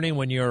stop learning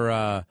when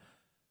you're,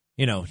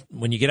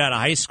 when you get out of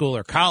high school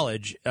or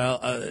college.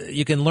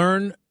 You can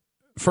learn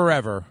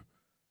forever.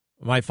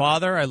 My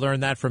father, I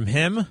learned that from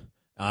him.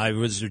 I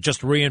was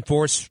just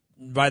reinforced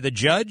by the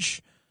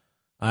judge.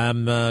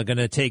 I'm going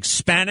to take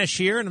Spanish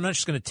here, and I'm not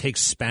just going to take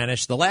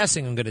Spanish. The last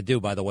thing I'm going to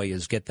do, by the way,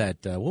 is get that,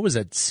 what was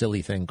that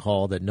silly thing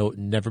called that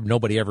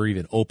nobody ever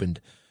even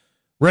opened?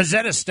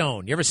 Rosetta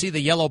Stone. You ever see the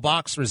yellow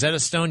box, Rosetta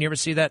Stone? You ever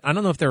see that? I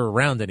don't know if they're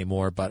around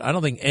anymore, but I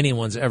don't think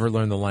anyone's ever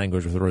learned the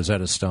language with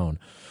Rosetta Stone.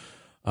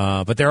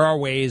 But there are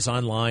ways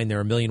online. There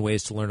are a million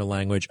ways to learn a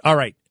language. All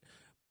right.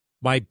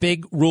 My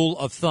big rule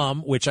of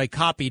thumb, which I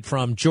copied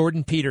from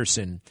Jordan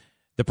Peterson,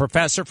 the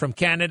professor from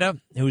Canada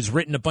who's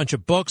written a bunch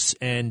of books,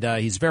 and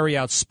he's very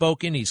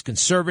outspoken. He's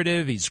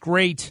conservative. He's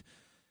great.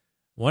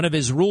 One of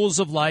his rules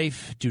of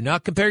life, do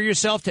not compare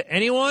yourself to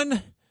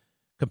anyone.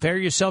 Compare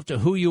yourself to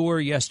who you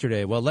were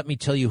yesterday. Well, let me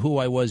tell you who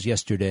I was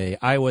yesterday.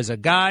 I was a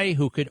guy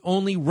who could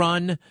only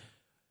run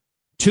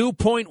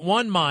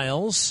 2.1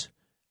 miles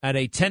at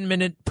a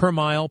 10-minute per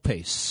mile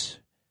pace.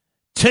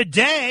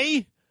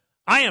 Today,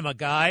 I am a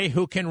guy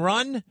who can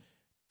run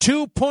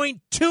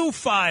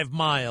 2.25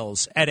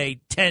 miles at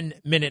a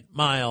 10-minute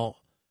mile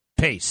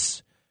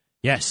pace.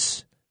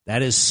 Yes,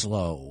 that is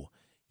slow.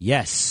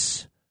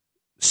 Yes,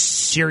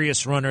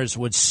 serious runners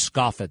would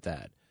scoff at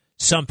that.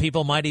 Some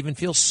people might even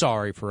feel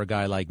sorry for a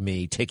guy like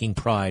me taking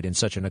pride in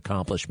such an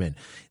accomplishment.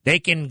 They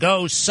can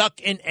go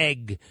suck an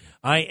egg.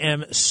 I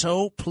am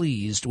so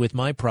pleased with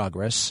my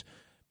progress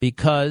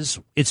because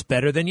it's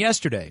better than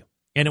yesterday,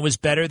 and it was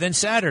better than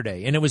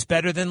Saturday, and it was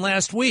better than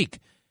last week.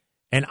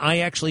 And I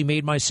actually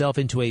made myself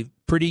into a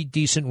pretty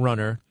decent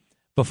runner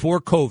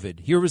before COVID.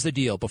 Here was the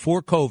deal.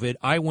 Before COVID,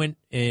 I went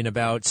in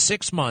about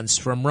 6 months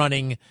from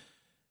running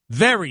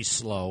very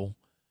slow.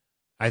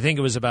 I think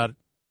it was about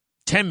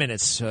 10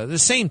 minutes, the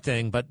same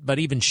thing, but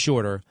even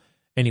shorter.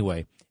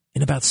 Anyway,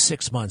 in about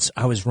 6 months,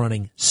 I was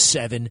running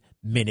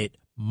 7-minute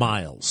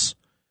miles.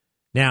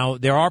 Now,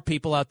 there are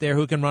people out there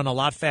who can run a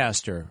lot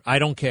faster. I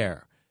don't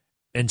care.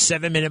 And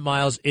 7-minute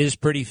miles is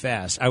pretty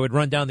fast. I would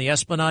run down the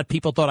Esplanade.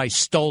 People thought I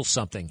stole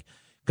something.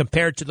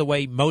 Compared to the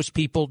way most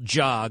people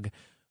jog,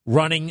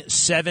 running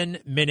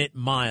 7-minute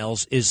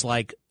miles is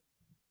like,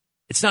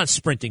 it's not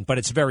sprinting, but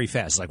it's very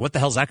fast. Like, what the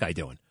hell's that guy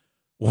doing?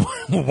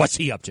 What's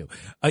he up to?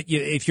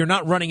 If you're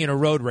not running in a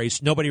road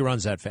race, nobody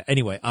runs that fast.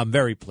 Anyway, I'm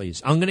very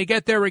pleased. I'm going to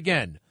get there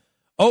again.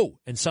 Oh,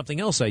 and something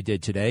else I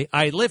did today.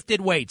 I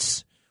lifted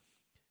weights.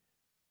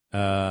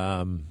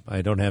 I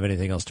don't have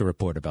anything else to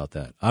report about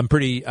that.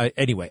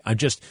 Anyway,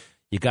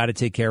 you got to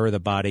take care of the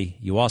body.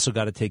 You also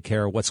got to take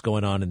care of what's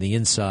going on in the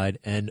inside.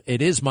 And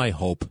it is my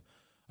hope.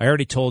 I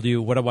already told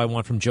you, what do I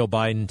want from Joe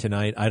Biden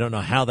tonight? I don't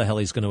know how the hell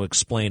he's going to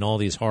explain all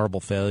these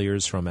horrible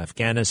failures from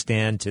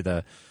Afghanistan to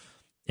the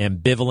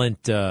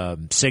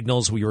ambivalent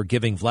signals we were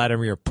giving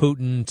Vladimir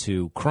Putin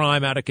to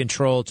crime out of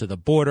control to the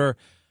border.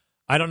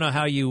 I don't know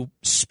how you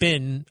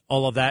spin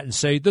all of that and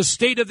say the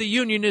State of the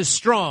Union is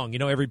strong. You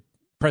know, every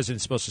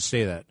president's supposed to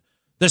say that.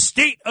 The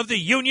State of the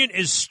Union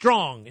is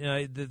strong.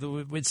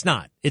 It's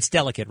not. It's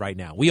delicate right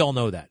now. We all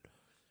know that.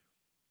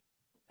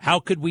 How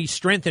could we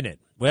strengthen it?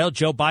 Well,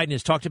 Joe Biden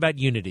has talked about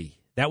unity.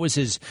 That was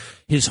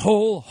his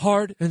whole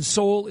heart and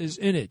soul is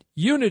in it.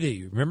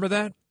 Unity. Remember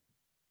that?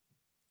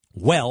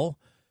 Well,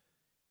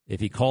 if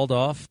he called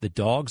off the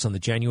dogs on the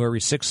January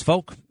 6th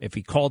folk, if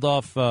he called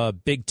off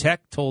big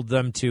tech, told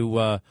them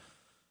to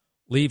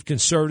leave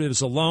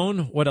conservatives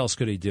alone, what else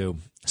could he do?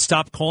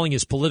 Stop calling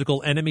his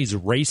political enemies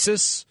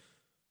racists?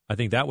 I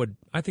think that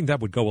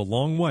would go a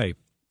long way.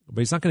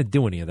 But he's not going to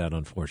do any of that,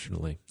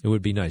 unfortunately. It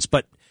would be nice.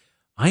 But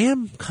I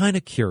am kind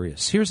of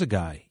curious. Here's a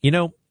guy. You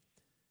know,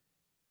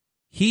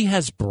 he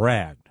has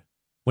bragged.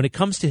 When it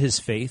comes to his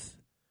faith,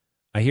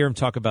 I hear him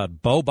talk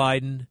about Beau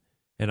Biden,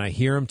 and I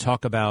hear him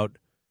talk about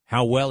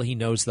how well he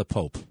knows the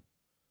Pope.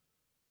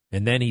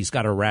 And then he's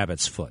got a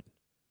rabbit's foot.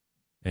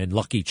 and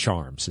Lucky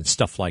Charms and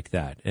stuff like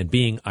that, and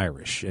being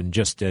Irish,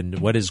 and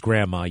what his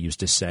grandma used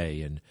to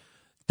say, and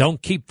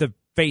don't keep the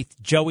faith,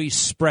 Joey,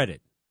 spread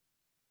it.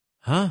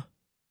 Huh?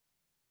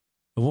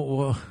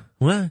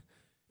 What?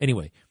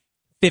 Anyway,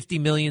 50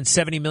 million,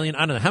 70 million,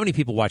 I don't know. How many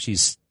people watch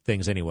these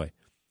things anyway?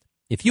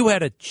 If you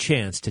had a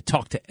chance to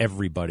talk to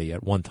everybody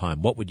at one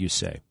time, what would you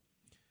say?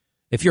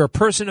 If you're a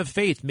person of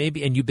faith,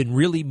 maybe, and you've been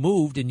really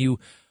moved, and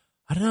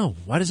I don't know,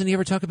 why doesn't he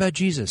ever talk about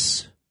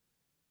Jesus?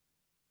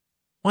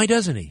 Why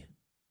doesn't he?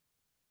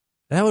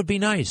 That would be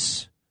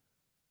nice.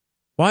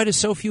 Why do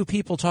so few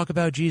people talk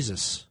about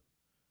Jesus?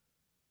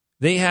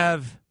 They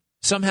have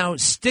somehow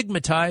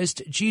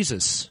stigmatized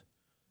Jesus.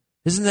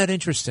 Isn't that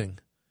interesting?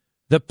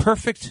 The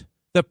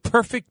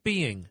perfect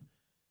being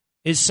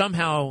is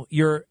somehow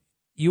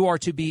you are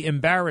to be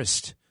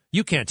embarrassed.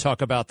 You can't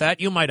talk about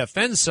that. You might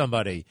offend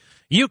somebody.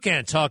 You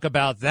can't talk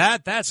about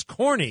that. That's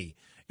corny.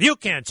 You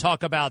can't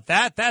talk about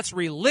that. That's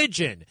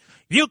religion.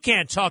 You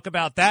can't talk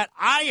about that.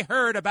 I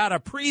heard about a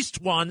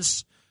priest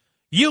once.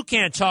 You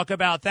can't talk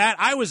about that.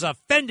 I was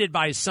offended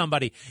by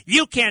somebody.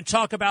 You can't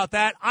talk about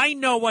that. I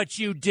know what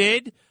you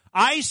did.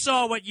 I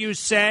saw what you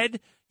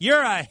said.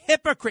 You're a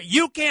hypocrite.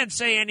 You can't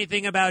say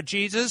anything about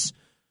Jesus.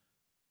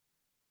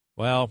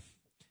 Well,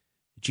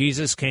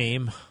 Jesus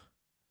came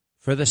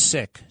for the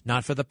sick,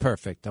 not for the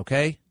perfect,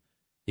 okay?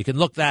 You can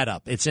look that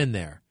up. It's in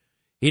there.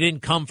 He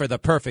didn't come for the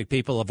perfect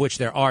people, of which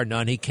there are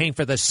none. He came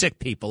for the sick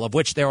people, of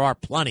which there are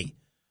plenty,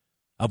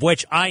 of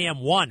which I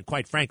am one,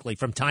 quite frankly,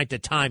 from time to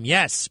time.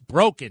 Yes,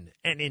 broken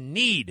and in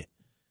need.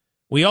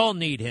 We all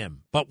need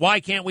him. But why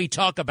can't we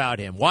talk about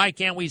him? Why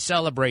can't we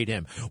celebrate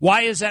him?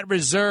 Why is that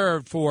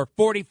reserved for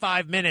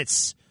 45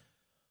 minutes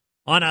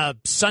on a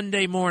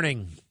Sunday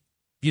morning?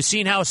 You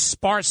seen how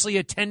sparsely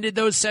attended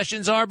those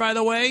sessions are, by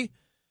the way?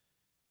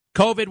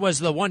 COVID was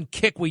the one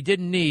kick we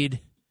didn't need.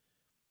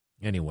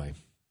 Anyway,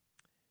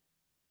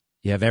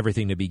 you have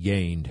everything to be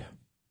gained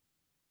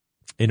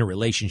in a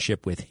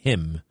relationship with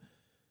him.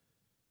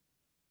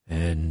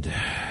 And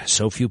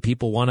so few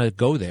people want to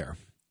go there,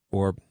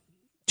 or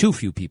too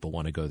few people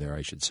want to go there,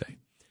 I should say,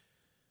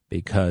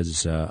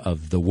 because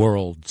of the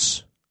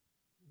world's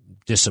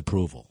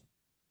disapproval.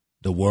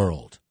 The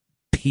world,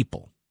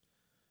 people.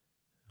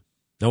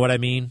 Know what I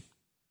mean?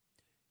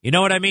 You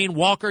know what I mean?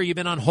 Walker, you've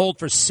been on hold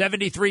for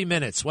 73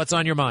 minutes. What's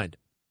on your mind?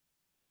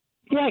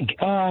 Greg,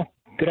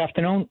 good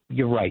afternoon.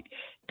 You're right.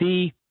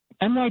 The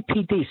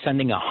NYPD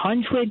sending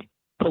 100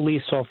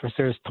 police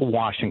officers to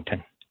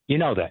Washington. You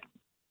know that?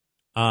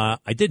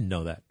 I didn't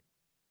know that.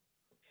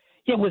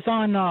 Yeah, it was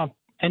on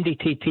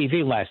NDT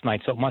TV last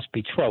night, so it must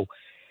be true.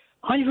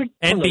 100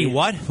 NB police.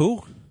 what?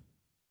 Who?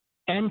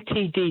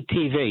 NTD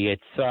TV.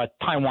 It's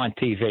Taiwan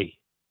TV.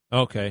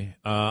 Okay.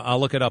 I'll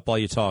look it up while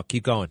you talk.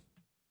 Keep going.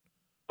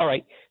 All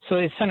right. So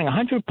they're sending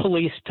 100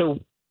 police to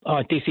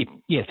D.C.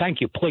 Yeah,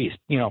 thank you. Please,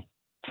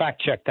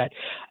 fact check that.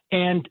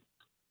 And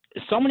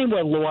so many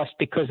were lost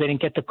because they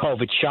didn't get the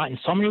COVID shot, and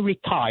so many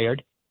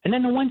retired. And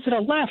then the ones that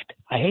are left,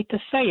 I hate to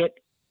say it,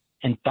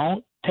 and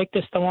don't take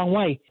this the wrong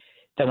way,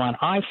 they're on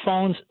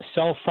iPhones,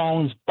 cell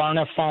phones,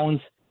 burner phones,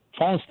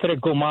 phones to the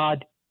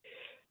Gumad.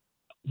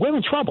 We're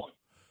in trouble.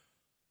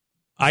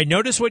 I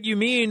notice what you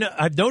mean.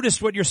 I've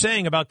noticed what you're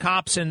saying about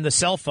cops and the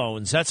cell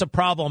phones. That's a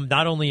problem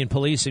not only in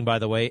policing, by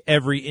the way,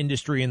 every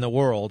industry in the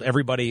world.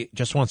 Everybody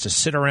just wants to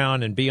sit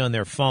around and be on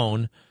their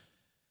phone.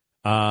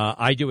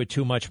 I do it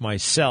too much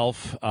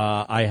myself.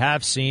 I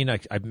have seen,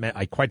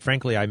 I quite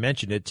frankly, I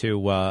mentioned it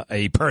to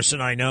a person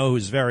I know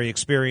who's very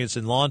experienced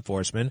in law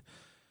enforcement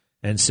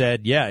and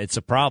said, yeah, it's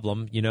a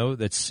problem.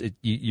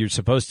 You're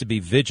supposed to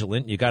be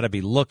vigilant. You got to be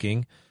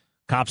looking.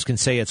 Cops can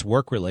say it's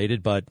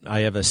work-related, but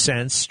I have a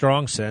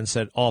strong sense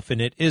that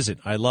often it isn't.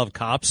 I love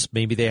cops.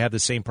 Maybe they have the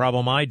same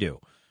problem I do.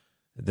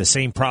 The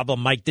same problem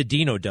Mike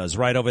Didino does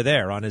right over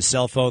there on his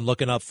cell phone,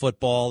 looking up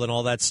football and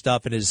all that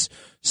stuff in his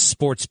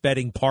sports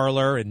betting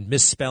parlor and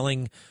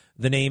misspelling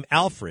the name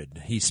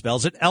Alfred. He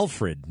spells it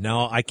Alfred.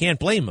 Now, I can't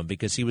blame him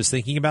because he was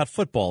thinking about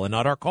football and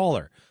not our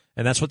caller.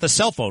 And that's what the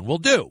cell phone will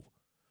do.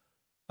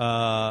 You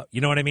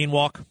know what I mean,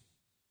 Walk?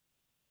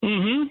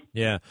 Mm-hmm.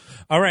 Yeah.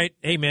 All right.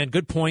 Hey, man,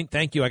 good point.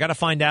 Thank you. I got to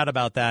find out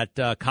about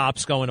that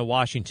cops going to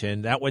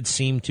Washington. That would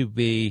seem to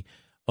be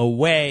a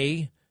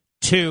way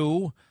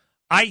to,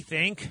 I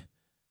think,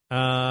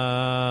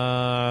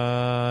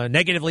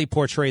 negatively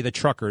portray the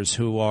truckers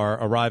who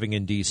are arriving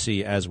in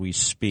D.C. as we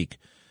speak.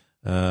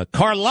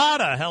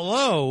 Carlotta,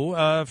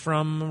 hello,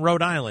 from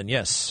Rhode Island.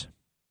 Yes.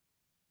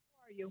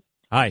 How are you?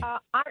 Hi.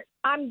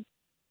 I'm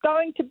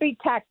going to be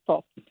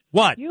tactful.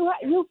 What? You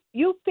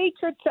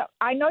featured.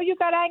 I know you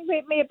got angry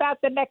at me about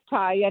the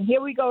necktie, and here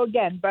we go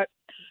again. But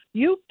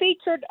you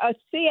featured a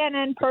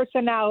CNN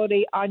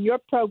personality on your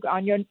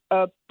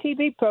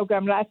TV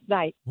program last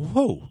night.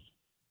 Whoa.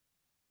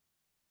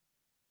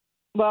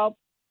 Well,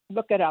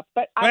 look it up.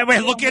 But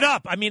Wait, look it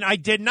up. I mean, I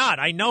did not.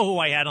 I know who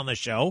I had on the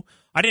show.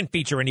 I didn't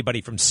feature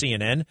anybody from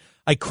CNN.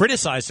 I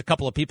criticized a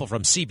couple of people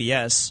from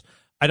CBS.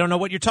 I don't know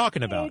what you're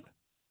talking about.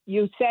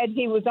 You said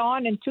he was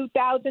on in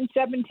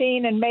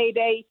 2017 and made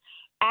a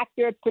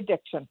accurate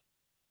prediction.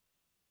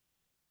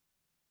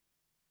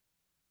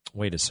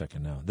 Wait a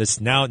second now. This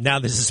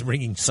is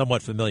ringing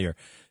somewhat familiar.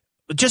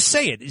 Just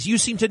say it. You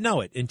seem to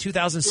know it. In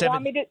 2007. You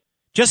want me to?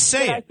 Just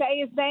say it. I say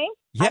his name?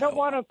 Yeah. I don't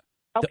want to.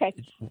 Okay.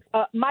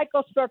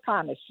 Michael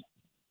Smerconish.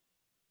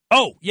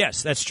 Oh,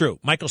 yes, that's true.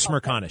 Michael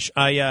Smerconish.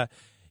 I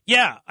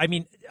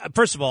mean,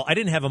 first of all, I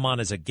didn't have him on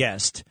as a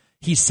guest.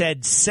 He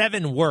said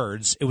 7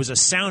 words. It was a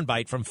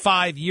soundbite from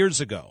 5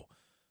 years ago.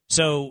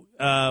 So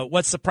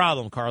what's the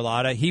problem,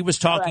 Carlotta? He was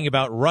talking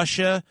about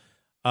Russia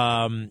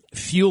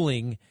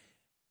fueling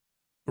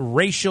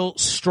racial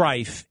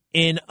strife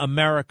in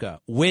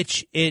America,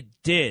 which it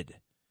did.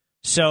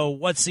 So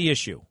what's the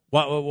issue?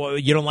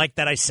 What, you don't like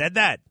that I said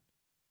that?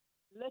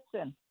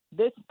 Listen,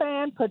 this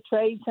man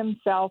portrays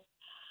himself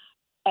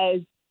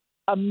as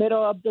a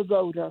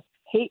middle-of-the-roader.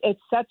 He is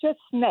such a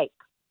snake.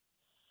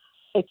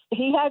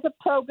 He has a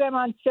program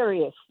on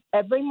Sirius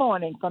every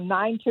morning from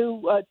 9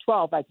 to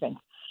 12, I think.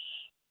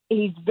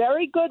 He's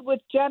very good with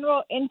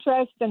general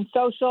interest and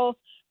social,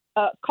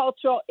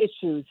 cultural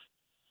issues,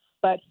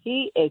 but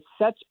he is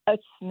such a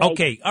snake.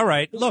 Okay, all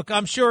right. Look,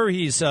 I'm sure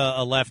he's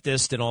a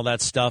leftist and all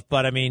that stuff,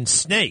 but, I mean,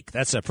 snake,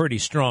 that's a pretty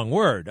strong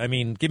word. I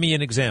mean, give me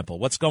an example.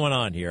 What's going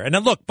on here? And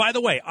then, look, by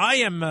the way,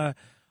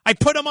 I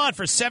put him on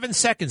for 7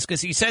 seconds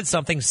because he said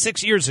something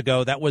 6 years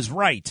ago that was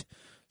right.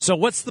 So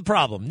what's the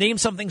problem? Name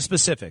something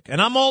specific.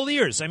 And I'm all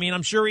ears. I mean,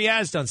 I'm sure he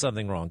has done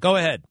something wrong. Go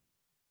ahead.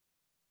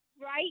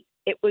 Right?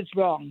 It was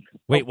wrong.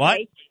 Wait, what?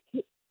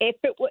 If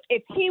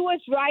he was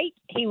right,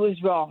 he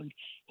was wrong.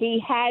 He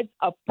has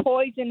a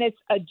poisonous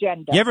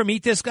agenda. You ever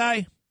meet this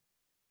guy?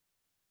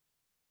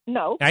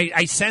 No.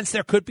 I sense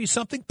there could be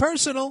something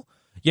personal.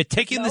 You're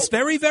taking this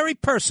very, very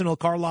personal,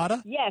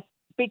 Carlotta. Yes,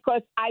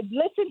 because I've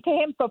listened to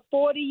him for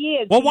 40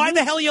 years. Well, why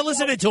the hell are you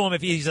listening to him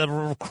if he's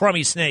a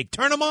crummy snake?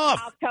 Turn him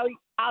off.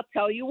 I'll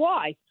tell you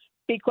why.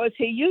 Because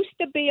he used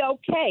to be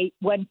okay.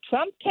 When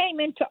Trump came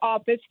into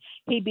office,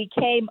 he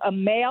became a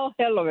male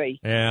Hillary.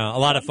 Yeah, a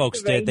lot of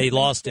folks did. They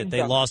lost it.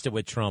 They lost it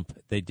with Trump.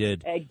 They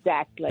did.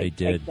 Exactly. They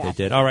did. Exactly. They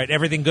did. All right.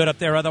 Everything good up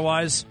there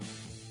otherwise?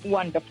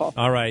 Wonderful.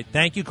 All right.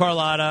 Thank you,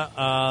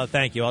 Carlotta.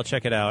 Thank you. I'll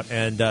check it out.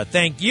 And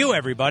thank you,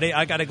 everybody.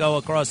 I got to go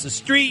across the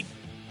street.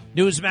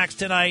 Newsmax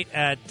tonight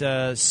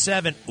at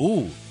 7.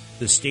 Ooh,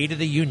 the State of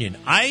the Union.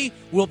 I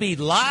will be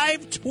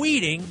live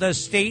tweeting the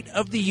State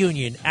of the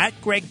Union at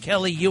Greg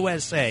Kelly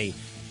USA.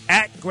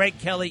 At Greg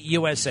Kelly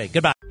USA.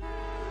 Goodbye.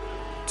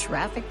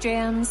 Traffic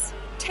jams,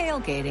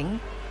 tailgating,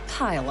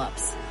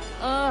 pileups.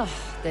 Ugh,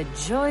 the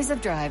joys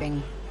of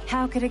driving.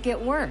 How could it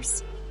get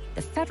worse?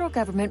 The federal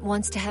government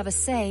wants to have a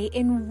say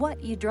in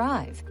what you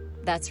drive.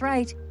 That's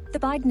right. The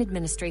Biden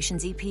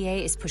administration's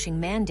EPA is pushing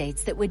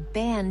mandates that would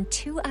ban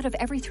 2 out of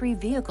every 3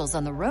 vehicles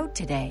on the road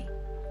today.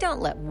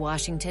 Don't let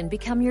Washington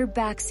become your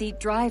backseat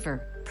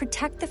driver.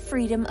 Protect the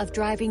freedom of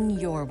driving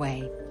your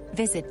way.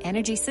 Visit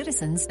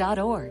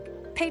EnergyCitizens.org.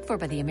 Paid for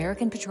by the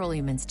American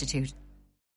Petroleum Institute.